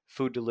got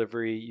food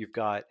delivery, you've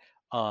got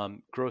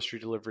grocery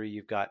delivery,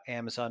 you've got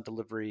Amazon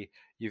delivery,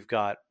 you've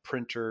got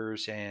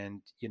printers,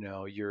 and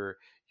your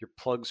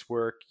plugs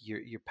work,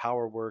 your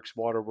power works,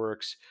 water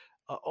works,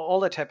 all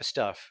that type of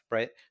stuff,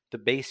 right? The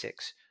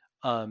basics,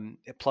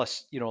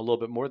 plus a little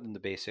bit more than the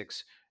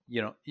basics.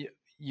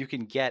 You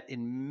can get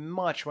in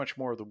much much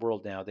more of the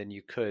world now than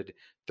you could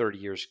 30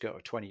 years ago,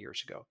 20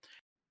 years ago.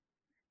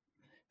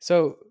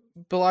 So,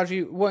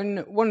 Balaji,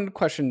 one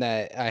question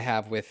that I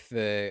have with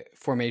the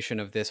formation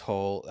of this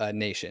whole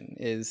nation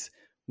is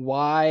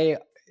why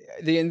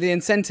the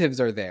incentives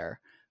are there,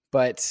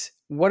 but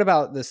what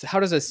about this? How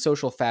does a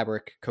social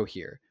fabric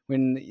cohere?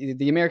 When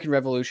the American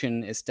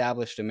Revolution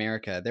established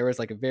America, there was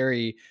like a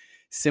very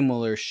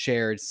similar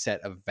shared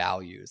set of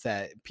values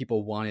that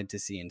people wanted to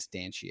see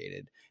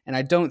instantiated, and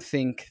I don't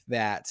think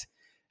that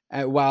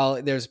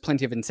while there's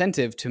plenty of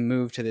incentive to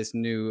move to this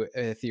new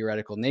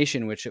theoretical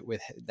nation, which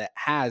that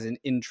has an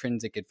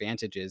intrinsic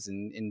advantages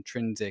and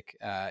intrinsic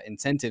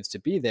incentives to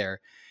be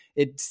there,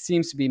 it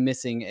seems to be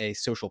missing a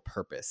social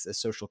purpose, a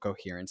social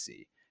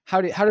coherency. How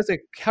does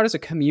a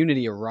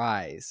community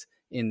arise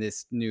in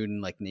this new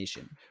like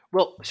nation?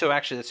 Well, so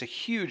actually, that's a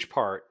huge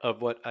part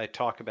of what I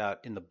talk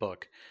about in the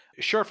book.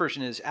 Short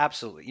version is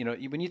absolutely,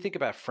 when you think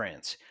about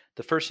France,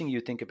 the first thing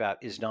you think about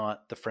is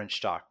not the French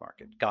stock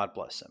market. God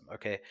bless them.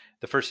 Okay.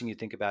 The first thing you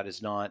think about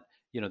is not,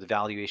 the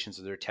valuations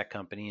of their tech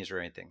companies or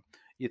anything.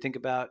 You think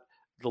about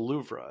the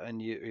Louvre,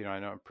 and I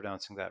know I'm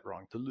pronouncing that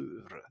wrong. The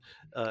Louvre.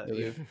 The You,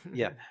 Louvre.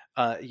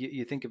 yeah.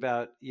 You think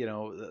about,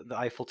 the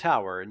Eiffel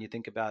Tower, and you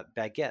think about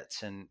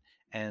baguettes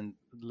and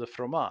le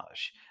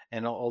fromage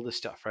and all this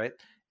stuff, right?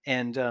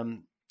 And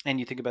and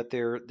you think about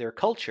their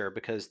culture,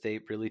 because they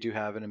really do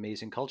have an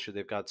amazing culture.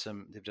 They've done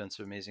some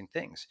amazing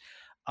things,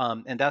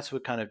 and that's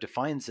what kind of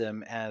defines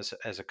them as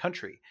a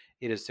country.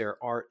 It is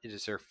their art, it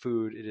is their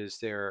food, it is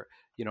their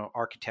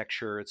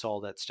architecture, it's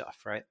all that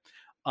stuff, right?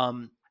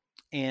 um,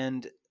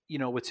 and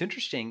what's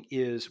interesting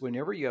is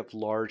whenever you have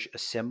large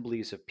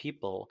assemblies of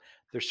people,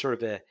 there's sort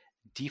of a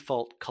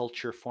default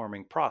culture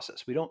forming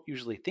process. We don't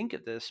usually think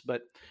of this,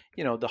 but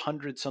the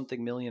 100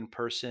 something million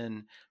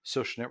person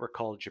social network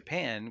called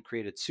Japan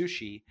created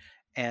sushi,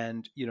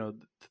 and the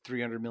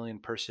 300 million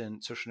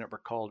person social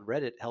network called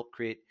Reddit helped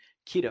create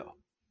keto.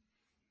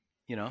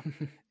 You know,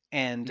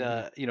 and Hmm.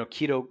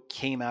 keto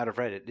came out of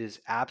Reddit. It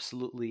is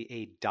absolutely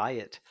a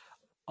diet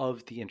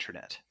of the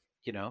internet.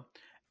 You know,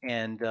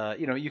 And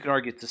you can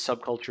argue it's a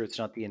subculture. It's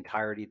not the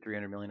entirety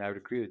 300 million. I would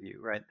agree with you,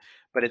 right?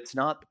 But it's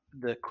not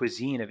the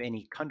cuisine of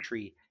any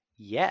country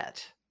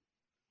yet.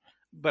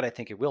 But I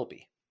think it will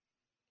be.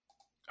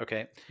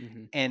 Okay.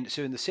 Hmm. And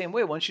so, in the same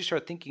way, once you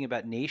start thinking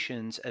about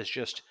nations as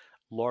just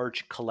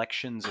large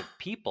collections of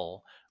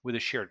people with a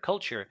shared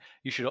culture,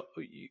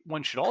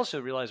 one should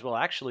also realize, well,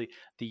 actually,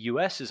 the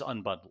U.S. is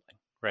unbundling,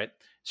 right?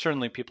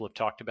 Certainly, people have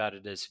talked about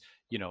it as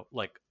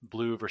like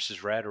blue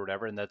versus red or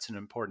whatever, and that's an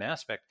important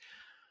aspect.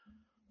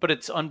 But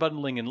it's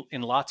unbundling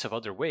in lots of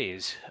other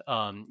ways.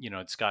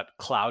 It's got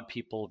cloud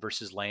people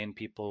versus land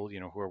people,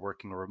 who are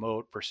working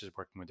remote versus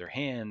working with their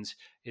hands.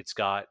 It's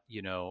got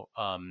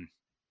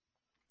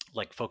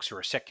like folks who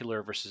are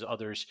secular versus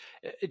others.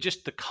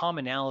 Just the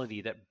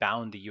commonality that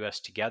bound the U.S.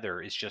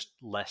 together is just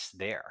less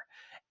there,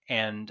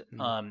 and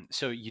Hmm.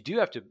 so you do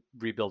have to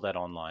rebuild that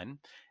online.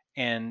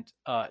 And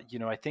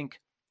I think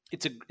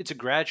it's a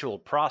gradual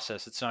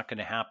process. It's not going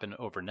to happen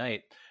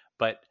overnight,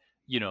 but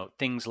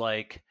things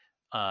like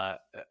uh,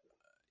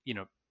 you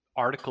know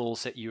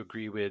articles that you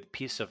agree with,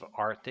 piece of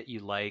art that you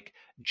like,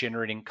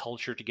 generating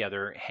culture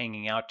together,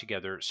 hanging out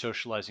together,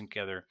 socializing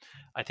together.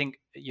 I think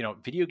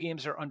video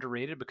games are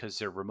underrated because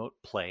they're remote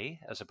play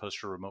as opposed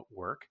to remote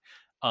work.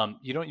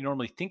 You don't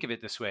normally think of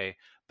it this way,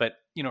 but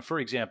for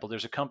example,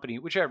 there's a company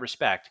which I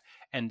respect,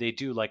 and they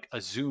do like a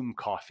Zoom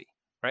coffee,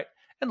 right?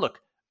 And look,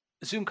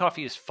 Zoom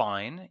coffee is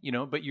fine,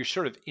 but you're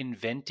sort of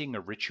inventing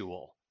a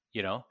ritual,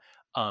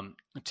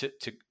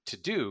 to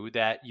do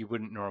that you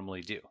wouldn't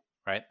normally do,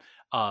 right?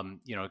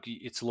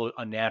 It's a little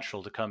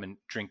unnatural to come and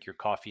drink your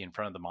coffee in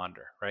front of the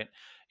monitor, right?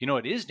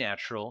 What is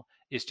natural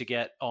is to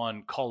get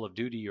on Call of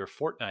Duty or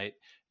Fortnite,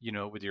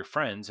 with your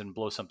friends and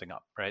blow something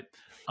up, right?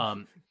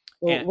 Um,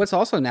 Well, and what's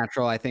also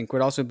natural, I think,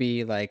 would also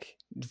be like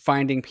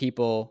finding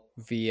people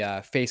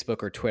via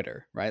Facebook or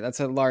Twitter, right? That's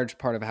a large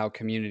part of how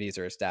communities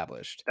are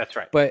established. that's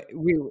right. But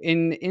we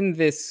in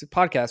this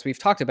podcast, we've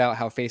talked about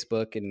how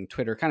Facebook and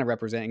Twitter kind of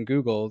represent, and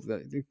Google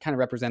they kind of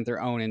represent their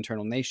own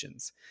internal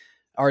nations.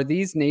 Are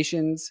these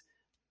nations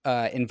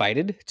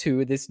invited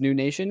to this new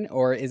nation,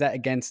 or is that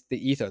against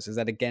the ethos? Is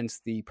that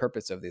against the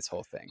purpose of this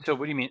whole thing? So,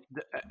 what do you mean?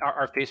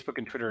 Are Facebook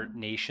and Twitter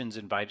nations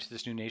invited to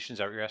this new nation? Is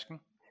that what you're asking?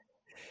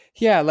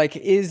 Yeah, like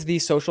is the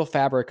social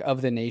fabric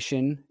of the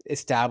nation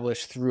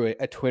established through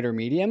a Twitter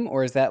medium,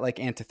 or is that like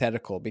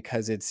antithetical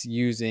because it's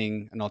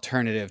using an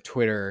alternative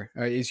Twitter,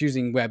 or is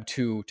using Web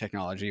 2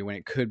 technology when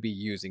it could be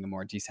using a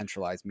more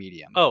decentralized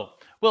medium? Oh,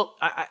 well,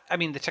 I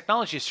mean, the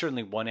technology is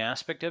certainly one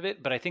aspect of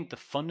it, but I think the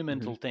Hmm.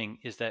 fundamental thing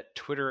is that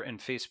Twitter and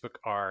Facebook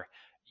are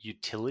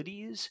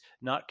utilities,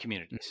 not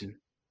communities,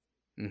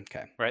 Hmm.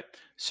 Okay. right?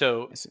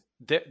 So I see.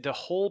 the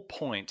whole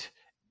point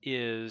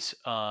is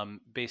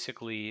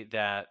basically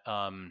that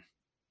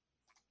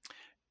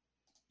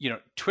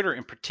Twitter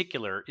in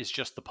particular is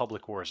just the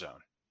public war zone,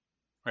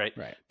 right?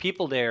 Right.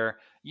 People there,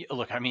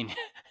 look, I mean,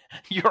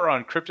 you're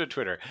on crypto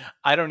Twitter.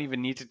 I don't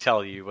even need to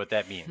tell you what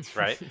that means,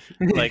 right?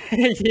 Like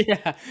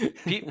Yeah.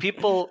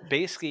 people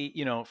basically,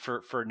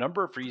 for a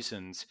number of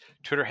reasons,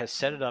 Twitter has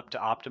set it up to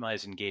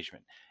optimize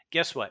engagement.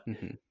 Guess what?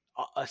 Hmm.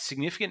 A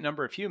significant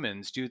number of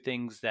humans do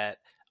things that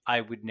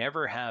I would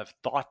never have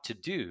thought to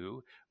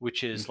do,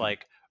 which is Hmm.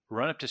 like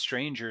run up to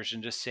strangers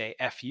and just say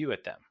F you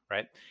at them,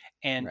 right?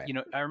 And, Right.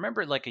 I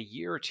remember like a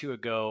year or two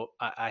ago,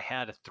 I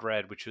had a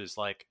thread which was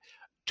like,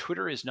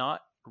 Twitter is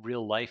not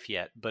real life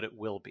yet, but it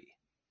will be.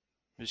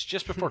 It was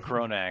just before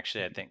Corona,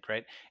 actually, I think,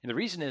 right? And the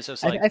reason is, I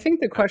was like, I think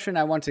the question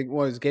I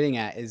was getting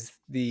at is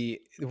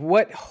the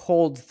what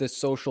holds the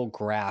social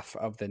graph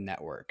of the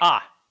network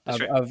that's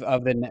right. of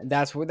the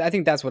that's what I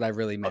think that's what I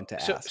really meant to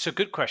So, ask. so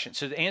good question.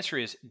 So the answer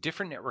is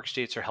different network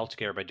states are held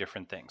together by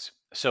different things.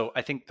 So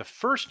I think the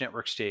first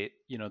network state,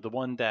 the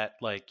one that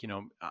like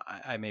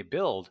I may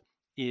build,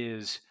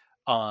 is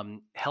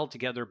held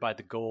together by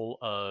the goal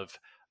of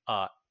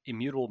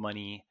immutable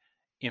money,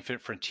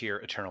 infinite frontier,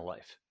 eternal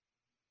life.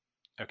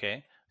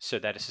 Okay, so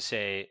that is to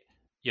say,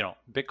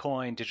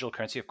 Bitcoin, digital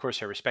currency. Of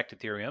course, I respect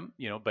Ethereum,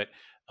 but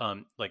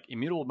like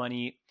immutable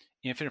money,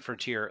 infinite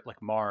frontier,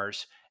 like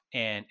Mars,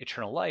 and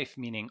eternal life,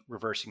 meaning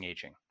reversing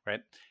aging,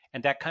 right?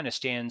 And that kind of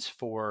stands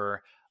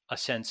for a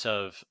sense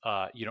of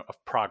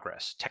of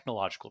progress,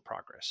 technological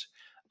progress,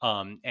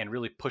 and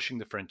really pushing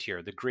the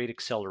frontier, the great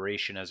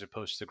acceleration as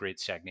opposed to the great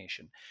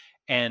stagnation.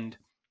 And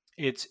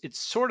it's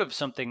sort of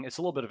something. It's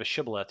a little bit of a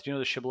shibboleth. Do you know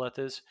what a shibboleth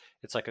is?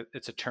 It's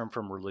a term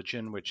from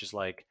religion, which is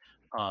like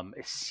a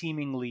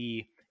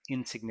seemingly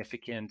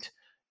insignificant,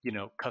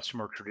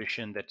 customer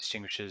tradition that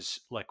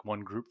distinguishes like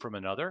one group from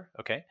another.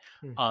 Okay,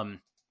 um,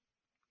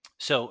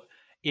 so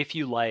if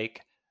you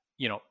like,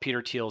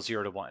 Peter Thiel's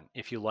 0 to 1,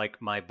 if you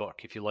like my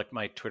book, if you like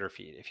my Twitter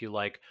feed, if you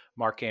like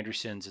Mark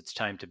Anderson's It's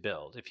Time to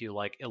Build, if you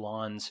like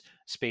Elon's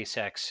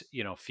SpaceX,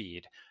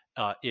 feed,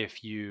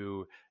 if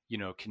you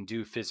can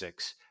do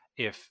physics,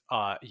 if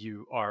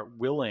you are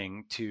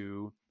willing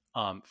to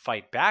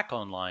fight back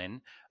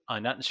online,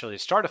 not necessarily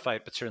to start a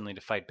fight, but certainly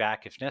to fight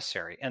back if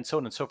necessary, and so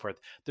on and so forth.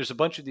 There's a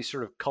bunch of these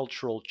sort of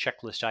cultural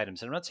checklist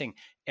items, and I'm not saying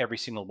every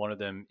single one of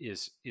them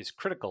is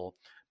critical,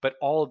 but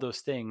all of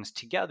those things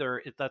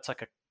together, that's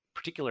like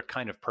particular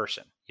kind of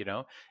person.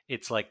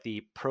 It's like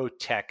the pro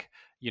tech,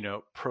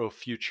 pro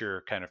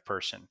future kind of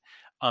person.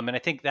 And I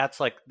think that's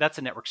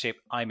a network state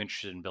I'm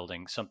interested in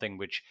building, something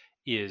which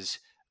is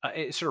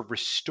it sort of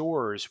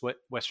restores what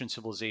Western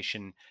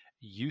civilization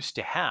used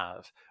to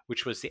have,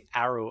 which was the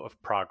arrow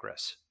of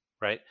progress,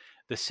 right?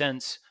 The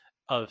sense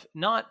of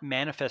not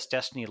manifest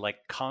destiny, like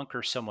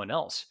conquer someone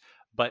else,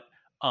 but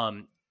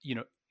um, you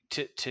know,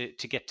 to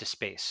get to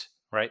space,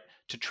 right?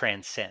 To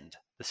transcend,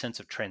 the sense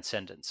of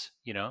transcendence,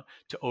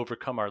 to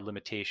overcome our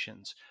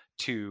limitations,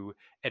 to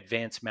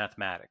advance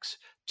mathematics,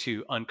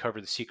 to uncover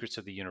the secrets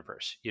of the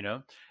universe.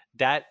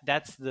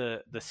 That's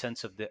the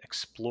sense of the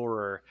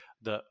explorer,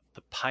 the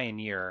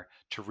pioneer,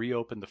 to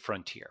reopen the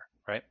frontier,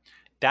 right?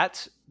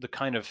 That's the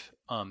kind of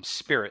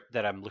spirit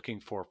that I'm looking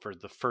for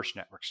the first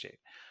network state.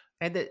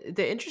 And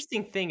the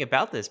interesting thing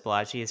about this,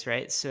 Balaji, is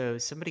right. So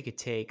somebody could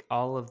take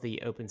all of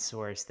the open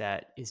source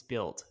that is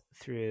built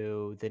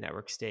through the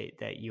network state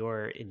that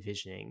you're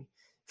envisioning,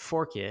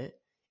 fork it,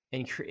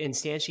 and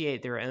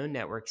instantiate their own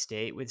network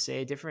state with,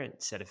 say, a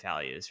different set of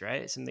values,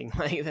 right? Something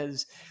like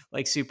that's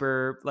like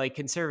super like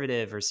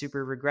conservative or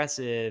super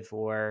regressive,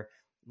 or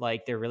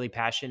like they're really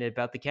passionate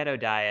about the keto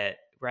diet,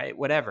 right?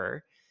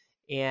 Whatever.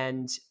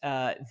 And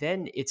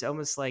then it's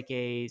almost like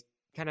a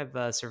kind of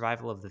a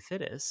survival of the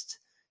fittest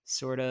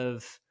sort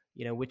of,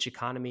 which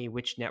economy,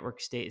 which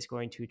network state is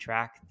going to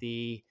attract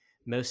the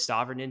most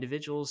sovereign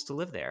individuals to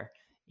live there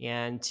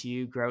and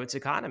to grow its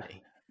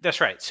economy.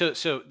 That's right.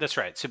 So that's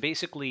right. So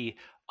basically,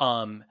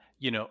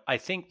 I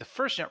think the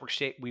first network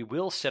state we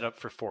will set up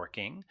for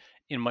forking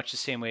in much the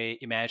same way.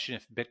 Imagine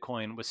if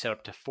Bitcoin was set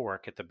up to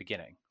fork at the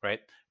beginning, right?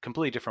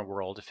 Completely different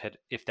world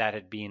if that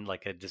had been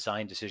like a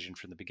design decision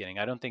from the beginning.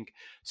 I don't think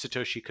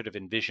Satoshi could have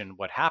envisioned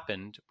what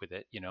happened with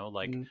it.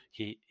 Like Mm.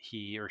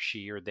 he or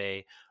she or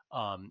they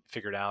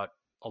figured out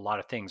a lot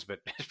of things, but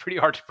it's pretty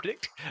hard to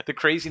predict the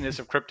craziness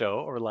of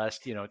crypto over the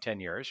last 10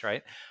 years,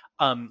 right?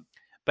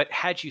 But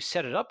had you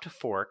set it up to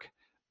fork,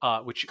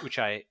 which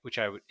I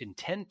would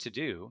intend to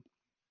do,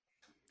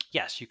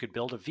 yes, you could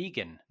build a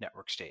vegan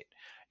network state.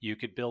 You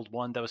could build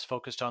one that was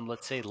focused on,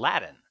 let's say,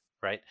 Latin,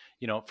 right?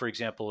 For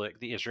example, like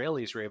the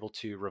Israelis were able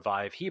to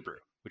revive Hebrew,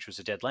 which was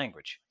a dead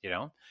language.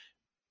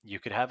 You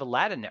could have a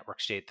Latin network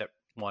state that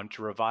wanted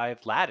to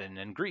revive Latin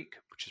and Greek,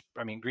 which is,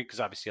 I mean, Greek is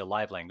obviously a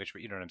live language,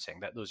 but you know what I'm saying?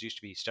 That those used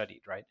to be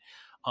studied, right?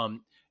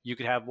 You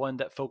could have one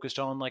that focused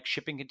on like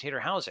shipping container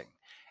housing,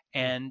 Mm.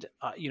 and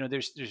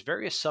there's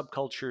various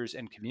subcultures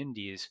and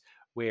communities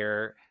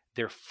where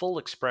their full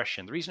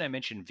expression. The reason I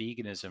mentioned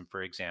veganism,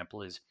 for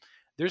example, is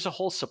there's a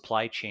whole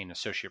supply chain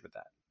associated with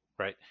that,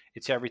 right?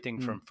 It's everything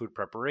Mm. from food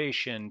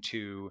preparation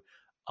to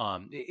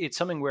it's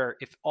something where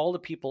if all the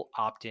people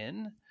opt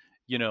in,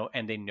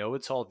 and they know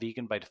it's all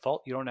vegan by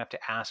default, you don't have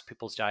to ask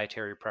people's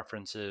dietary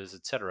preferences,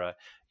 etc.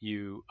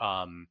 You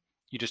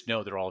just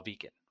know they're all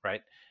vegan,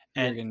 right?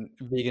 You're And in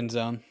vegan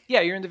zone.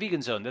 yeah, you're in the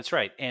vegan zone. That's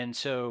right. And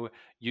so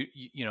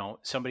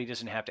somebody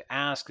doesn't have to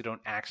ask. They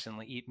don't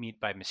accidentally eat meat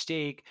by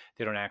mistake.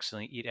 They don't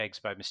accidentally eat eggs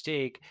by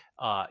mistake.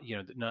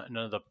 None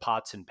of the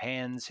pots and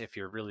pans. If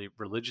you're really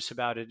religious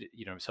about it,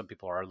 some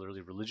people are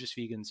literally religious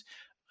vegans.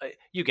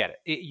 You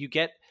get it. You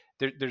get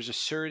there's a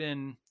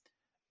certain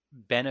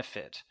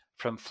benefit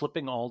from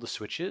flipping all the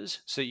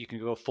switches so that you can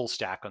go full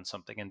stack on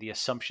something, and the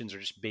assumptions are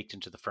just baked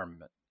into the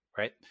firmament,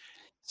 right?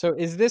 So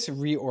is this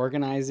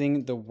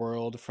reorganizing the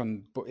world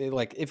from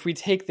like if we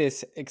take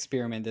this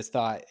experiment, this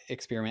thought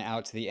experiment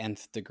out to the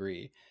nth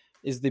degree,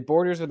 is the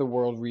borders of the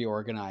world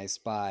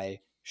reorganized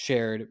by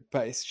shared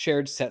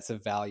sets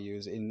of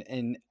values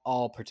in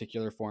all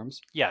particular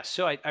forms? Yeah,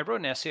 so I wrote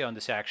an essay on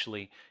this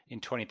actually in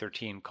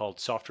 2013 called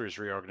Software is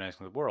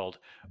Reorganizing the World,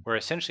 where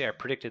essentially I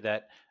predicted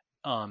that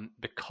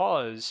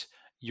because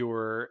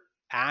your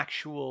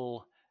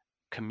actual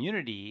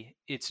community,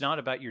 it's not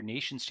about your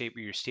nation state,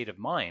 but your state of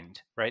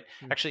mind, right?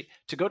 Mm. Actually,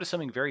 to go to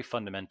something very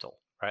fundamental,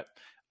 right?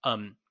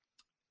 Um,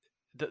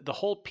 the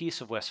whole Peace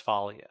of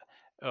Westphalia,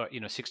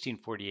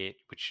 1648,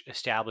 which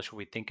established what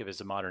we think of as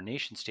a modern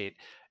nation state,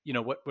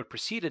 what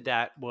preceded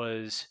that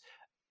was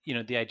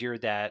the idea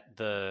that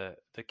the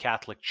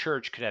Catholic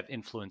Church could have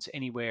influence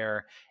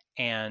anywhere,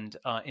 and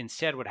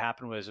instead, what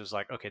happened was it was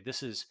like, okay,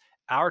 this is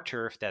our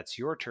turf, that's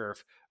your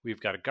turf.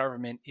 We've got a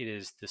government; it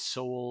is the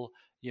sole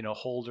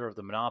holder of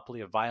the monopoly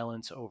of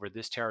violence over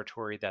this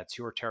territory. That's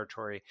your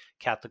territory.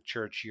 Catholic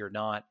Church, you're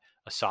not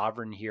a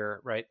sovereign here,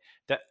 right?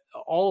 That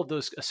all of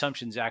those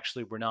assumptions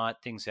actually were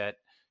not things that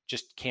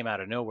just came out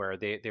of nowhere.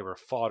 They were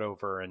fought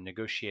over and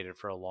negotiated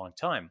for a long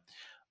time.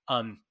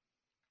 Um,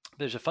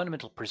 there's a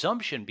fundamental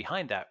presumption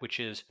behind that, which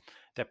is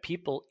that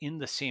people in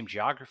the same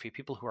geography,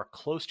 people who are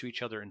close to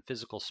each other in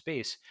physical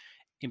space,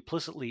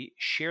 implicitly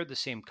share the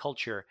same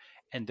culture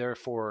and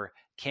therefore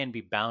can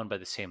be bound by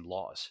the same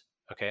laws.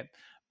 Okay.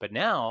 But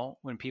now,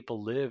 when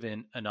people live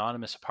in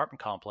anonymous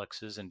apartment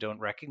complexes and don't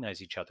recognize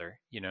each other,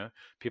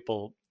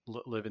 people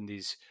live in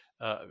these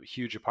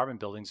huge apartment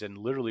buildings and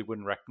literally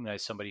wouldn't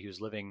recognize somebody who's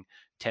living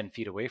 10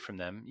 feet away from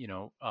them,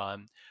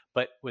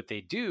 but what they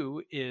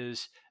do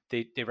is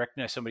they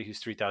recognize somebody who's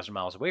 3,000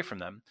 miles away from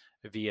them.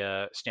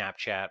 via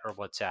Snapchat or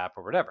WhatsApp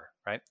or whatever,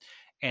 right?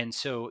 And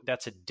so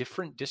that's a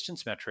different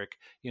distance metric.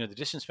 The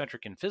distance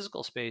metric in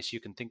physical space,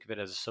 you can think of it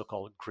as a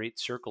so-called great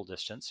circle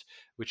distance,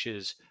 which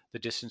is the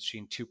distance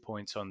between 2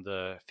 points on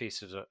the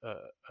face of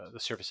the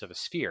surface of a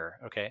sphere.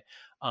 Okay,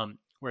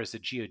 whereas the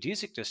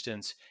geodesic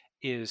distance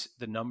is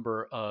the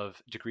number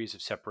of degrees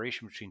of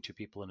separation between two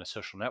people in a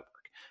social network.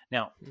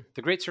 Now,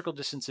 the great circle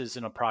distance is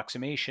an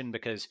approximation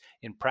because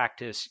in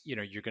practice,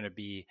 you're going to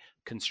be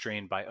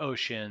constrained by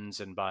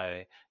oceans and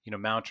by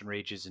mountain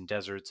ranges and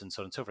deserts and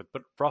so on and so forth.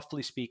 But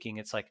roughly speaking,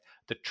 it's like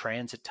the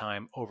transit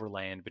time over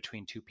land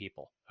between two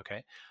people.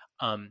 Okay.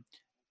 Um,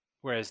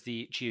 Whereas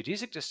the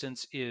geodesic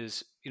distance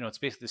is, it's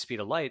basically the speed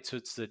of light. So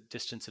it's the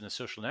distance in a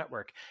social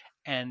network.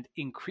 And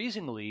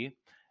increasingly,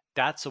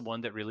 that's the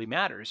one that really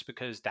matters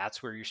because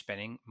that's where you're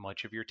spending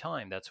much of your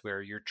time. That's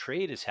where your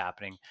trade is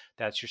happening.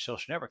 That's your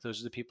social network.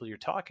 Those are the people you're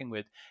talking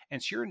with.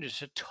 And so you're in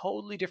just a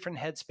totally different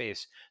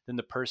headspace than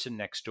the person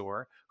next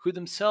door, who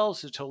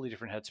themselves is a totally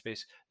different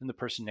headspace than the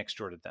person next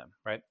door to them,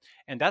 right?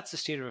 And that's the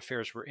state of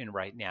affairs we're in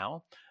right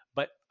now.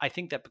 But I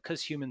think that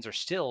because humans are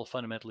still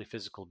fundamentally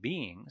physical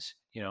beings,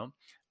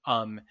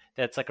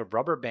 that's like a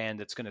rubber band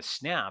that's going to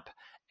snap,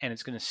 and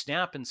it's going to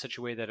snap in such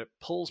a way that it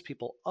pulls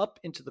people up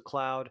into the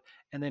cloud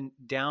and then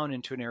down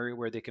into an area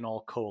where they can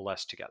all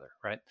coalesce together,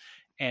 right?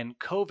 And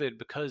COVID,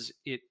 because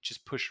it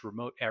just pushed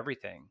remote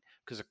everything,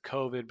 because of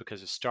COVID,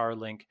 because of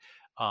Starlink,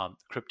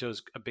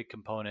 crypto's a big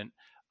component.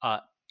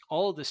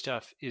 All of this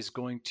stuff is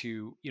going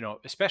to,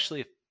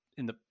 especially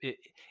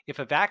if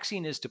a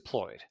vaccine is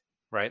deployed,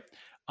 right?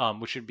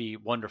 Which would be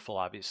wonderful,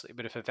 obviously.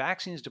 But if a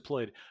vaccine is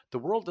deployed, the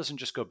world doesn't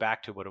just go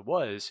back to what it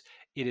was.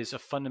 It is a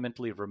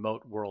fundamentally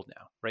remote world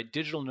now, right?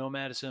 Digital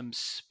nomadism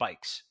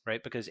spikes,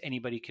 right? Because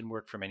anybody can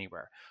work from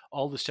anywhere.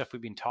 All the stuff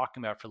we've been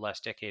talking about for the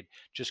last decade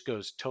just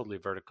goes totally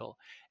vertical.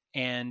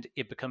 And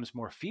it becomes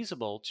more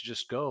feasible to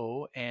just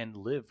go and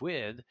live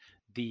with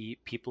the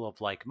people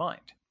of like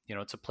mind.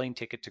 It's a plane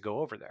ticket to go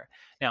over there.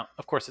 Now,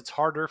 of course, it's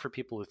harder for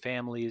people with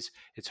families.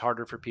 It's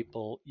harder for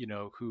people,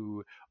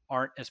 who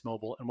aren't as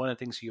mobile. And one of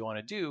the things you want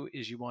to do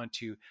is you want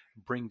to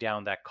bring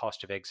down that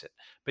cost of exit.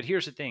 But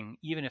here's the thing,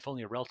 even if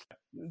only a relative.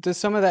 Does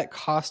some of that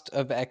cost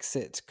of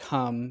exit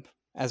come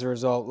as a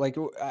result? Like,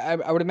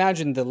 I would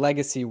imagine the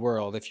legacy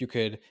world, if you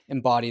could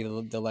embody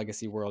the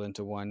legacy world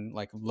into one,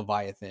 like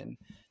Leviathan,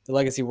 the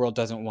legacy world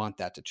doesn't want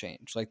that to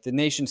change. Like, the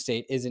nation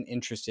state isn't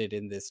interested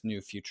in this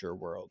new future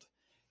world.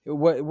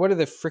 What are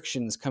the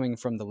frictions coming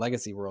from the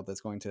legacy world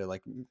that's going to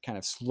like kind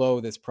of slow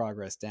this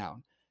progress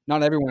down?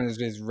 Not everyone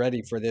is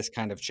ready for this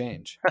kind of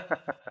change.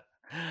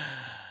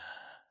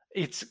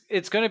 It's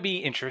going to be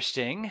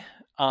interesting.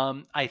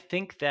 I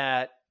think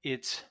that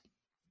it's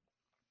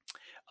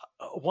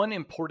one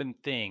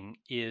important thing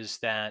is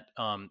that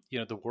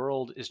the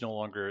world is no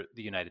longer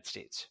the United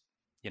States,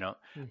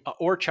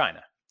 or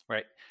China,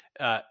 right?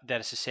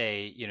 That is to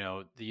say,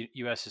 the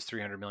U.S. is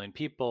 300 million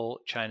people,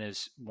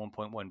 China's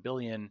 1.1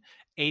 billion.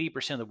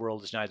 80% of the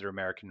world is neither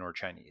American nor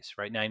Chinese,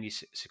 right?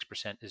 96%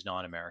 is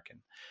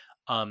non-American.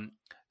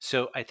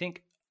 So I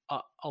think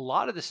a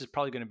lot of this is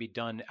probably going to be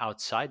done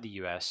outside the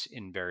U.S.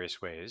 in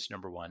various ways.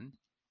 Number one.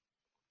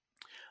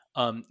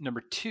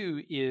 Number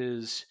two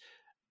is,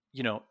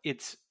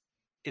 it's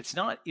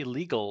not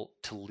illegal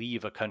to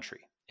leave a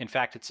country. In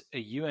fact, it's a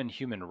UN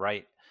human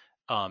right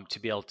to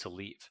be able to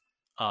leave.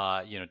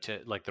 To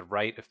like the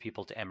right of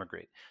people to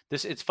emigrate.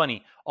 It's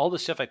funny. All the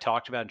stuff I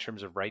talked about in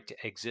terms of right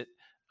to exit,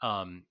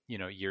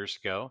 years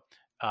ago.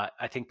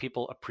 I think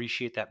people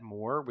appreciate that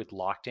more with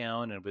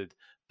lockdown and with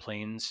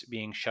planes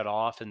being shut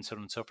off and so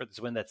on and so forth. It's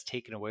when that's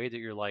taken away that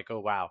you're like, oh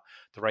wow,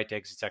 the right to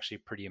exit is actually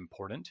pretty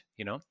important.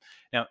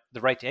 Now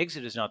the right to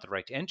exit is not the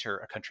right to enter.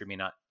 A country may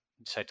not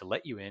decide to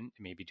let you in,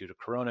 maybe due to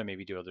Corona,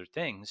 maybe due to other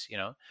things.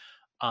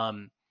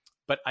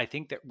 But I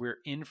think that we're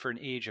in for an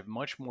age of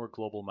much more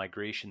global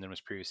migration than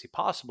was previously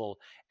possible,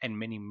 and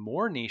many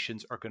more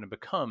nations are going to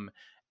become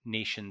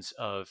nations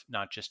of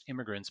not just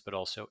immigrants but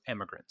also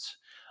emigrants.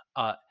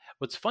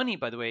 What's funny,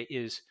 by the way,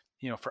 is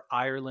for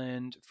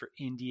Ireland, for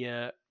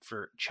India,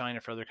 for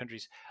China, for other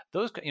countries,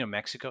 those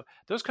Mexico,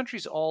 those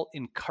countries all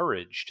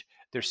encouraged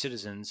their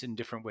citizens in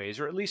different ways,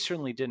 or at least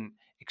certainly didn't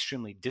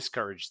extremely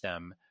discourage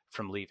them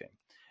from leaving.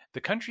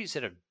 The countries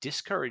that have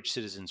discouraged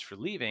citizens for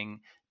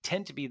leaving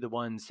tend to be the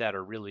ones that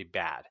are really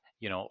bad,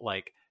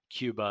 like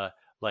Cuba,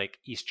 like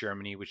East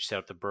Germany, which set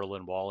up the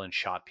Berlin Wall and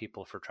shot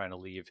people for trying to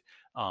leave,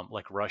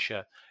 like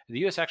Russia. The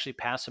U.S. actually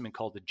passed something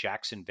called the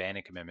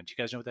Jackson-Vanik Amendment. Do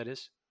you guys know what that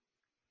is?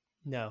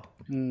 No.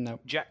 No.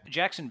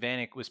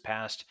 Jackson-Vanik was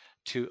passed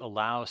to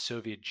allow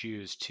Soviet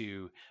Jews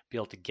to be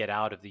able to get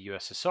out of the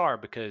USSR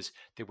because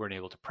they weren't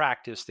able to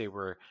practice. They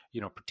were,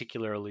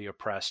 particularly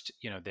oppressed,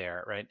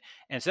 there, right?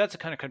 And so that's the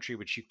kind of country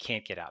which you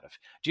can't get out of.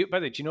 By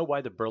the way, do you know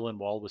why the Berlin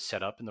Wall was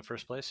set up in the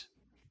first place?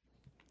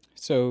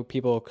 So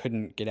people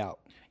couldn't get out.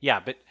 Yeah,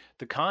 but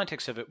the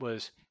context of it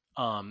was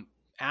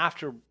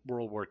after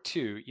World War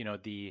II,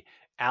 the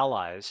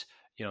Allies,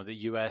 the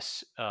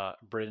U.S.,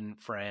 Britain,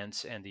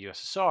 France, and the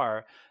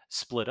USSR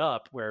split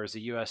up, whereas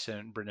the U.S.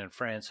 and Britain and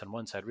France on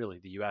one side, really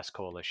the U.S.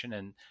 coalition,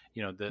 and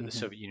the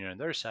Soviet Union on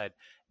the other side.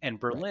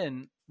 And Right.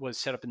 Berlin was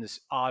set up in this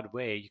odd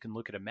way. You can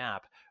look at a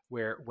map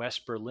where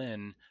West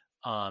Berlin,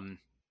 um,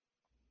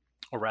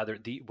 or rather,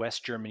 the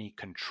West Germany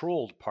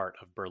controlled part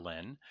of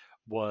Berlin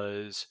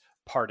was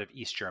part of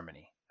East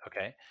Germany.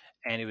 Okay.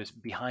 And it was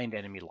behind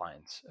enemy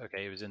lines.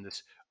 Okay. It was in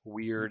this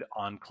weird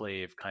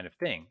enclave kind of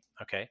thing.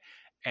 Okay.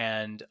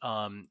 And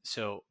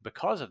so,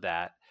 because of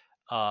that,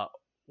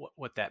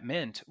 what that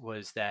meant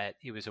was that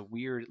it was a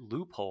weird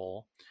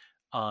loophole,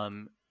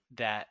 um,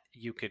 that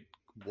you could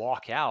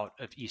walk out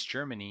of East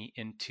Germany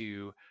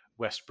into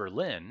West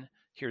Berlin.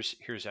 Here's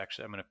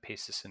actually, I'm going to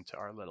paste this into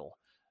our little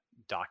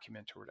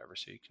document or whatever,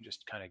 so you can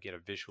just kind of get a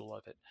visual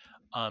of it.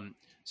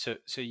 So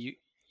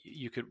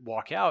you could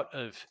walk out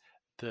of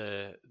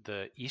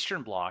the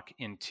Eastern Bloc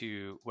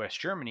into West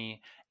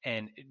Germany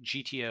and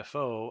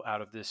GTFO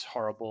out of this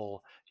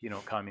horrible,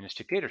 communist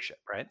dictatorship,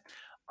 right?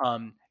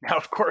 Now,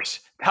 of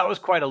course, that was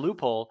quite a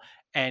loophole,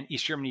 and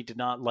East Germany did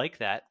not like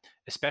that,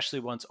 especially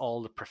once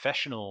all the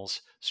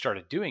professionals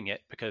started doing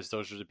it, because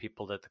those were the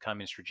people that the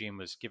communist regime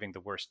was giving the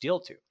worst deal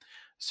to.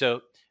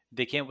 So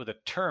they came up with a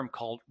term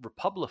called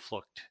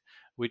Republiflucht,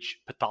 which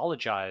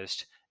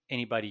pathologized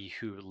anybody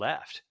who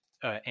left.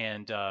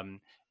 And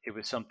It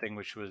was something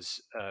which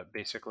was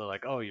basically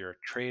like, oh, you're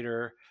a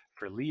traitor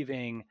for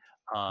leaving.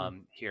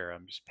 Mm. Here,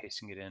 I'm just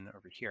pasting it in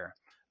over here.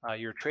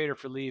 You're a traitor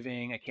for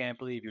leaving. I can't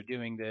believe you're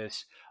doing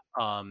this.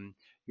 From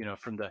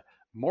the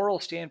moral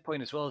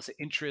standpoint, as well as the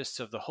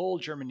interests of the whole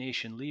German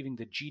nation, leaving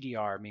the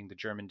GDR, meaning the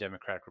German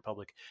Democratic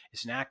Republic,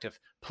 is an act of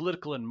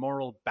political and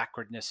moral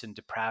backwardness and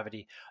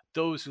depravity.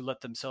 Those who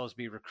let themselves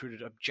be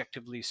recruited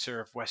objectively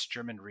serve West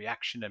German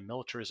reaction and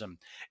militarism.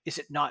 Is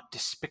it not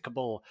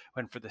despicable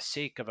when, for the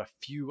sake of a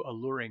few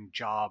alluring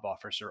job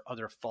offers or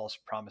other false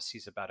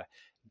promises about a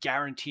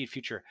guaranteed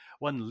future,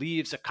 one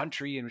leaves a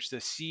country in which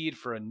the seed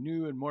for a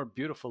new and more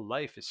beautiful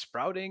life is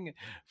sprouting,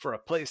 for a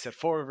place that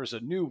forever a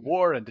new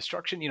war and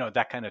destruction?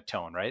 That kind of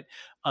tone, right?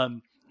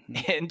 Um,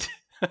 Mm. and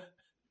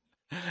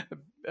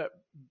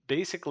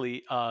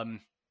Basically,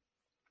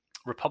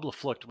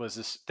 Republiflucht was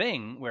this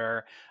thing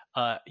where,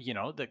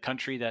 the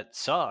country that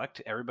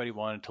sucked, everybody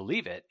wanted to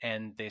leave it,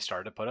 and they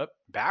started to put up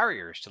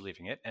barriers to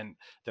leaving it, and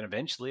then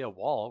eventually a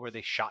wall where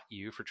they shot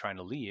you for trying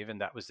to leave, and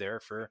that was there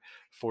for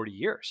 40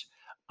 years.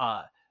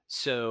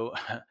 So,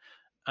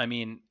 I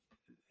mean,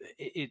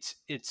 it's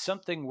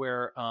something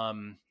where,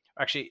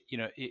 actually,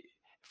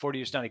 40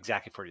 years, not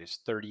exactly 40 years,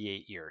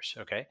 38 years,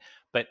 okay,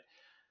 but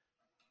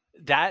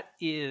that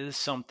is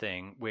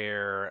something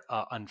where,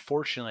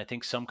 unfortunately, I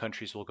think some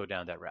countries will go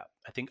down that route.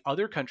 I think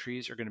other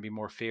countries are going to be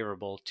more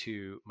favorable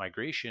to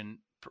migration,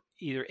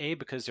 either A,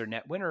 because they're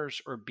net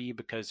winners, or B,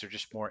 because they're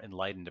just more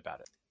enlightened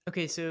about it.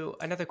 Okay, so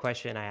another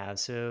question I have.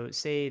 So,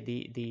 say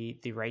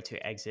the right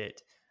to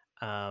exit,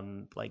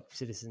 like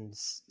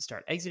citizens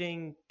start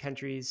exiting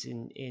countries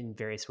in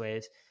various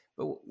ways.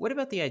 But what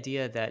about the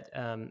idea that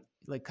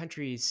like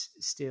countries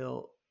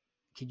still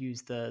could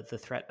use the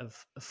threat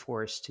of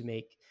force to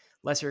make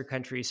lesser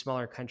countries,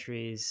 smaller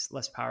countries,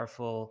 less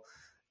powerful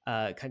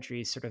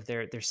countries, sort of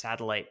their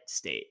satellite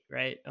state,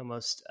 right?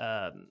 Almost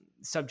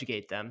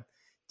subjugate them.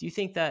 Do you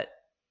think that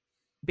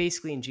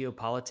basically in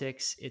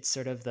geopolitics it's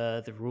sort of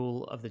the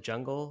rule of the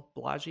jungle,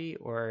 balaji,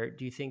 or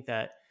do you think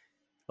that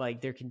like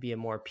there can be a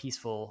more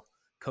peaceful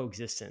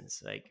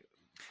coexistence? Like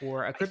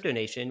for a I th- crypto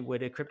nation,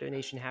 would a crypto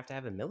nation have to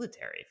have a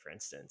military, for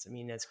instance? I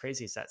mean, as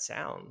crazy as that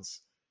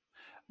sounds.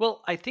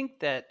 well, I think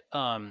that,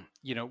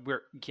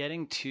 we're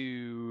getting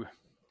to,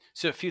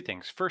 so a few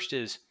things. First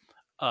is,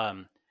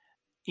 um,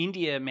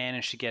 India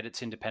managed to get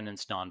its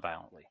independence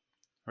non-violently,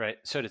 right?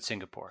 So did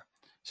Singapore.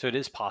 So it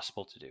is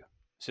possible to do.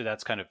 So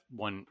that's kind of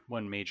one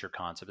major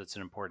concept. That's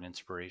an important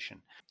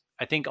inspiration.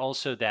 I think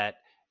also that,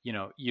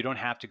 you don't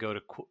have to go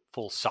to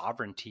full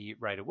sovereignty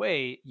right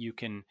away. You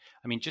can,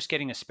 I mean, just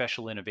getting a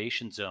special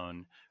innovation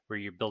zone where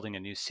you're building a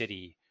new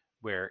city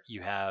where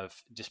you have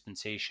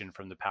dispensation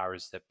from the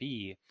powers that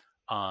be.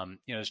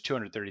 There's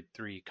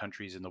 233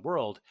 countries in the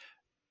world.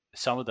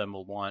 Some of them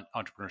will want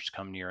entrepreneurs to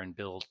come near and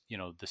build,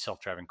 the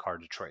self-driving car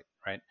Detroit,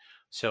 right?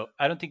 So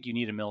I don't think you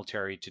need a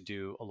military to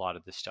do a lot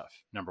of this stuff.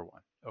 Number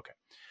one. Okay.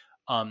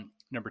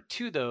 Number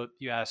two, though,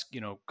 you ask,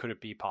 could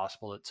it be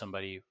possible that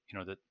somebody,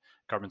 that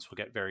governments will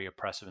get very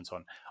oppressive and so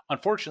on?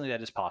 Unfortunately,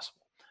 that is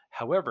possible.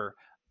 However,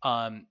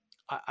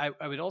 I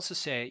would also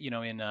say,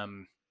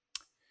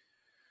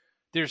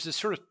 there's this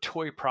sort of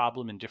toy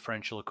problem in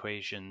differential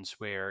equations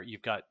where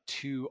you've got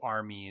two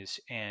armies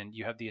and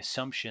you have the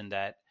assumption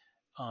that,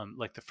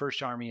 like, the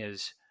first army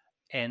is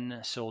N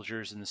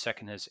soldiers and the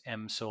second has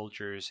M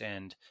soldiers,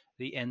 and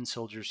the N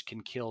soldiers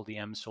can kill the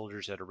M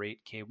soldiers at a rate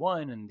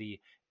K1, and the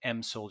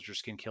M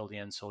soldiers can kill the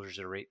N soldiers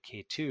at a rate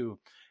K2.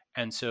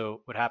 And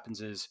so what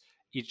happens is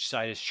each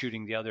side is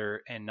shooting the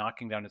other and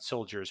knocking down its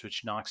soldiers,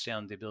 which knocks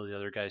down the ability of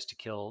the other guys to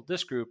kill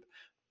this group,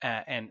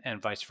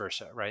 and vice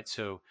versa, right?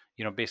 So,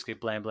 basically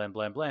blam, blam,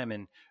 blam, blam,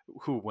 and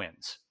who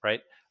wins,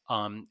 right?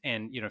 And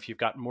if you've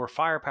got more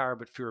firepower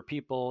but fewer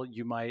people,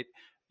 you might,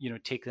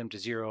 take them to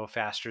zero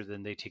faster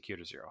than they take you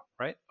to zero,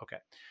 right? Okay.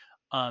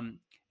 And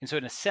so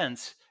in a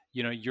sense,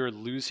 you're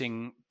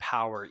losing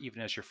power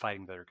even as you're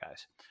fighting the other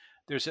guys.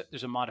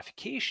 there's a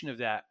modification of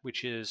that,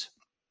 which is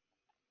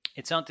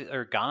it's not that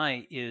our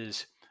guy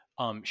is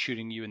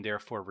shooting you and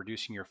therefore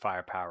reducing your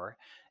firepower.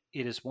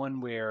 It is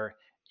one where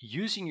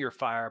using your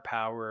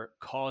firepower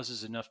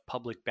causes enough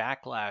public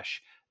backlash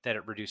that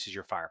it reduces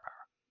your firepower.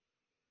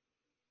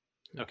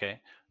 Okay.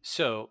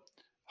 So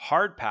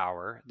hard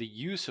power, the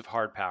use of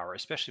hard power,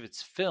 especially if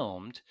it's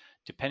filmed,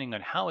 depending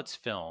on how it's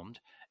filmed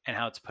and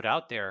how it's put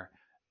out there,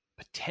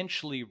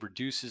 potentially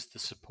reduces the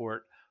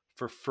support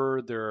for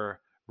further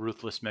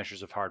ruthless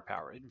measures of hard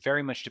power. It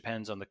very much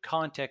depends on the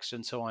context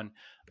and so on,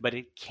 but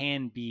it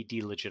can be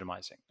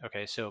delegitimizing.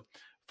 Okay. So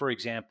for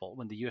example,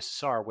 when the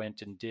USSR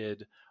went and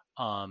did,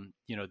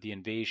 the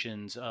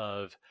invasions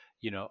of,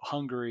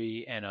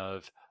 Hungary and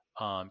of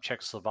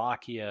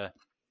Czechoslovakia,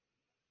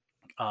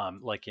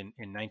 like in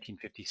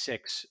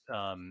 1956,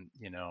 uh,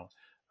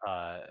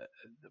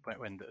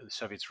 when the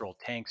Soviets rolled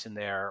tanks in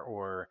there,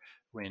 or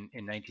when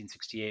in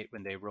 1968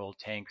 when they rolled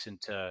tanks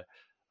into,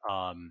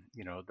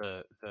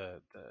 the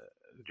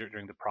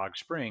during the Prague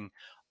Spring.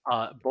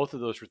 Both of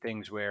those were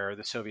things where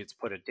the Soviets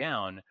put it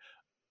down,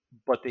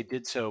 but they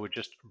did so with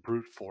just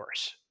brute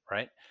force,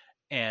 right?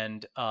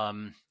 And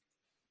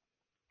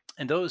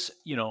and those,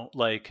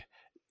 like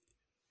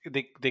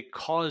they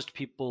caused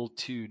people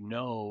to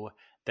know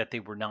that they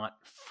were not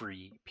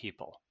free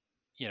people,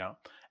 you know.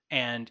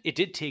 And it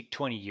did take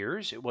 20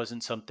 years. It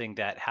wasn't something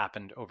that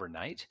happened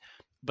overnight,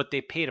 but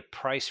they paid a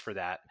price for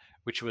that,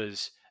 which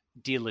was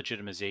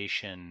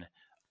delegitimization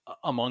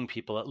among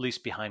people, at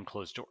least behind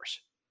closed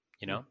doors,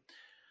 you Hmm. know.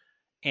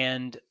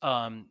 And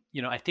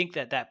I think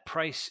that that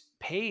price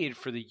paid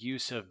for the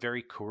use of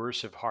very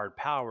coercive hard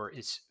power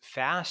is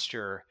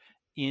faster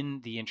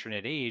in the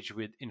internet age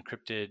with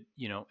encrypted,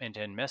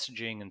 end-to-end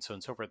messaging and so on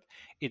and so forth.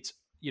 It's,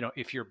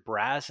 if you're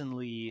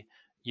brazenly,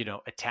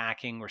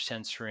 attacking or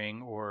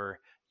censoring or,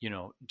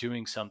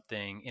 doing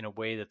something in a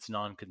way that's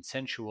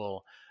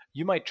non-consensual,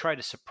 you might try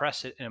to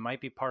suppress it, and it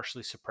might be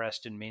partially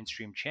suppressed in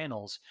mainstream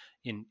channels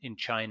in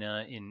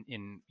China,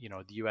 in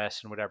the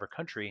US, in whatever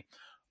country,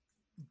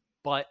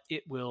 but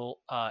it will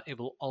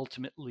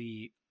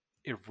ultimately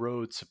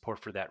erode support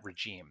for that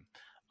regime.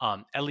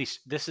 At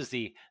least that's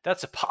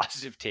a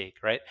positive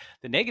take, right?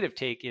 The negative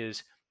take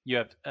is you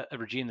have a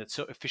regime that's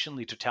so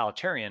efficiently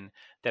totalitarian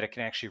that it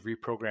can actually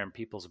reprogram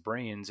people's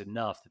brains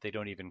enough that they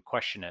don't even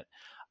question it.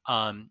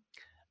 Um,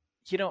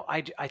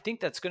 I think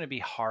that's going to be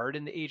hard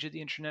in the age of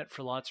the internet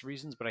for lots of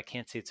reasons, but I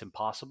can't say it's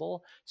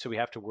impossible. So we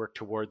have to work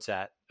towards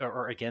that,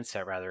 or against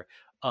that rather,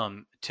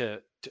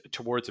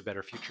 towards a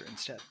better future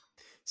instead.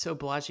 So,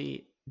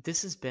 Balaji,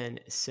 this has been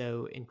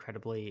so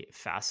incredibly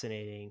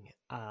fascinating.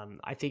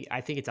 I think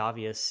it's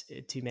obvious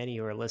to many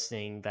who are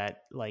listening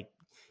that, like,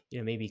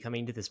 maybe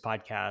coming to this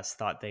podcast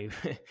thought they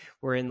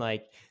were in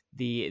like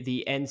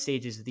the end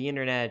stages of the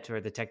internet, or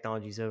the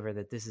technology's over,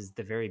 that this is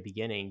the very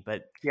beginning.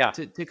 But Yeah.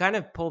 to kind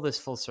of pull this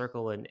full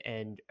circle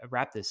and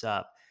wrap this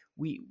up,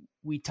 we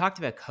talked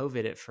about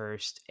COVID at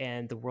first,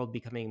 and the world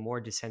becoming more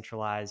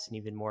decentralized and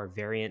even more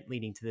variant,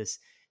 leading to this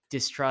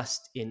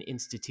distrust in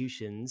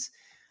institutions,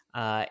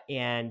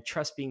 and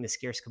trust being the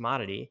scarce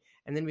commodity.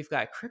 And then we've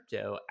got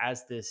crypto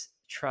as this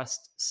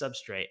trust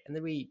substrate. And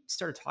then we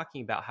started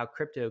talking about how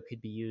crypto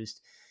could be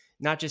used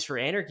not just for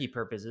anarchy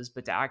purposes,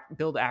 but to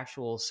build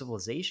actual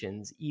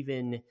civilizations,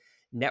 even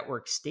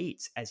network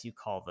states, as you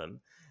call them.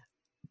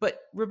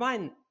 But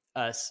remind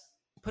us,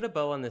 put a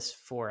bow on this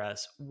for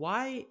us.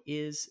 Why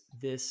is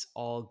this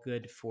all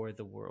good for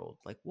the world?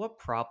 Like, what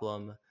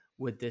problem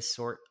would this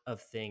sort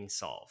of thing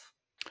solve?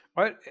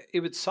 Right. It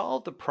would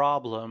solve the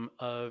problem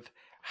of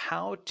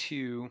how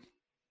to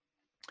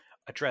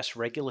address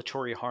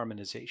regulatory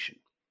harmonization.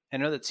 I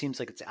know that seems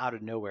like it's out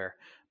of nowhere,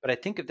 but I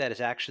think of that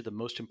as actually the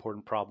most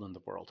important problem in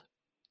the world.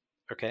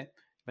 Okay.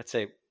 Let's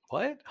say,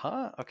 what?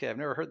 Huh? Okay. I've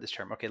never heard this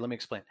term. Okay. Let me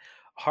explain.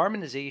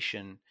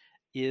 Harmonization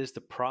is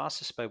the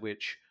process by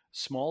which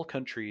small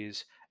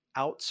countries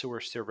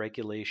outsource their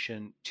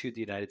regulation to the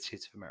United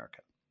States of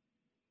America.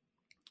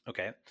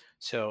 Okay.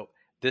 So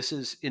this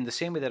is in the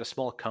same way that a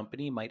small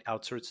company might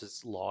outsource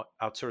its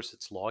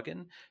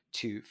login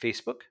to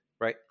Facebook,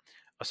 right?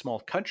 A small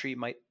country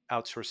might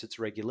outsource its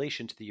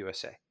regulation to the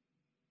USA,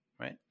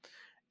 right?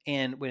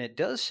 And when it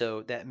does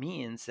so, that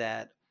means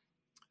that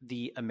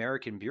the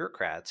American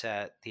bureaucrats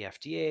at the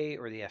FDA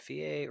or the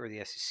FEA or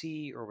the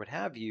SEC or what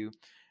have you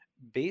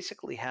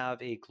basically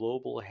have a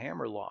global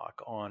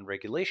hammerlock on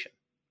regulation.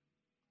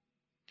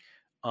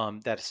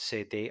 That is to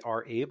say, they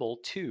are able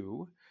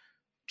to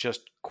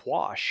just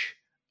quash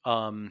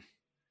um,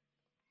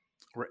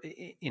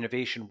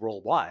 innovation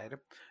worldwide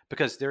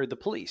because they're the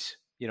police.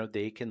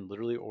 They can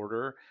literally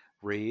order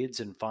raids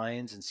and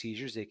fines and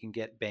seizures. They can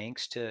get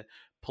banks to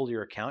pull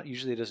your account.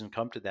 Usually it doesn't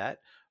come to that,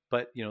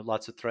 but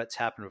lots of threats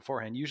happen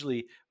beforehand.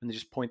 Usually when they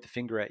just point the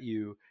finger at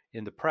you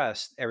in the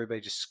press,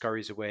 everybody just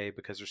scurries away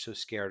because they're so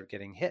scared of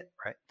getting hit,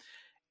 right?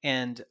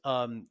 And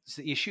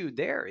so the issue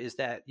there is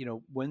that,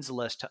 when's the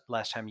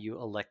last time you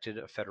elected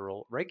a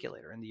federal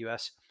regulator in the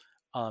U.S.?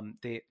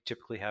 They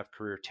typically have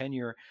career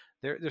tenure.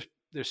 There's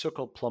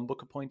so-called plum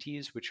book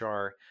appointees, which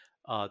are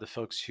the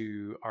folks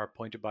who are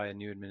appointed by a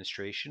new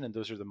administration, and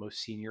those are the most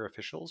senior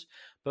officials.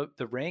 But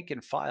the rank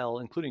and file,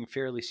 including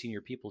fairly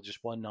senior people,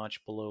 just one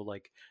notch below,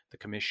 like the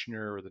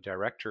commissioner or the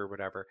director or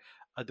whatever,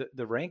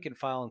 the rank and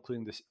file,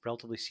 including the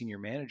relatively senior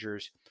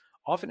managers,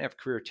 often have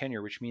career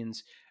tenure, which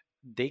means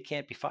they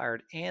can't be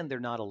fired and they're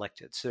not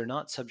elected. So they're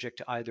not subject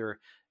to either.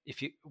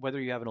 If you whether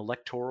you have an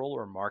electoral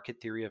or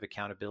market theory of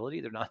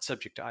accountability, they're not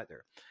subject to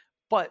either.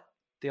 But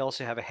they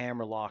also have a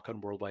hammerlock on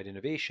worldwide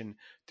innovation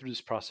through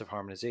this process of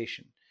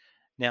harmonization.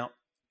 Now,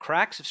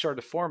 cracks have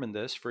started to form in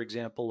this. For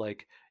example,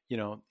 like,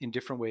 in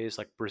different ways,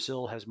 like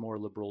Brazil has more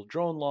liberal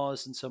drone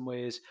laws in some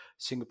ways.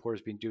 Singapore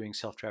has been doing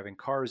self-driving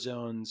car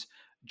zones.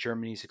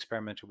 Germany's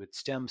experimented with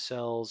stem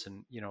cells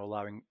and,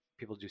 allowing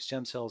people to do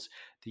stem cells.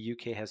 The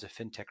UK has a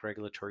fintech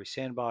regulatory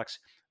sandbox.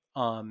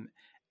 Um,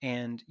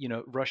 and,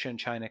 Russia and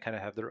China kind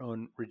of have their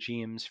own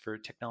regimes for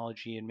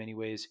technology in many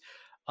ways.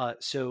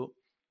 So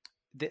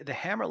the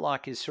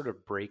hammerlock is sort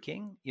of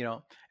breaking,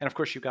 and of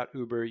course you've got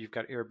Uber, you've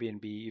got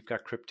Airbnb, you've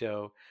got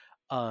crypto.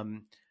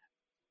 Um,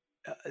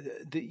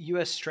 the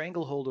U.S.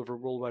 stranglehold over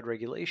worldwide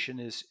regulation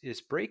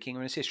is breaking.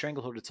 When I say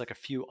stranglehold, it's like a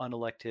few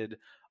unelected,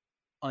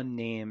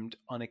 unnamed,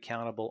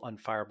 unaccountable,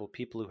 unfireable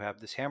people who have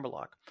this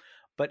hammerlock,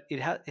 but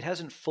it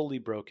hasn't fully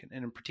broken,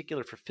 and in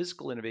particular for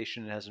physical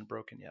innovation, it hasn't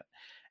broken yet.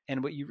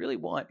 And what you really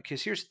want,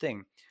 because here's the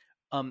thing,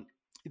 um,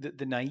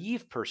 the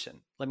naive person,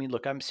 I mean,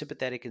 look, I'm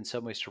sympathetic in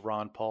some ways to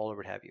Ron Paul or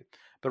what have you,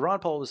 but Ron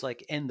Paul was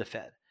like, end the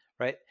Fed,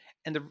 right?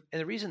 And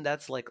the reason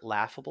that's like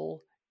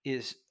laughable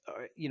is,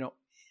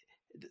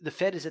 the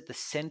Fed is at the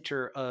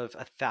center of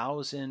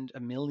a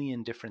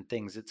million different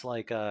things. It's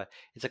like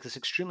this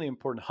extremely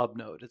important hub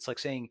node. It's like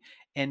saying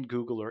end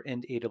Google or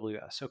end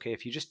AWS. Okay,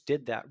 if you just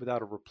did that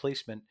without a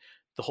replacement,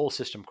 the whole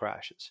system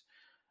crashes.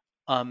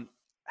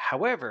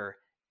 However,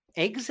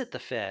 exit the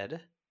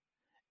Fed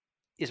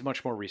is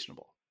much more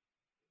reasonable,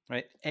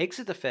 right?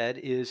 Exit the Fed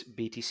is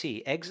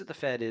BTC. Exit the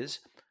Fed is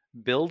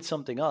build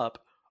something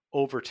up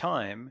over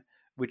time,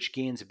 which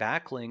gains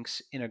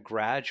backlinks in a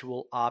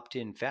gradual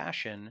opt-in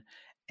fashion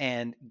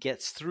and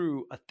gets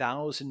through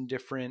 1,000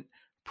 different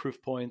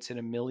proof points and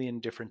a million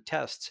different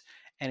tests.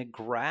 And it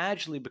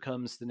gradually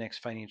becomes the next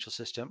financial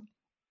system,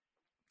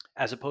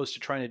 as opposed to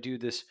trying to do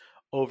this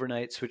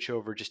overnight switch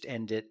over, just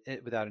end it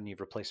without any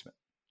replacement.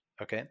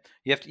 Okay.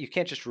 You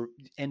can't just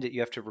end it. You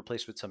have to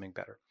replace with something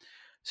better.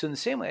 So in the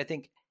same way, I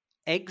think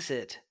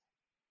exit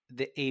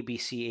the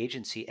ABC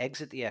agency,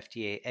 exit the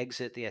FDA,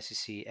 exit the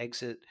SEC,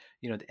 exit,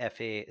 the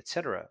FAA, et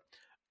cetera,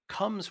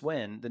 comes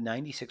when the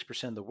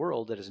 96% of the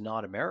world that is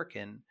not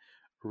American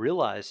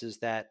realizes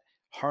that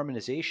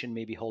harmonization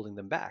may be holding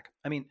them back.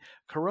 I mean,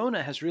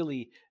 Corona has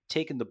really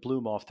taken the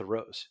bloom off the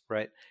rose,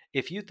 right?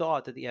 If you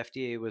thought that the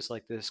FDA was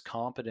like this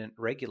competent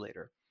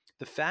regulator,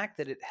 the fact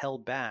that it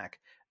held back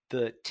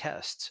the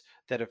tests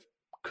that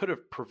could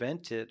have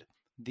prevented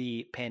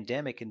the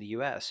pandemic in the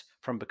US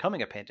from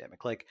becoming a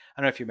pandemic. Like, I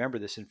don't know if you remember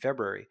this, in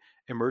February,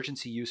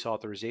 emergency use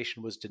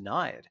authorization was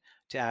denied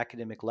to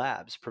academic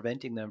labs,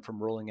 preventing them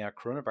from rolling out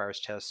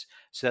coronavirus tests.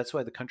 So that's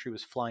why the country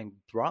was flying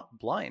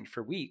blind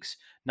for weeks,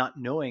 not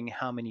knowing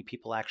how many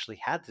people actually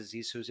had the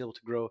disease. So it was able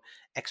to grow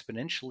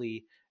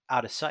exponentially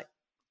out of sight.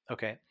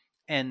 Okay.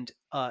 And,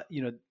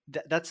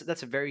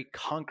 that's a very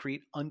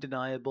concrete,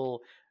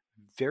 undeniable,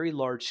 very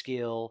large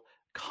scale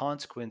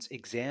consequence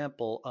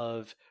example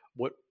of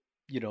what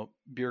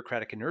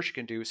bureaucratic inertia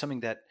can do,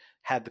 something that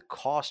had the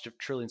cost of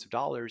trillions of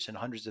dollars and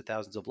hundreds of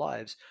thousands of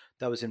lives,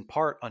 that was in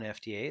part on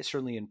FDA,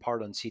 certainly in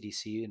part on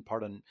CDC, in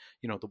part on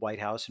the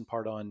White House, in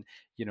part on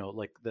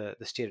like the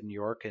state of New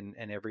York and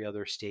every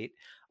other state.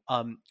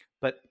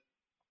 But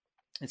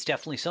it's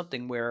definitely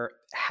something where,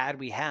 had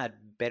we had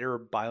better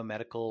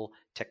biomedical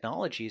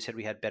technologies, had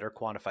we had better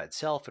quantified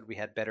self, had we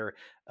had better,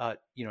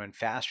 and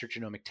faster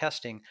genomic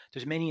testing,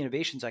 there's many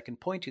innovations I can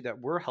point to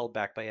that were held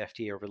back by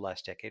FDA over the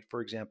last decade.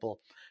 For example,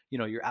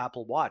 your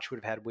Apple Watch would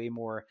have had way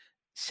more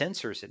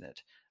sensors in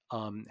it,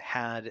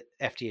 had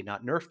FDA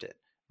not nerfed it.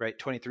 Right,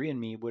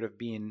 23andMe would have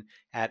been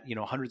at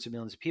hundreds of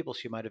millions of people, so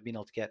you might have been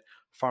able to get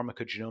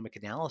pharmacogenomic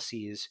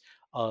analyses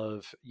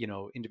of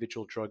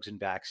individual drugs and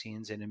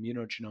vaccines, and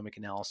immunogenomic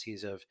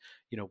analyses of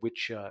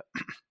which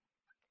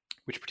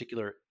which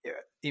particular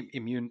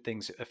immune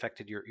things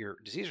affected your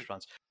disease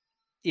response.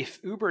 If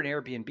Uber and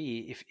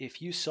Airbnb,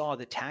 if you saw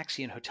that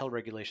taxi and hotel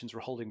regulations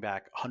were holding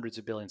back hundreds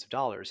of billions of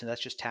dollars, and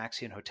that's just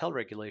taxi and hotel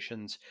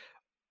regulations,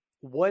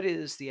 what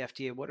is the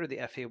FDA? What are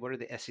the FAA? What are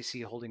the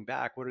SEC holding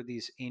back? What are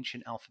these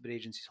ancient alphabet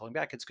agencies holding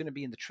back? It's going to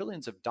be in the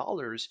trillions of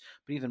dollars,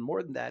 but even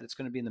more than that, it's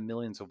going to be in the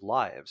millions of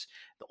lives.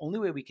 The only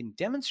way we can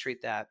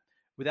demonstrate that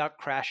without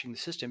crashing the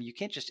system, you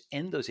can't just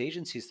end those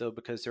agencies, though,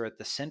 because they're at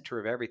the center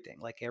of everything.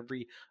 Like,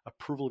 every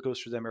approval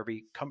goes through them,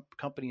 every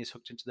company is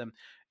hooked into them.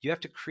 You have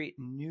to create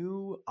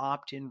new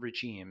opt-in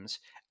regimes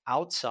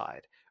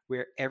outside,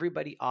 where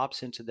everybody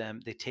opts into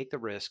them. They take the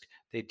risk.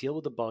 They deal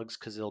with the bugs,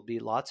 because there'll be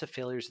lots of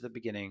failures at the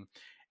beginning.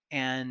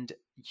 and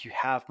you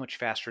have much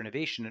faster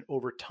innovation. And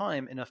over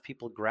time, enough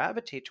people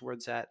gravitate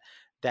towards that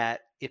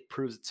it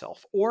proves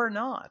itself, or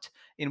not,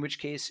 in which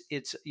case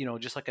it's,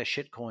 just like a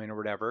shit coin or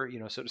whatever,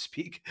 so to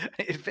speak,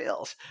 it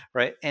fails,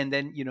 right? And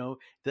then,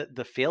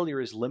 the failure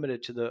is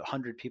limited to the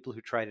 100 people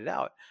who tried it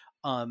out,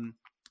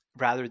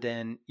 rather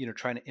than,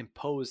 trying to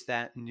impose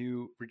that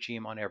new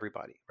regime on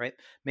everybody, right?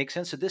 Makes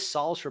sense. So this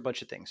solves for a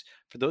bunch of things.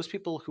 For those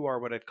people who are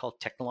what I'd call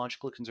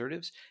technological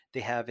conservatives,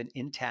 they have an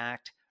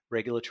intact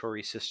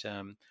regulatory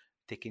system.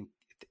 They can,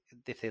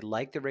 if they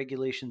like the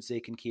regulations, they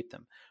can keep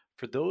them.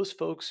 For those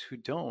folks who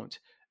don't,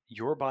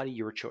 your body,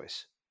 your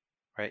choice,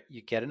 right?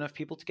 You get enough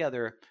people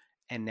together,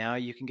 and now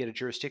you can get a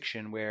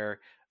jurisdiction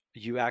where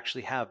you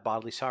actually have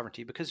bodily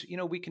sovereignty, because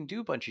we can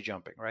do bungee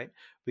jumping, right?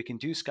 We can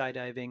do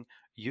skydiving.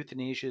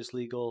 Euthanasia is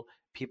legal.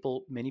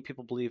 Many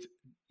people believe,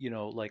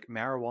 like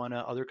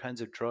marijuana, other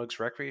kinds of drugs,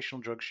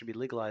 recreational drugs should be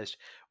legalized.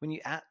 When you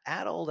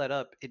add all that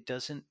up, it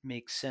doesn't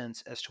make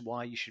sense as to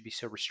why you should be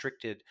so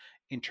restricted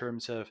in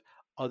terms of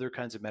other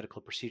kinds of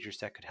medical procedures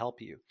that could help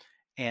you.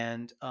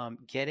 And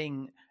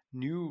getting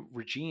new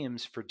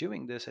regimes for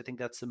doing this, I think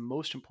that's the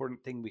most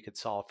important thing we could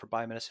solve for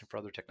biomedicine, for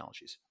other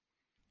technologies.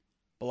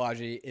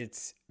 Balaji,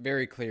 it's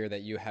very clear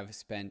that you have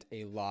spent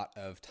a lot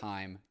of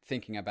time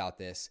thinking about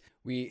this.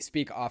 We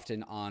speak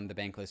often on the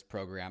Bankless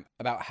program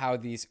about how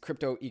these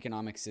crypto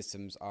economic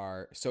systems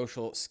are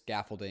social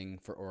scaffolding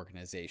for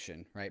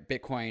organization, right?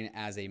 Bitcoin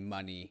as a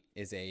money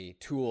is a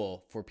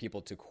tool for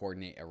people to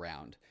coordinate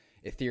around.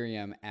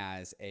 Ethereum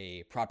as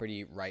a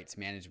property rights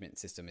management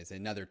system is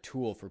another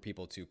tool for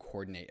people to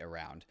coordinate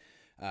around.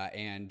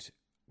 And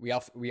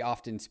we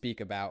often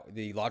speak about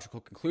the logical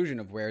conclusion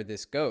of where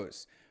this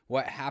goes.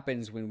 What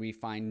happens when we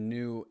find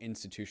new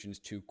institutions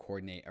to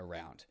coordinate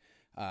around?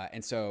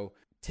 And so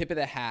tip of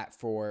the hat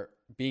for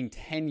being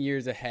 10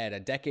 years ahead,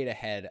 a decade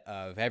ahead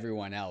of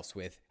everyone else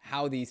with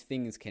how these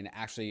things can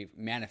actually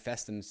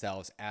manifest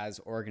themselves as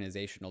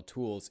organizational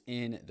tools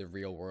in the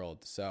real world.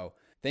 So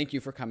thank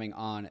you for coming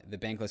on the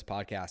Bankless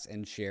podcast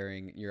and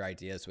sharing your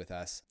ideas with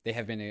us. They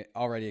have been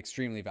already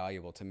extremely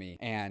valuable to me.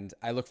 And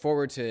I look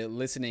forward to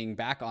listening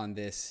back on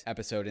this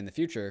episode in the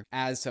future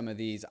as some of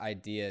these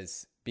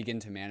ideas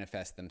begin to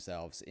manifest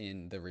themselves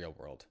in the real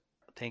world.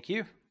 Thank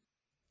you.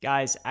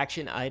 Guys,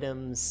 action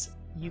items,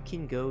 you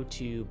can go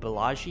to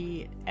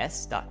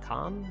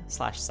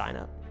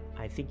balajis.com/signup.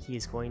 I think he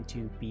is going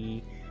to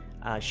be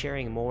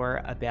sharing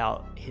more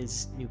about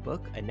his new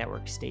book, A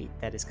Network State,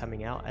 that is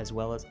coming out, as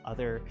well as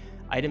other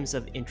items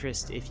of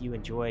interest if you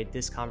enjoyed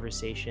this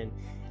conversation.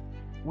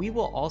 We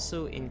will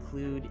also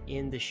include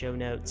in the show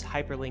notes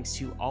hyperlinks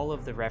to all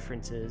of the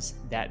references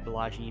that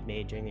Balaji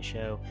made during the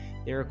show.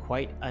 There are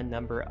quite a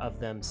number of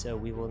them, so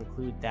we will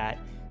include that.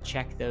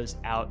 Check those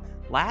out.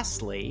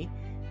 Lastly,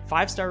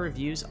 5-star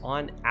reviews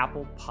on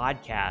Apple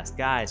Podcasts.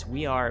 Guys,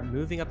 we are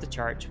moving up the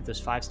charts with those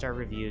 5-star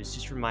reviews.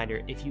 Just a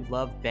reminder, if you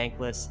love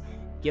Bankless,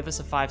 give us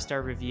a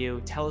 5-star review.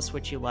 Tell us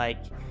what you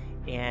like,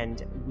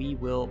 and we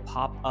will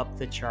pop up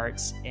the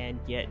charts and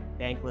get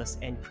Bankless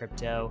and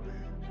crypto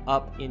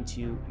up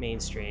into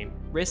mainstream.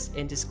 Risks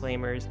and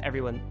disclaimers,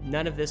 everyone,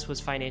 none of this was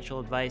financial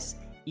advice.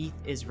 ETH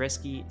is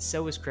risky,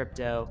 so is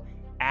crypto,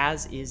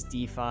 as is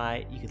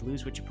DeFi. You could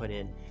lose what you put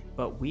in,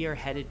 but we are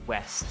headed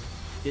west.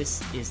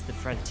 This is the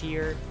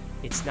frontier.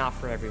 It's not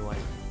for everyone,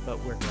 but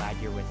we're glad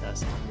you're with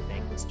us on the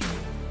Bankless journey.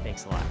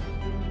 Thanks a lot.